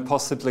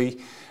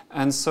 possibly.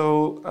 And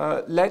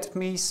so let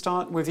me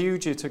start with you,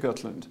 Jutta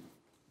Gotland.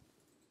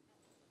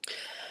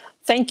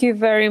 Thank you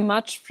very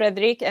much,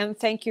 Frederick, and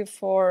thank you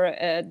for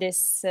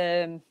this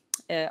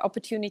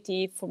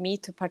opportunity for me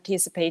to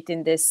participate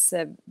in this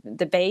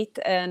debate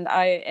and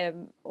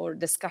or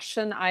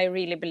discussion. I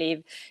really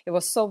believe it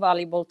was so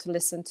valuable to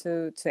listen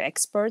to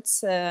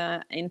experts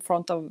in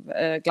front of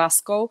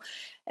Glasgow.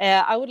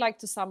 I would like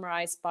to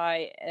summarize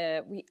by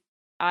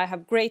I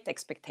have great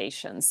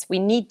expectations. We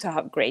need to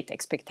have great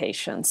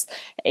expectations.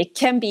 It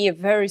can be a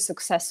very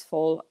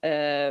successful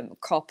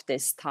COP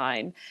this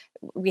time.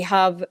 We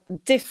have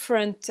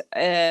different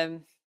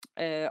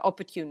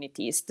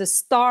opportunities. The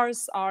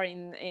stars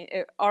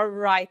are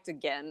right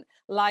again,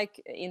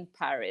 like in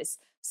Paris.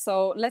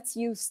 So let's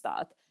use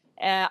that.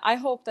 I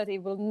hope that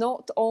it will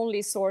not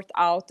only sort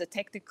out the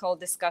technical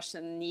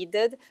discussion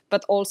needed,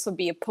 but also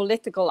be a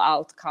political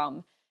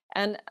outcome.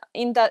 And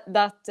in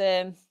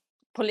that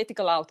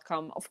political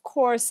outcome, of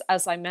course,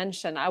 as I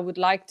mentioned, I would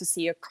like to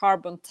see a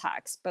carbon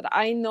tax, but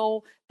I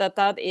know that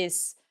that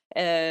is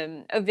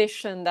a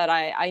vision that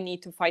I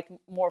need to fight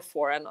more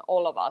for, and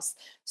all of us.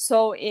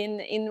 So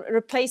in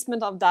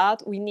replacement of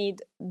that, we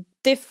need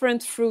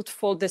different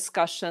fruitful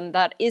discussion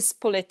that is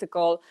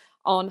political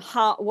on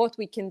what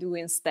we can do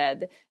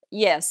instead.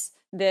 Yes,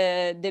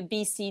 the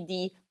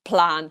BCD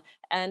plan.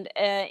 And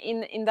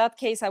in that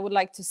case, I would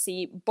like to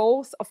see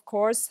both, of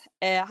course,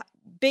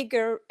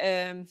 bigger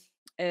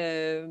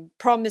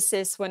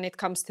promises when it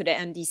comes to the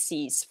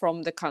NDCs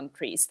from the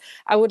countries.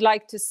 I would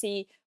like to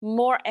see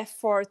more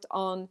effort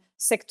on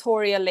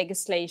sectorial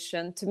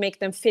legislation to make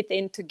them fit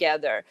in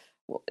together.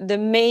 The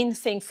main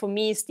thing for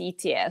me is the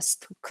ETS,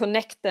 to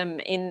connect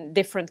them in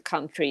different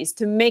countries,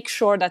 to make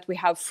sure that we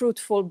have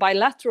fruitful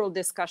bilateral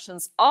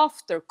discussions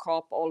after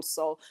COP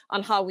also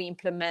on how we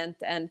implement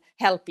and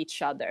help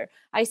each other.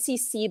 I see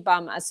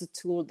CBAM as a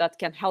tool that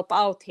can help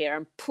out here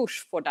and push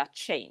for that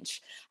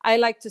change. I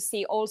like to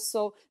see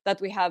also that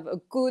we have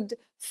a good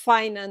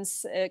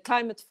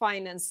climate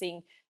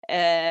financing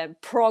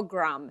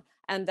program,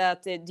 and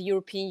that the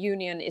European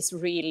Union is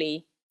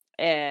really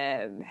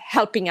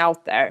helping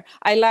out there.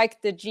 I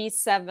like the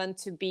G7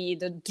 to be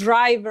the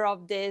driver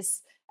of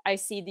this. I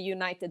see the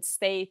United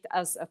States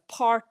as a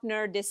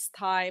partner this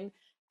time.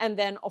 And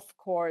then, of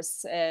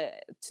course,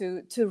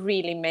 to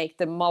really make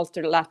the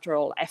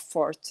multilateral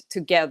effort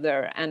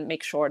together and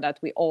make sure that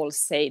we all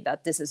say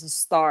that this is a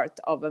start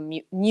of a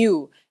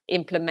new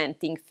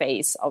implementing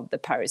phase of the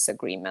Paris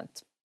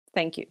Agreement.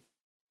 Thank you.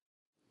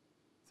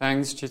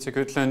 Thanks, Jutta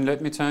Gotland.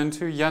 Let me turn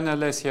to Jana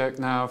Lesiak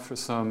now for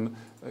some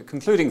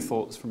concluding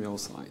thoughts from your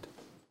side.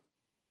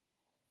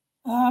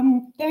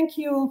 Thank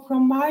you.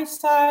 From my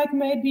side,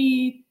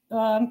 maybe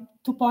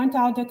to point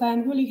out that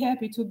I'm really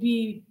happy to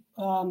be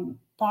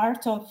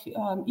part of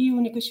EU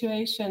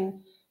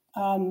negotiation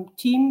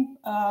team.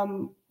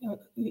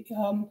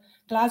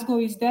 Glasgow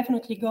is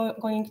definitely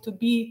going to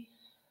be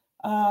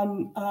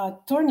a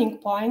turning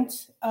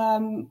point.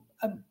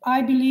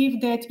 I believe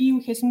that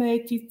EU has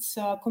made its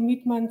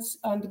commitments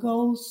and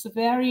goals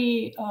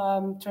very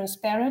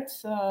transparent.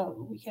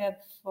 We have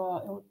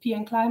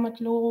European climate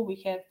law, we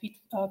have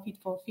Fit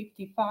for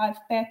 55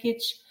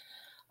 package,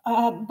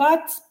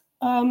 but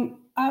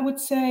I would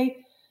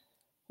say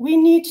we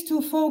need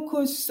to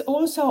focus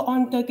also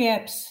on the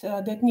gaps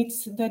that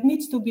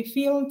needs to be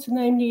filled,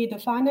 namely the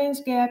finance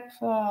gap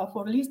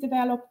for least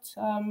developed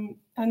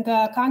and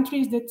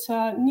countries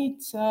that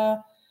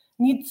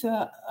need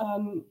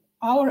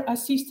our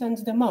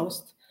assistance the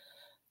most.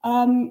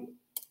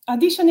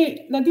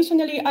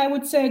 Additionally, I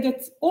would say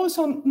that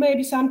also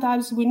maybe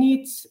sometimes we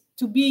need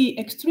to be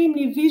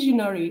extremely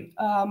visionary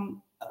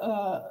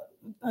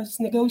as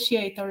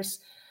negotiators,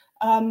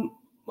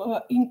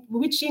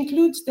 which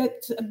includes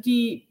that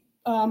the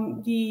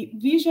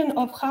vision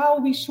of how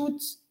we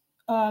should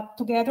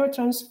together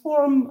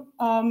transform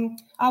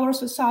our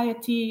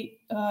society,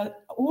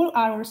 all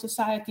our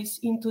societies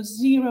into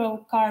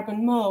zero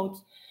carbon mode.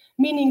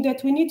 Meaning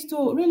that we need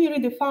to really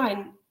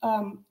redefine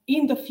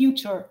in the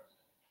future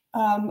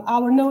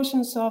our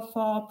notions of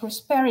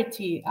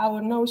prosperity,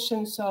 our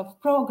notions of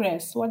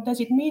progress. What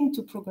does it mean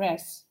to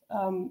progress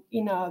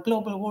in a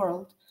global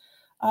world?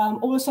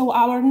 Also,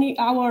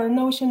 our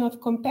notion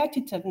of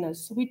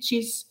competitiveness, which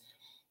is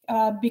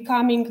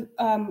becoming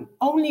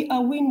only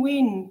a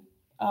win-win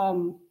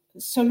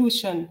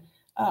solution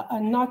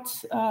and not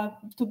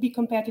to be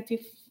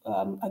competitive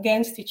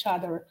against each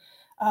other.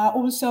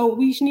 Also,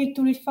 we need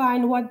to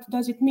refine what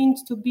does it mean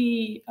to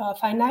be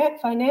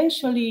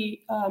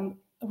financially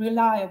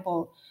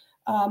reliable.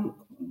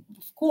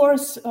 Of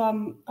course,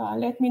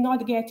 let me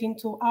not get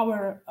into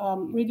our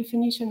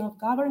redefinition of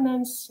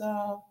governance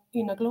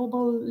in a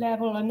global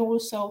level, and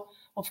also,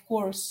 of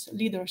course,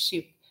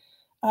 leadership.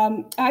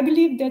 I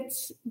believe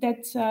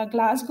that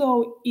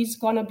Glasgow is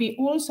going to be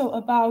also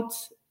about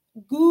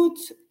good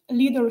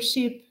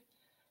leadership,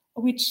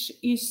 which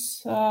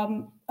is,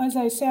 as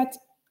I said,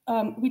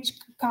 which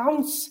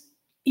counts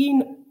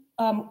in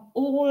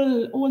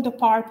all the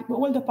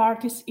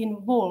parties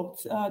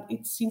involved.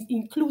 It's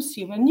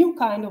inclusive, a new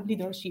kind of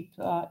leadership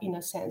in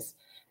a sense.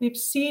 We've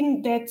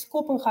seen that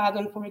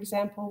Copenhagen, for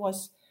example,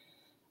 was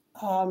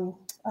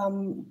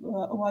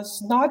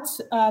not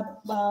a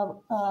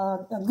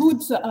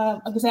good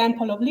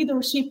example of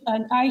leadership,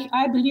 and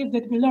I believe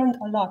that we learned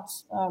a lot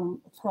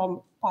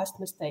from past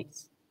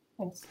mistakes.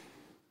 Thanks.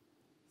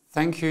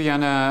 Thank you,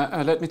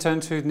 Jana. Let me turn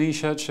to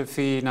Nishat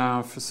Shafi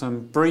now for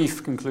some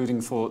brief concluding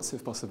thoughts,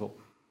 if possible.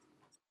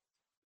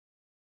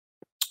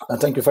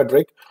 Thank you,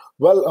 Frederick.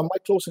 Well, my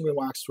closing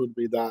remarks would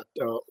be that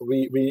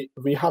we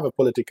have a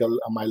political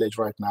mileage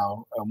right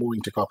now,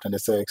 moving to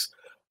COP26.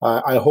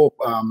 I hope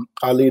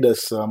our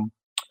leaders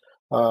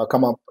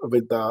come up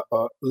with the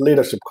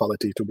leadership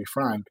quality, to be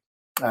frank,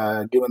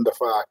 given the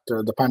fact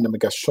the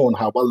pandemic has shown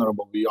how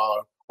vulnerable we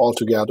are all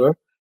together.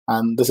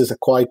 And this is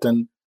quite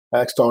an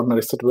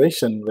extraordinary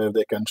situation where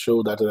they can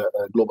show that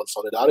global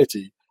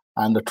solidarity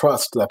and the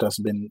trust that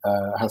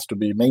has to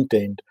be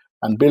maintained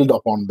and build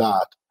upon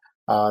that.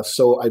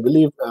 So I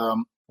believe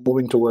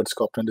moving towards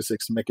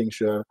COP26, making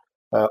sure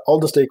all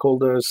the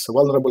stakeholders,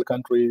 vulnerable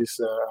countries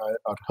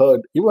are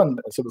heard, even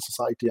civil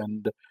society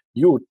and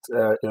youth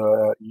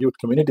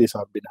communities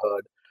have been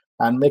heard,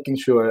 and making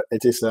sure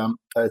it's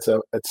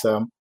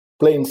a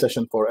plain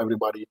session for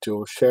everybody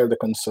to share the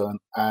concern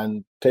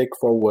and take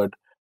forward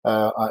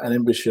an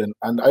ambition.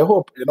 And I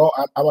hope,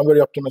 I'm a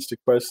very optimistic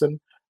person.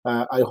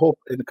 I hope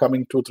in the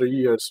coming 2-3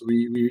 years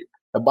we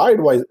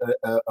abide by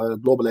a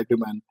global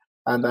agreement.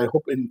 And I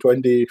hope in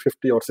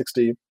 2050 or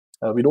 60,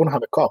 we don't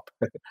have a COP.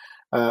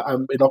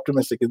 I'm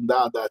optimistic in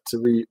that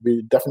we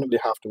definitely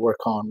have to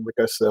work on,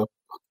 because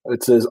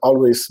it has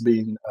always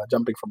been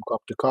jumping from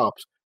COP to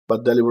COPs,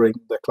 but delivering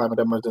the climate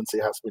emergency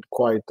has been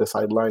quite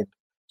sidelined.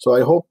 So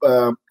I hope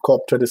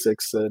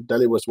COP26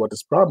 delivers what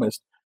is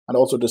promised, and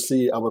also to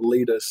see our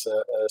leaders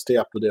stay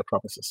up to their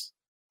promises.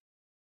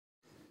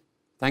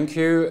 Thank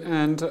you.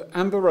 And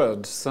Amber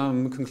Rudd,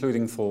 some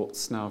concluding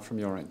thoughts now from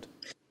your end.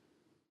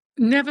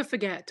 Never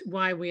forget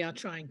why we are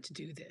trying to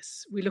do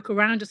this. We look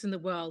around us in the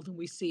world and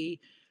we see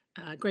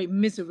great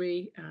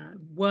misery,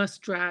 worse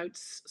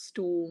droughts,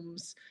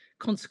 storms,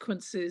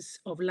 consequences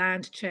of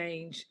land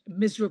change,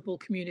 miserable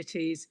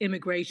communities,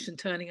 immigration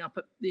turning up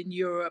in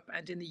Europe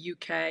and in the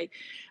UK,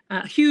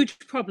 huge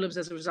problems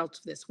as a result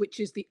of this, which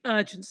is the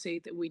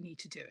urgency that we need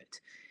to do it.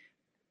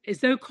 As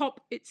though COP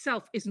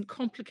itself isn't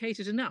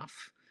complicated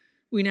enough,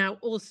 we now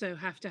also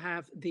have to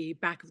have the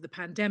back of the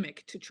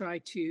pandemic to try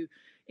to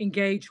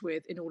engage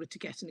with in order to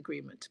get an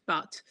agreement.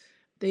 But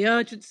the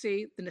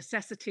urgency, the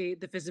necessity,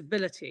 the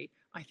visibility,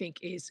 I think,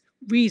 is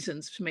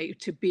reasons for me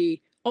to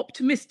be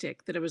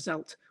optimistic that a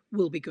result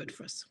will be good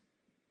for us.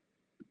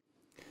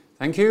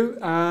 Thank you.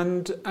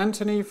 And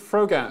Anthony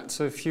Frogat,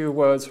 a few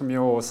words from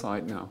your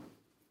side now.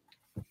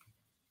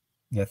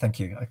 Yeah, thank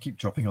you. I keep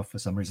dropping off for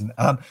some reason.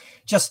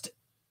 Just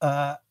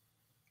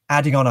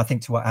adding on, I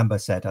think, to what Amber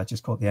said, I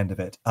just caught the end of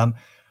it.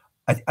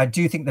 I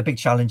do think the big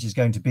challenge is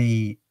going to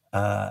be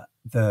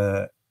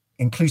the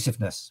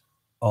inclusiveness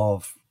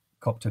of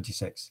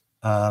COP26.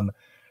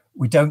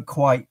 We don't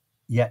quite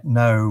yet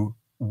know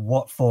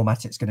what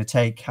format it's going to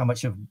take, how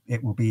much of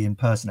it will be in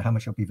person, how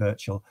much will be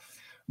virtual,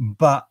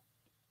 but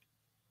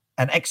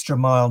an extra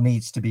mile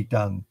needs to be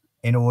done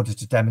in order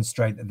to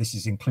demonstrate that this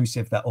is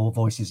inclusive, that all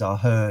voices are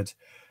heard.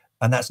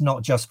 And that's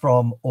not just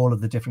from all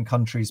of the different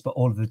countries, but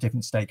all of the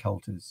different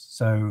stakeholders.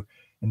 So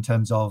in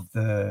terms of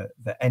the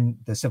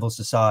civil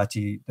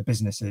society, the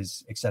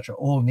businesses, etc.,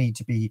 all need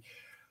to be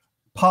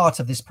part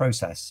of this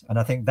process. And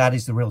I think that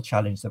is the real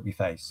challenge that we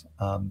face.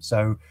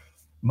 So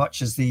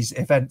much as these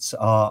events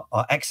are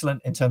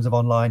excellent in terms of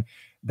online,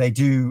 they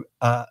do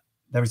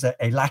there is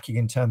a lacking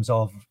in terms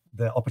of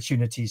the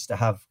opportunities to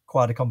have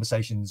quieter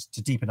conversations,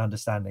 to deepen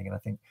understanding. And I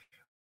think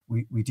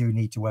we do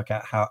need to work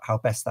out how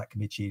best that can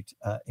be achieved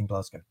in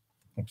Glasgow.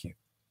 Thank you.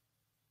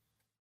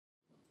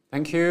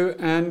 Thank you.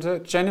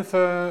 And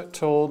Jennifer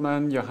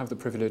Tallman, you have the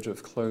privilege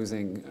of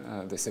closing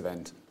this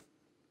event.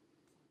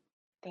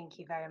 Thank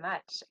you very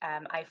much.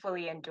 I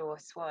fully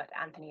endorse what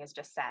Anthony has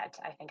just said.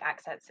 I think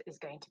access is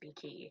going to be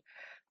key.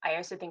 I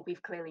also think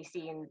we've clearly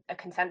seen a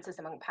consensus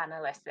among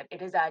panelists that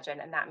it is urgent,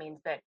 and that means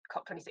that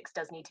COP26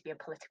 does need to be a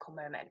political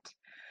moment.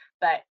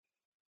 But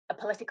a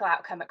political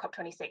outcome at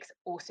COP26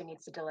 also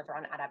needs to deliver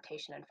on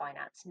adaptation and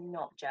finance,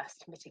 not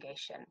just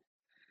mitigation.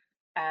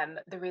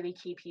 The really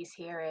key piece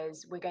here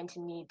is we're going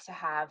to need to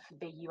have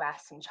the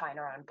US and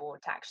China on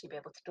board to actually be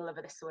able to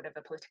deliver this sort of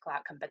a political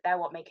outcome, but they're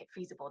what make it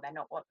feasible. They're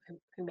not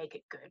who make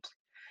it good.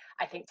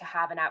 I think to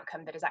have an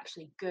outcome that is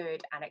actually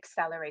good and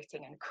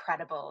accelerating and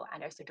credible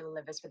and also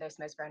delivers for those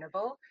most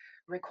vulnerable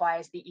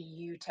requires the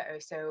EU to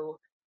also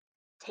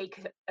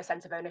take a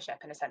sense of ownership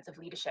and a sense of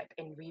leadership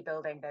in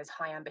rebuilding those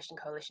high ambition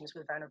coalitions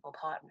with vulnerable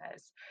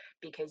partners,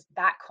 because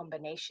that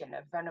combination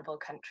of vulnerable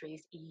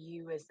countries,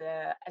 EU as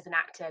an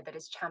actor that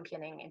is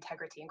championing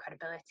integrity and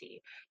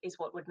credibility, is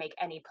what would make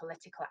any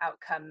political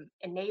outcome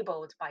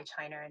enabled by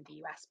China and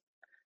the US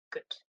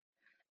good.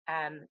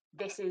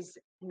 This is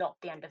not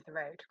the end of the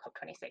road,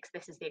 COP26.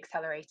 This is the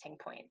accelerating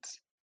point,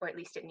 or at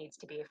least it needs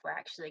to be if we're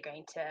actually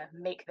going to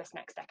make this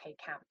next decade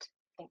count.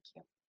 Thank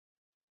you.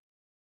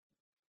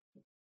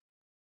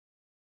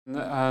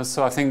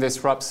 So I think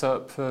this wraps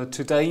up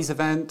today's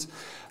event.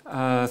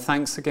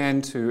 Thanks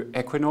again to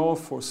Equinor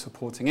for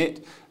supporting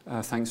it.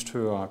 Thanks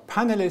to our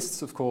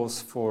panelists, of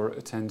course, for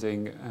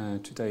attending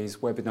today's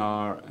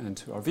webinar, and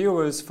to our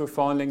viewers for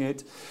following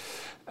it.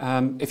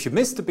 If you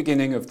missed the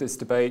beginning of this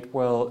debate,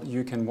 well,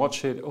 you can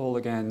watch it all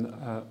again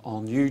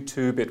on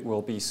YouTube. It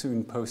will be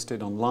soon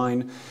posted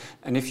online.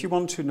 And if you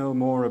want to know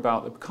more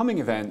about upcoming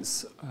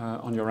events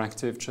on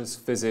Euractiv,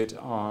 just visit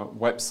our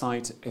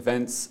website,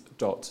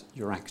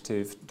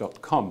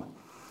 events.euractiv.com.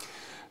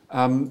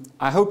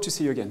 I hope to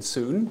see you again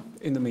soon.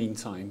 In the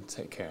meantime,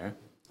 take care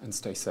and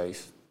stay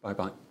safe.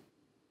 Bye-bye.